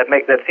 That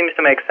seems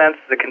to make sense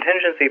as a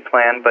contingency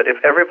plan, but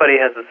if everybody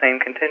has the same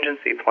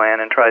contingency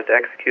plan and tries to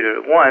execute it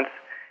at once,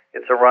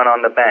 it's a run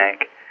on the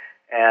bank.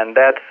 And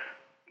that's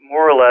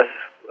more or less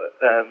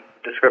a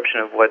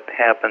description of what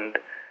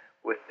happened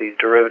with these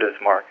derivatives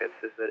markets,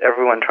 is that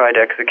everyone tried to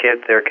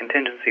execute their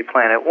contingency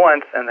plan at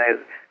once, and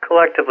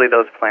collectively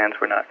those plans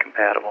were not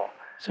compatible.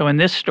 So in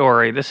this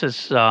story, this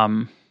is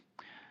a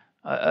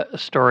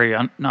story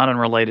not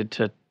unrelated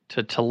to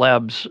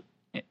Taleb's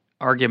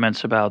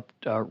arguments about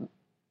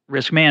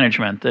risk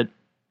management, that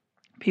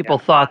people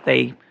thought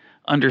they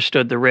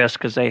understood the risk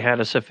because they had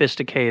a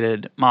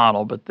sophisticated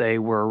model, but they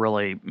were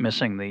really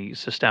missing the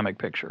systemic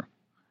picture.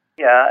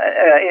 Yeah,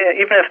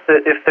 even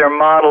if their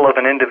model of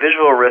an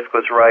individual risk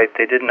was right,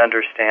 they didn't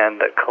understand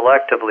that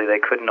collectively they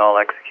couldn't all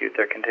execute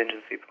their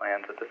contingency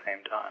plans at the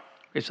same time.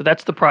 Okay, so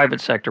that's the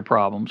private sector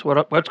problems.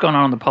 What's going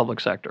on in the public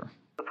sector?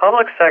 The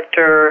public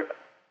sector,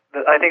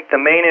 I think the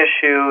main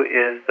issue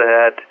is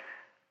that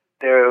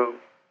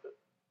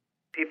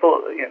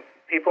people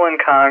in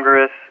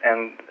Congress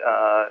and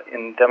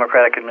in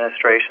Democratic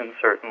administrations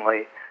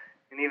certainly,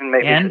 and even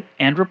maybe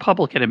and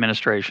Republican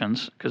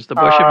administrations, because the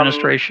Bush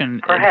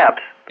administration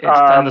perhaps it's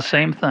done the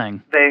same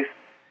thing.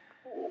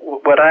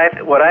 What I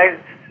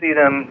see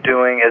them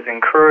doing is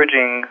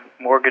encouraging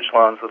mortgage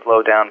loans with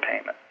low down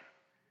payments.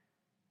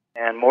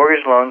 And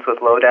mortgage loans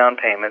with low down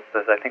payments,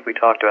 as I think we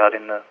talked about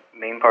in the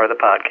main part of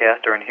the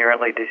podcast, are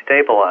inherently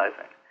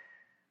destabilizing.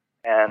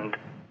 And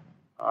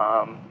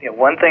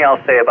one thing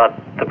I'll say about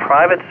the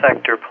private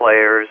sector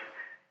players,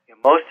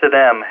 most of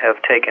them have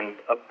taken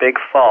a big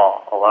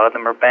fall. A lot of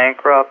them are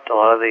bankrupt. A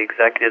lot of the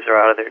executives are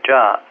out of their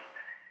jobs.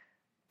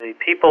 The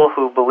people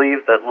who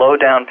believe that low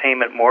down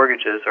payment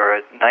mortgages are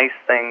a nice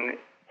thing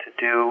to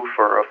do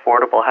for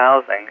affordable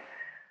housing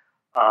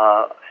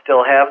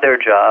still have their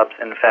jobs.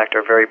 In fact,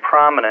 are very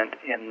prominent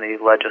in the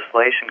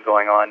legislation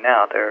going on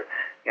now. They're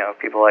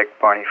people like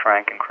Barney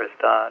Frank and Chris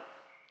Dodd.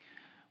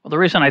 Well, the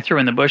reason I threw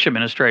in the Bush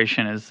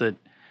administration is that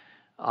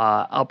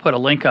I'll put a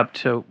link up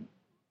to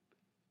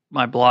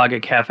my blog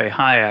at Cafe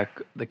Hayek,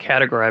 the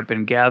category I've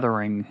been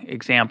gathering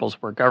examples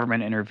where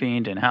government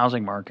intervened in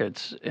housing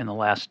markets in the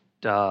last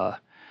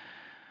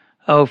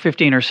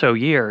 15 or so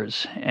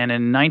years. And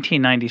in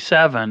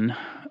 1997,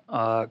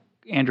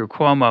 Andrew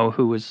Cuomo,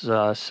 who was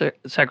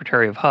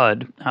Secretary of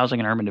HUD, Housing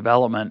and Urban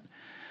Development,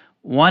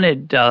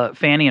 wanted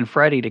Fannie and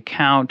Freddie to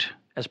count,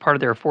 as part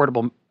of their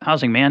affordable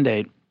housing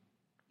mandate,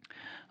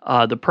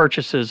 the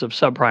purchases of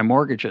subprime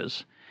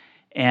mortgages,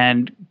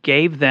 and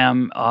gave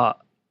them a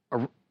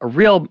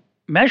real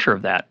measure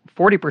of that,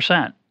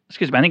 40%.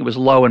 Excuse me, I think it was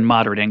low and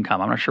moderate income.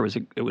 I'm not sure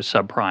it was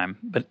subprime,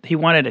 but he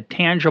wanted a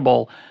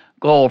tangible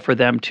goal for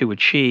them to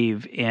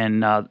achieve in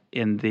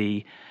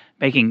the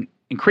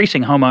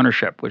increasing home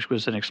ownership, which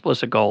was an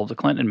explicit goal of the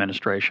Clinton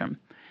administration.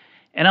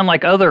 And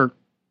unlike other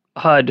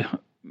HUD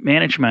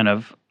management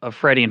of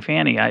Freddie and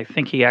Fannie, I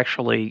think he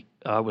actually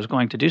was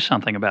going to do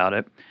something about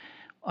it.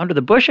 Under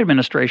the Bush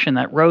administration,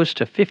 that rose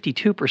to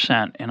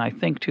 52% in, I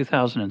think,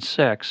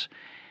 2006.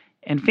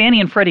 And Fannie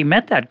and Freddie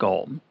met that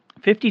goal.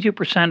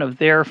 52% of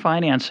their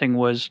financing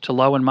was to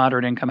low and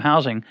moderate income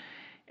housing,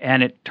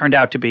 and it turned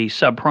out to be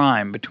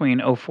subprime. Between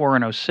 2004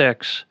 and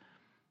 2006,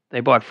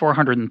 they bought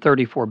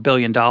 $434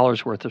 billion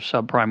worth of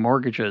subprime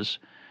mortgages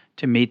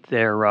to meet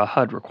their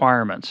HUD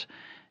requirements.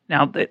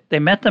 Now, they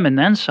met them and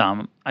then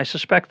some. I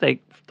suspect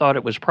they thought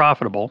it was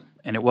profitable,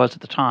 and it was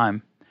at the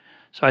time.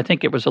 So I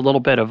think it was a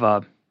little bit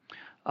of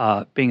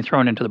being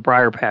thrown into the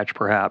briar patch,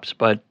 perhaps.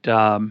 But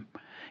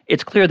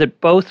it's clear that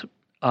both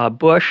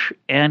Bush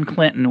and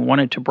Clinton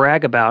wanted to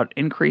brag about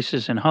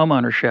increases in home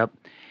ownership,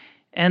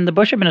 and the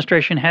Bush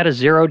administration had a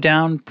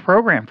zero-down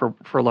program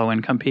for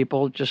low-income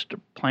people, just a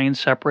plain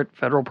separate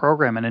federal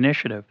program and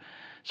initiative.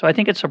 So I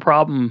think it's a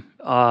problem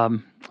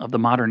of the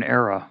modern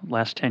era,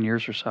 last 10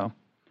 years or so.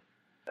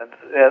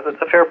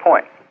 That's a fair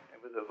point.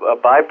 It was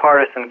a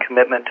bipartisan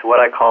commitment to what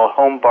I call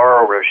home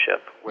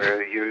borrowership, where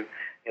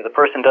the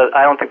person does.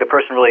 I don't think the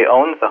person really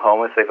owns the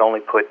home if they've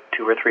only put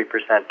 2 or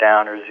 3%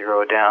 down or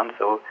zero down,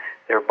 so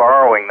they're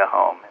borrowing the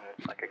home, and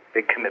it's like a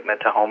big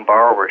commitment to home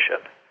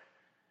borrowership.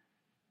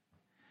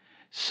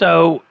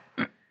 So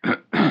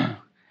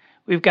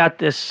we've got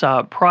this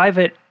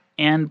private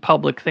and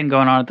public thing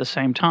going on at the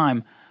same time.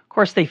 Of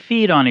course, they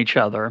feed on each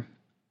other.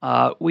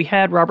 We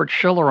had Robert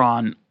Shiller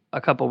on a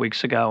couple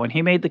weeks ago, and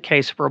he made the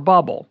case for a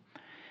bubble.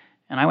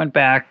 And I went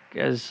back,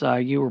 as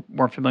you were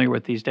more familiar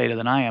with these data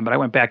than I am, but I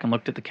went back and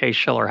looked at the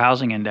Case-Shiller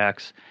Housing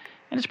Index,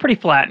 and it's pretty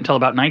flat until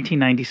about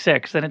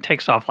 1996. Then it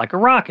takes off like a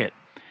rocket.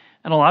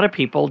 And a lot of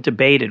people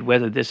debated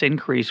whether this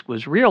increase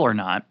was real or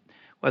not,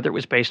 whether it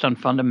was based on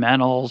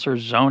fundamentals or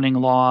zoning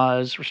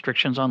laws,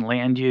 restrictions on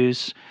land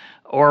use,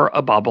 or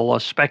a bubble, a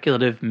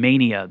speculative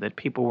mania that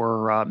people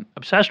were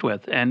obsessed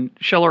with. And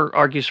Shiller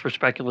argues for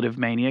speculative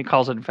mania. He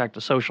calls it, in fact,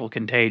 a social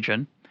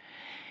contagion.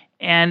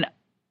 And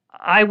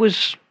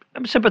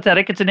I'm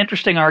sympathetic. It's an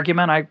interesting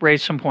argument. I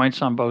raised some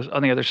points on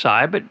the other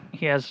side, but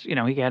he had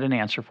an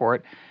answer for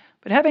it.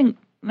 But having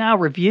now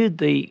reviewed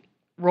the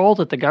role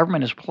that the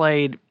government has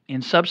played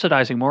in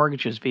subsidizing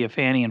mortgages via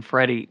Fannie and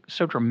Freddie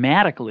so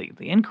dramatically.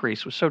 The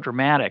increase was so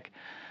dramatic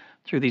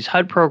through these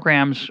HUD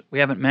programs. We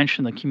haven't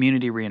mentioned the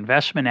Community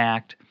Reinvestment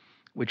Act,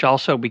 which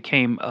also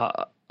became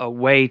a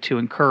way to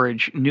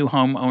encourage new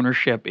home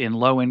ownership in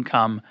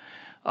low-income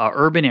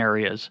urban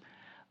areas.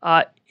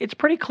 It's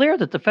pretty clear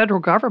that the federal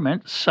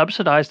government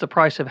subsidized the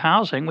price of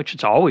housing, which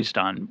it's always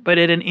done, but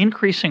at an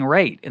increasing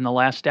rate in the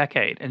last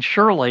decade. And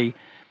surely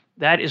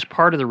that is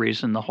part of the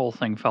reason the whole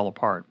thing fell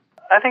apart.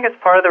 I think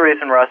it's part of the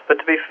reason, Russ, but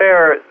to be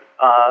fair,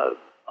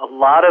 a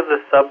lot of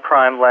the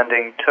subprime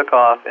lending took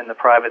off in the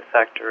private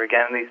sector.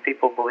 Again, these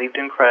people believed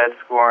in credit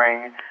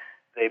scoring.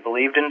 They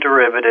believed in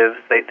derivatives.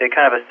 They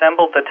kind of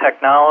assembled the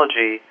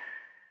technology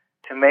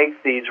to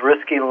make these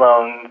risky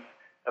loans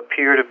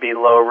appear to be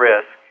low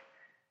risk.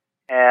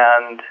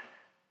 And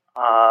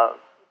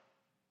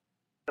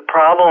the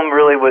problem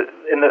really was,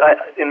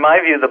 in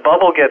my view, the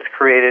bubble gets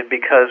created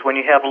because when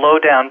you have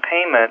low down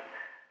payment,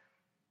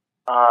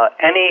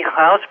 any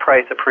house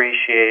price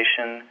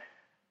appreciation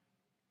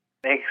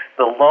makes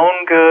the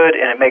loan good,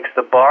 and it makes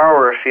the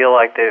borrower feel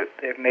like they're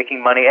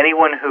making money.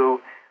 Anyone who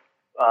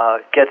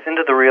gets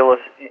into the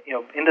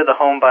into the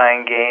home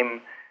buying game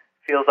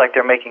feels like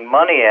they're making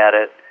money at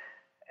it,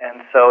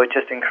 and so it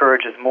just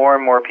encourages more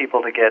and more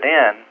people to get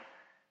in.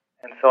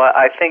 And so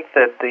I think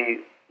that the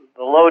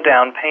low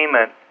down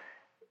payment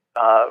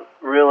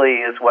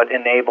really is what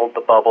enabled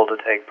the bubble to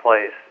take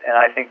place. And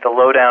I think the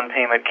low down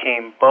payment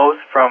came both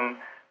from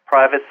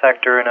private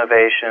sector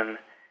innovation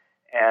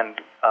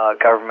and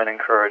government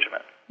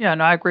encouragement. Yeah,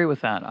 no, I agree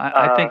with that.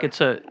 I think it's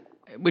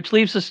which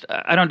leaves us,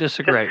 I don't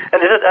disagree.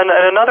 And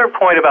another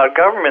point about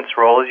government's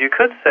role is you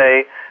could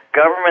say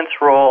government's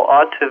role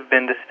ought to have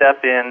been to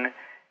step in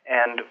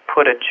and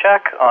put a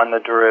check on the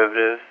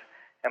derivatives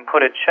and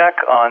put a check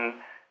on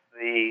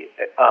the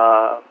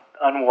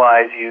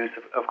unwise use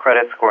of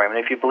credit scoring. I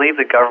mean, if you believe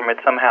the government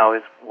somehow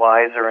is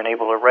wiser and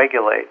able to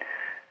regulate.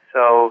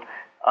 So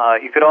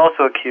you could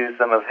also accuse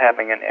them of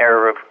having an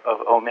error of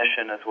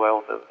omission as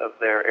well as of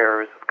their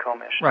errors of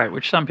commission. Right,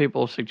 which some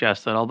people have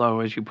suggested, although,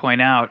 as you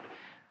point out,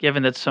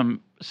 given that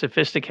some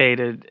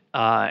sophisticated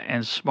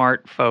and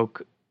smart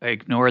folk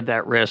ignored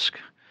that risk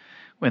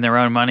when their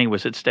own money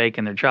was at stake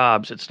in their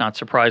jobs, it's not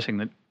surprising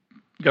that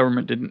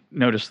government didn't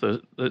notice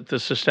the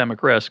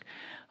systemic risk.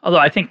 Although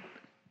I think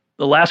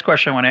the last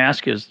question I want to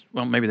ask you is,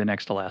 well, maybe the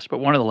next to last, but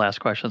one of the last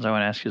questions I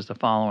want to ask you is the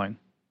following.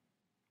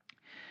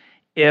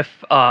 If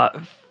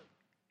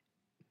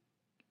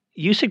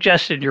you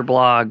suggested in your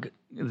blog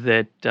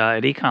that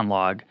at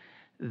EconLog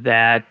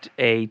that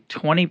a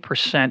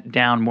 20%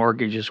 down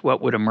mortgage is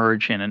what would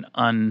emerge in an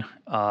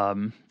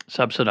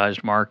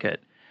unsubsidized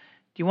market.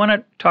 Do you want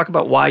to talk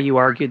about why you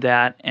argued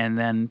that, and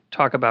then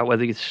talk about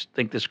whether you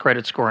think this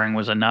credit scoring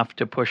was enough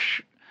to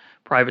push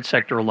private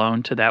sector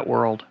loan to that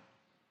world?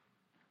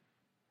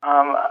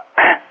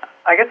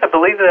 I guess I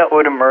believe that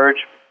would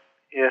emerge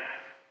if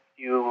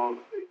you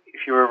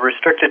were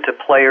restricted to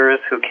players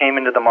who came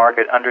into the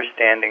market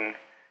understanding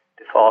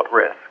default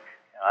risk.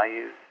 I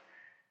use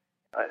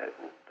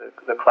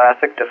the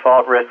classic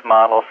default risk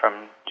model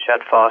from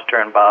Chet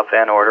Foster and Bob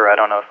Van Order. I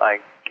don't know if I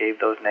gave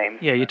those names.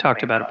 Yeah, you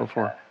talked about it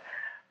before.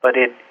 But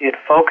it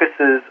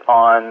focuses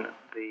on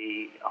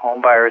the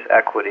home buyer's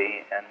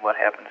equity and what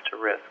happens to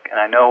risk. And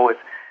I know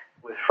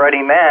with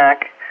Freddie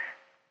Mac,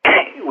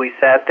 we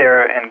sat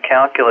there and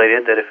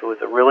calculated that if it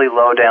was a really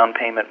low down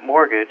payment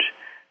mortgage,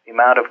 the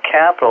amount of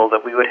capital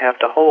that we would have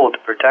to hold to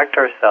protect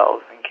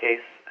ourselves in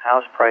case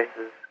house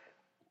prices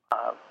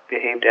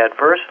behaved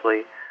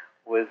adversely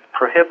was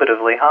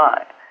prohibitively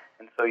high.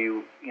 And so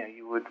you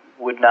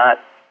would not,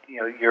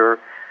 your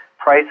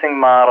pricing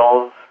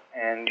models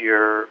and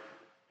your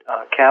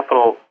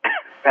capital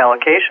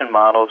allocation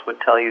models would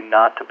tell you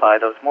not to buy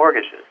those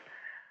mortgages.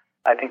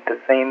 I think the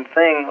same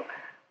thing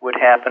would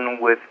happen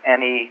with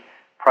any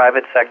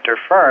private sector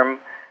firm,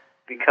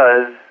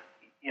 because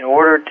in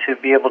order to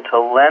be able to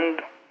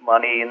lend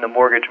money in the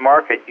mortgage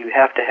market, you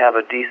have to have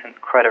a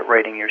decent credit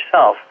rating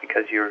yourself,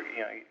 because you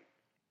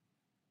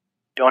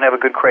don't have a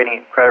good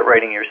credit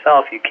rating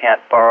yourself, you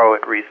can't borrow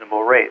at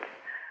reasonable rates.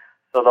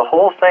 So the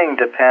whole thing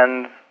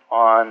depends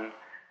on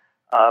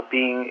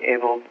having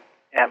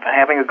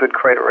a good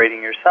credit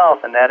rating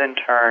yourself, and that in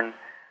turn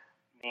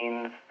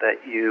means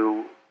that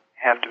you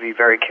have to be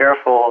very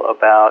careful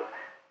about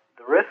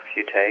the risks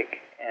you take.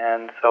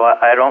 And so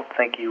I don't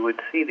think you would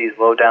see these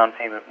low down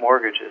payment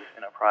mortgages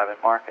in a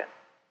private market.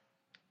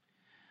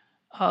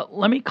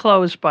 Let me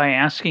close by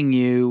asking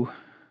you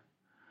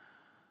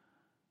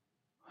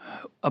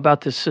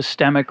about the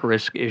systemic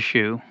risk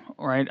issue,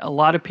 right? A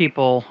lot of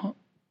people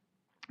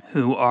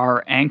who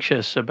are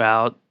anxious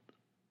about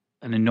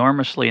an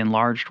enormously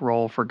enlarged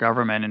role for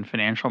government in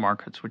financial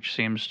markets, which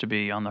seems to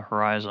be on the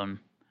horizon,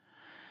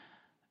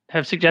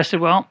 have suggested,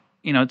 well,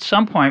 at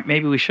some point,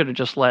 maybe we should have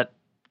just let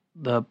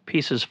the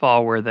pieces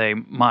fall where they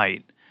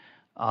might.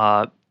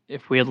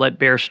 If we had let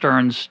Bear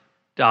Stearns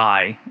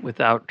die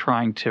without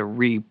trying to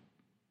recreate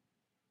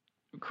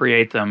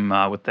them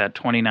with that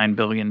 $29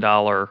 billion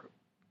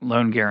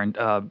loan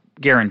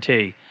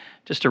guarantee,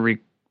 just to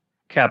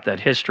recap that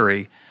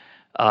history,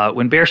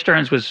 When Bear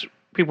Stearns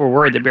people were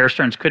worried that Bear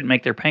Stearns couldn't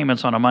make their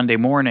payments on a Monday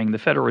morning, the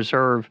Federal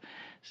Reserve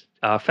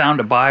found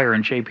a buyer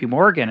in J.P.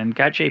 Morgan and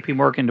got J.P.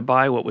 Morgan to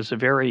buy what was a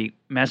very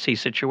messy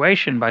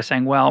situation by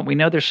saying, well, we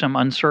know there's some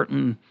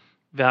uncertain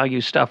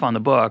value stuff on the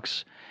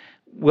books.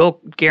 We'll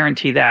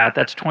guarantee that.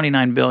 That's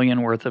 $29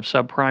 billion worth of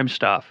subprime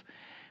stuff.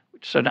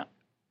 So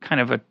kind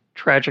of a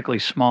tragically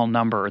small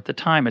number. At the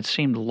time, it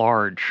seemed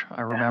large. I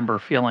remember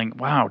feeling,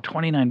 wow,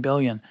 $29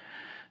 billion.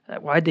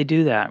 Why'd they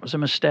do that? It was a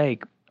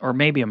mistake, or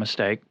maybe a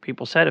mistake.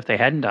 People said if they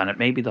hadn't done it,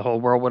 maybe the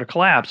whole world would have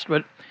collapsed.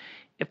 But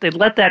if they'd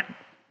let that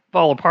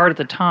fall apart at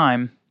the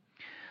time,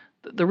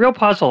 the real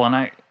puzzle,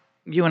 and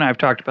you and I have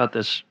talked about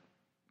this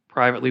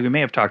privately. We may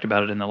have talked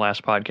about it in the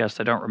last podcast.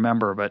 I don't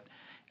remember, but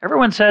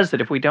everyone says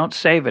that if we don't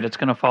save it, it's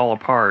going to fall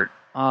apart.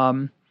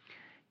 Do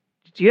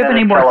you have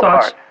any more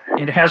thoughts?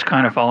 It has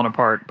kind of fallen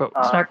apart, but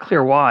it's not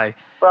clear why.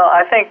 Well,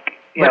 I think,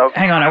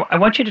 hang on. I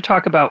want you to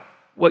talk about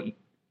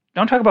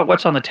don't talk about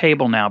what's on the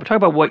table now, but talk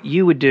about what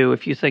you would do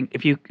if you had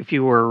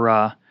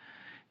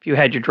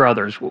your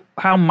druthers.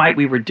 How might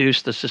we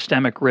reduce the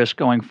systemic risk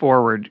going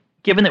forward,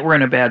 given that we're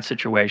in a bad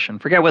situation?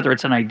 Forget whether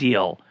it's an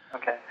ideal.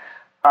 Okay.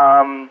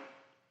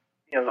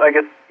 I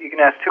guess you can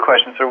ask two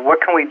questions. So what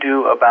can we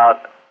do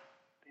about,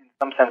 in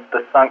some sense,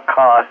 the sunk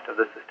cost of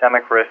the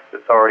systemic risk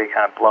that's already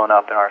kind of blown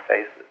up in our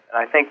faces? And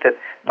I think that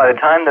by the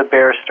time the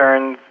Bear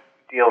Stearns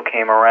deal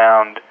came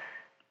around,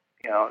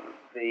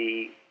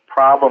 the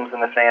problems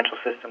in the financial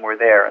system were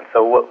there. And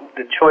so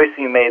the choice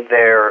you made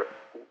there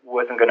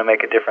wasn't going to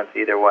make a difference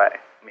either way.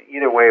 I mean,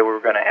 either way, we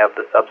were going to have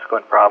the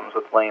subsequent problems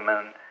with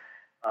Lehman,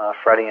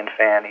 Freddie and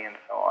Fannie, and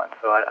so on.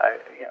 So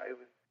it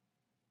was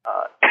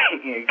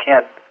you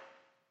can't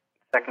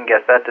second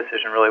guess that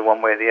decision really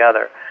one way or the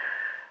other.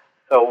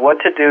 So what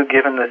to do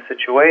given the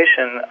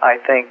situation? I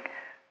think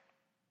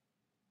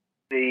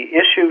the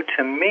issue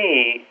to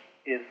me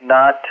is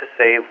not to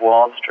save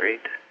Wall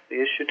Street.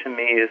 The issue to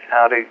me is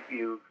how do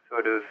you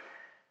sort of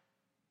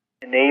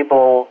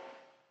enable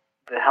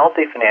the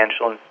healthy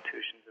financial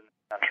institutions in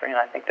the country, and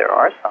I think there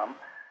are some,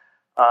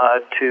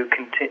 to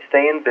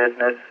stay in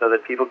business so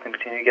that people can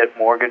continue to get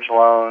mortgage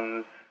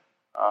loans,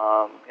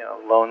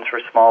 loans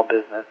for small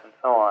business, and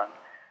so on.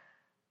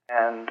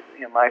 And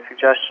my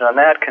suggestion on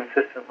that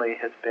consistently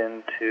has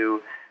been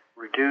to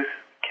reduce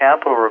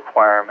capital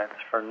requirements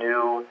for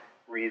new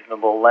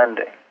reasonable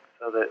lending,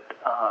 so that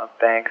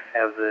banks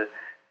have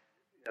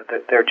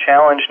their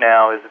challenge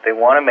now is that they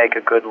want to make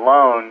a good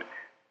loan,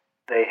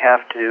 they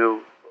have to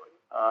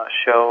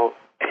show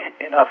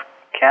enough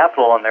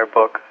capital on their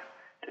books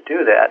to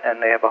do that,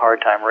 and they have a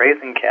hard time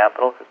raising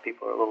capital because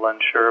people are a little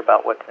unsure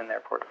about what's in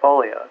their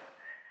portfolios.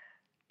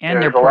 And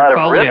there's a lot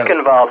of risk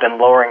involved in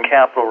lowering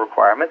capital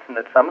requirements, and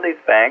that some of these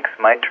banks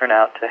might turn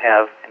out to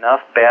have enough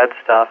bad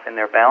stuff in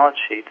their balance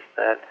sheets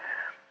that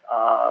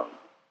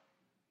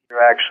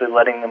you're actually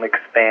letting them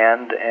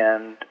expand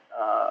and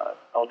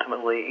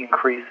ultimately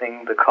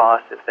increasing the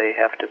cost if they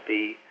have to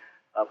be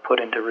put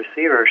into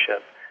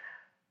receivership.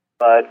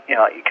 But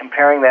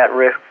comparing that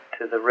risk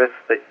to the risks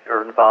that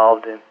are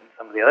involved in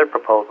some of the other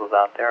proposals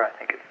out there, I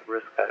think it's a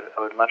risk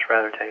I would much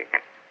rather take.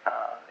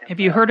 Have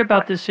you heard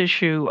about this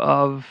issue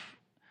of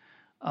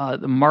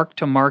the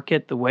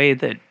mark-to-market, the way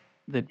that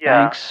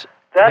banks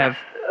have...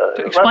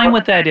 explain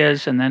what that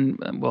is, and then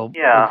we'll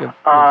give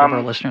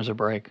our listeners a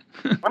break.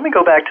 Let me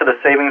go back to the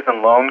savings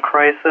and loan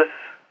crisis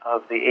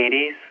of the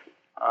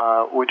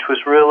 80s, which was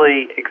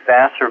really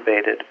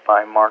exacerbated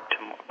by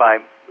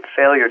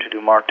failure to do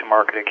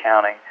mark-to-market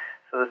accounting.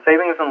 So the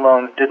savings and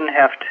loans didn't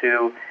have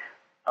to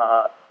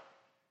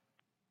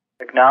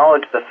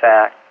acknowledge the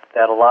fact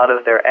that a lot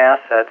of their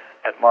assets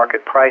at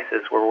market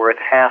prices were worth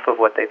half of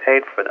what they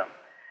paid for them.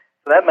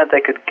 So that meant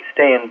they could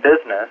stay in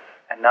business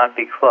and not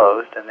be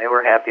closed, and they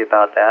were happy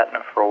about that,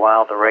 and for a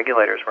while the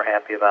regulators were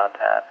happy about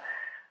that.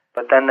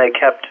 But then they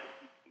kept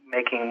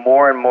making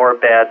more and more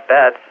bad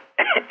bets,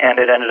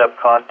 and it ended up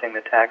costing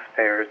the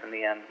taxpayers in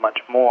the end much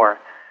more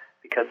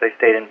because they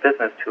stayed in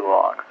business too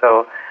long.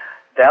 So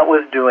that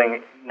was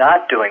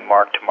not doing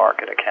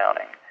mark-to-market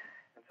accounting.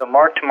 And so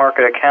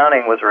mark-to-market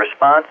accounting was a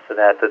response to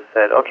that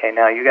said, okay,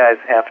 now you guys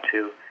have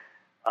to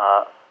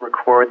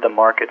record the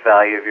market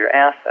value of your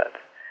assets.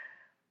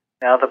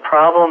 Now, the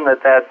problem that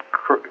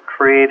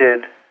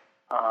created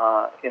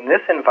in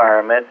this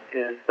environment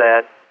is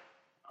that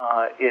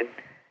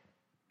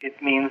it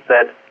means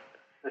that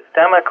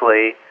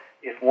systemically,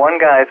 if one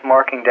guy is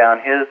marking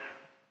down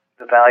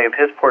the value of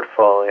his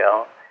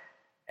portfolio,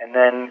 and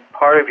then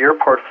part of your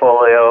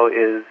portfolio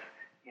is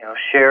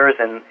shares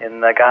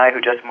in the guy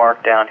who just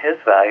marked down his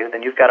value,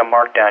 then you've got to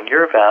mark down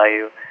your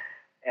value,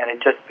 and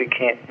it just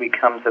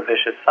becomes a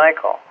vicious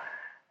cycle.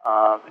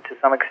 To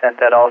some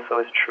extent, that also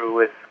is true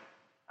with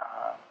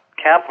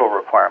capital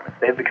requirements.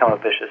 They've become a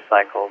vicious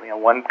cycle.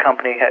 One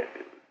company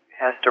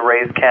has to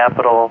raise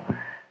capital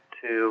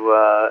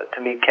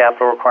to meet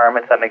capital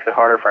requirements. That makes it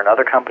harder for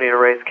another company to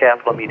raise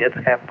capital, meet its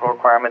capital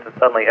requirements, and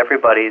suddenly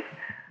everybody's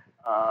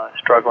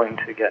struggling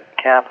to get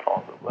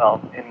capital.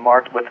 Well,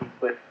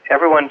 with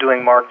everyone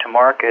doing mark to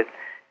market,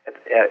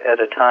 at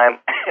a time,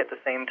 at the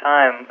same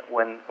time,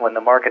 when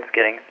the market's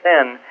getting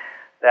thin,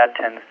 that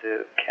tends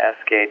to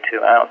cascade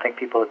to. I don't think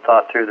people had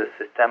thought through the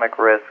systemic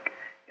risk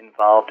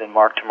involved in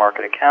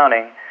mark-to-market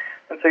accounting,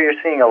 and so you're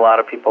seeing a lot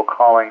of people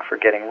calling for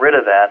getting rid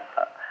of that.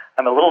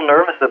 I'm a little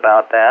nervous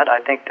about that.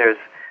 I think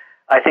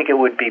it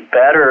would be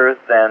better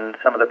than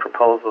some of the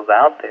proposals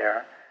out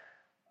there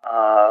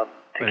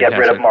to get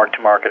rid of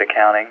mark-to-market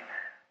accounting.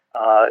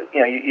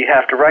 You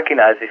have to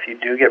recognize if you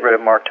do get rid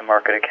of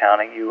mark-to-market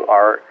accounting, you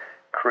are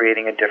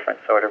creating a different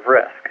sort of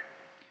risk.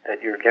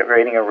 That you're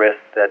creating a risk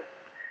that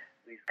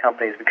these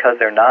companies, because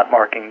they're not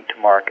marking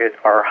to market,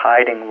 are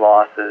hiding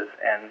losses,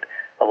 and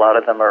a lot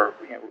of them are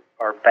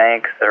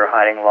banks that are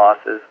hiding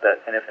losses.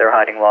 And if they're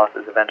hiding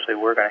losses, eventually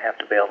we're going to have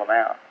to bail them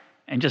out.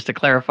 And just to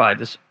clarify,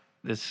 this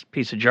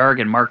piece of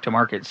jargon,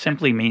 mark-to-market,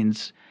 simply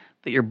means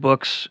that your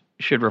books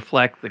should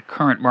reflect the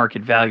current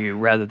market value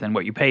rather than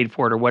what you paid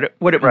for it or what it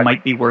right.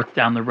 might be worth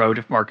down the road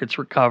if markets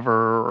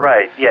recover.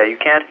 Right. Yeah. You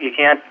can't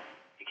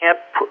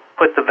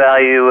put the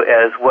value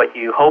as what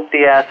you hope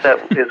the asset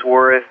is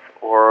worth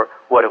or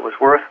what it was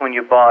worth when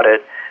you bought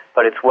it,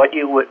 but it's what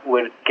you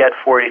would get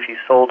for it if you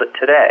sold it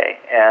today.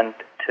 And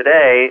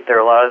today there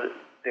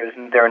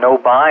are no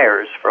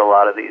buyers for a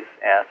lot of these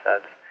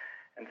assets,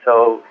 and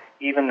so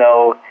even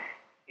though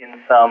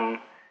in some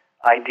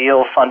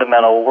ideal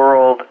fundamental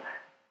world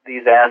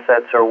these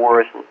assets are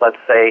worth, let's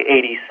say,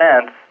 80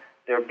 cents,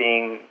 they're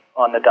being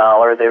on the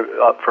dollar,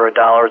 they're up for a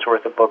dollar's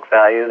worth of book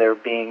value, they're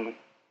being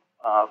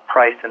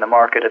priced in the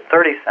market at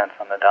 30 cents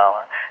on the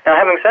dollar. Now,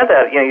 having said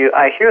that,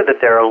 I hear that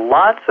there are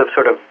lots of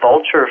sort of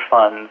vulture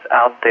funds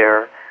out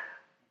there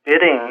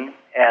bidding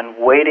and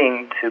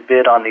waiting to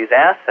bid on these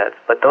assets,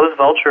 but those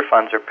vulture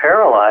funds are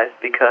paralyzed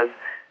because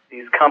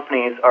these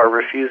companies are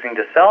refusing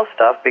to sell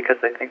stuff because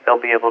they think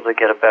they'll be able to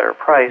get a better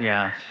price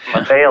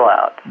from a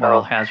bailout.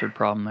 Moral hazard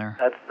problem there.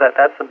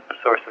 That's a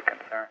source of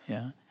concern.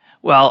 Yeah.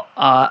 Well,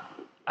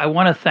 I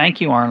want to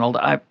thank you, Arnold.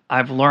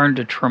 I've learned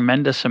a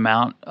tremendous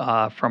amount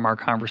from our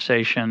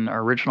conversation, our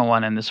original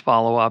one, and this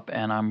follow-up,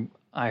 and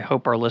I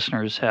hope our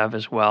listeners have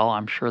as well.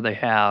 I'm sure they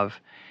have.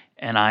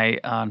 And I,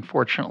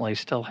 unfortunately,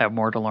 still have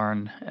more to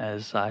learn,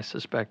 as I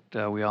suspect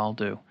we all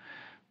do.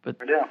 But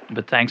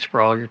thanks for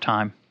all your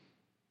time.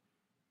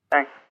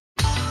 Thanks.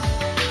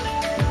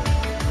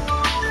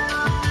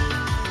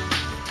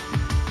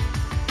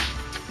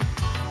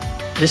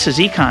 This is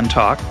Econ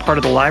Talk, part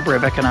of the Library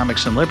of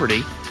Economics and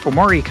Liberty. For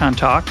more Econ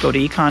Talk, go to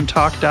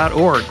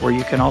econtalk.org, where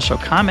you can also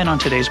comment on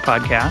today's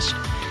podcast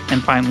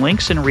and find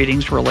links and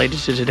readings related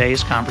to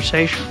today's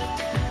conversation.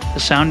 The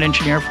sound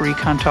engineer for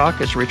Econ Talk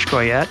is Rich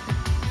Goyette.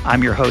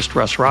 I'm your host,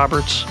 Russ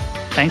Roberts.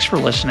 Thanks for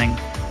listening.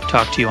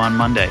 Talk to you on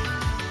Monday.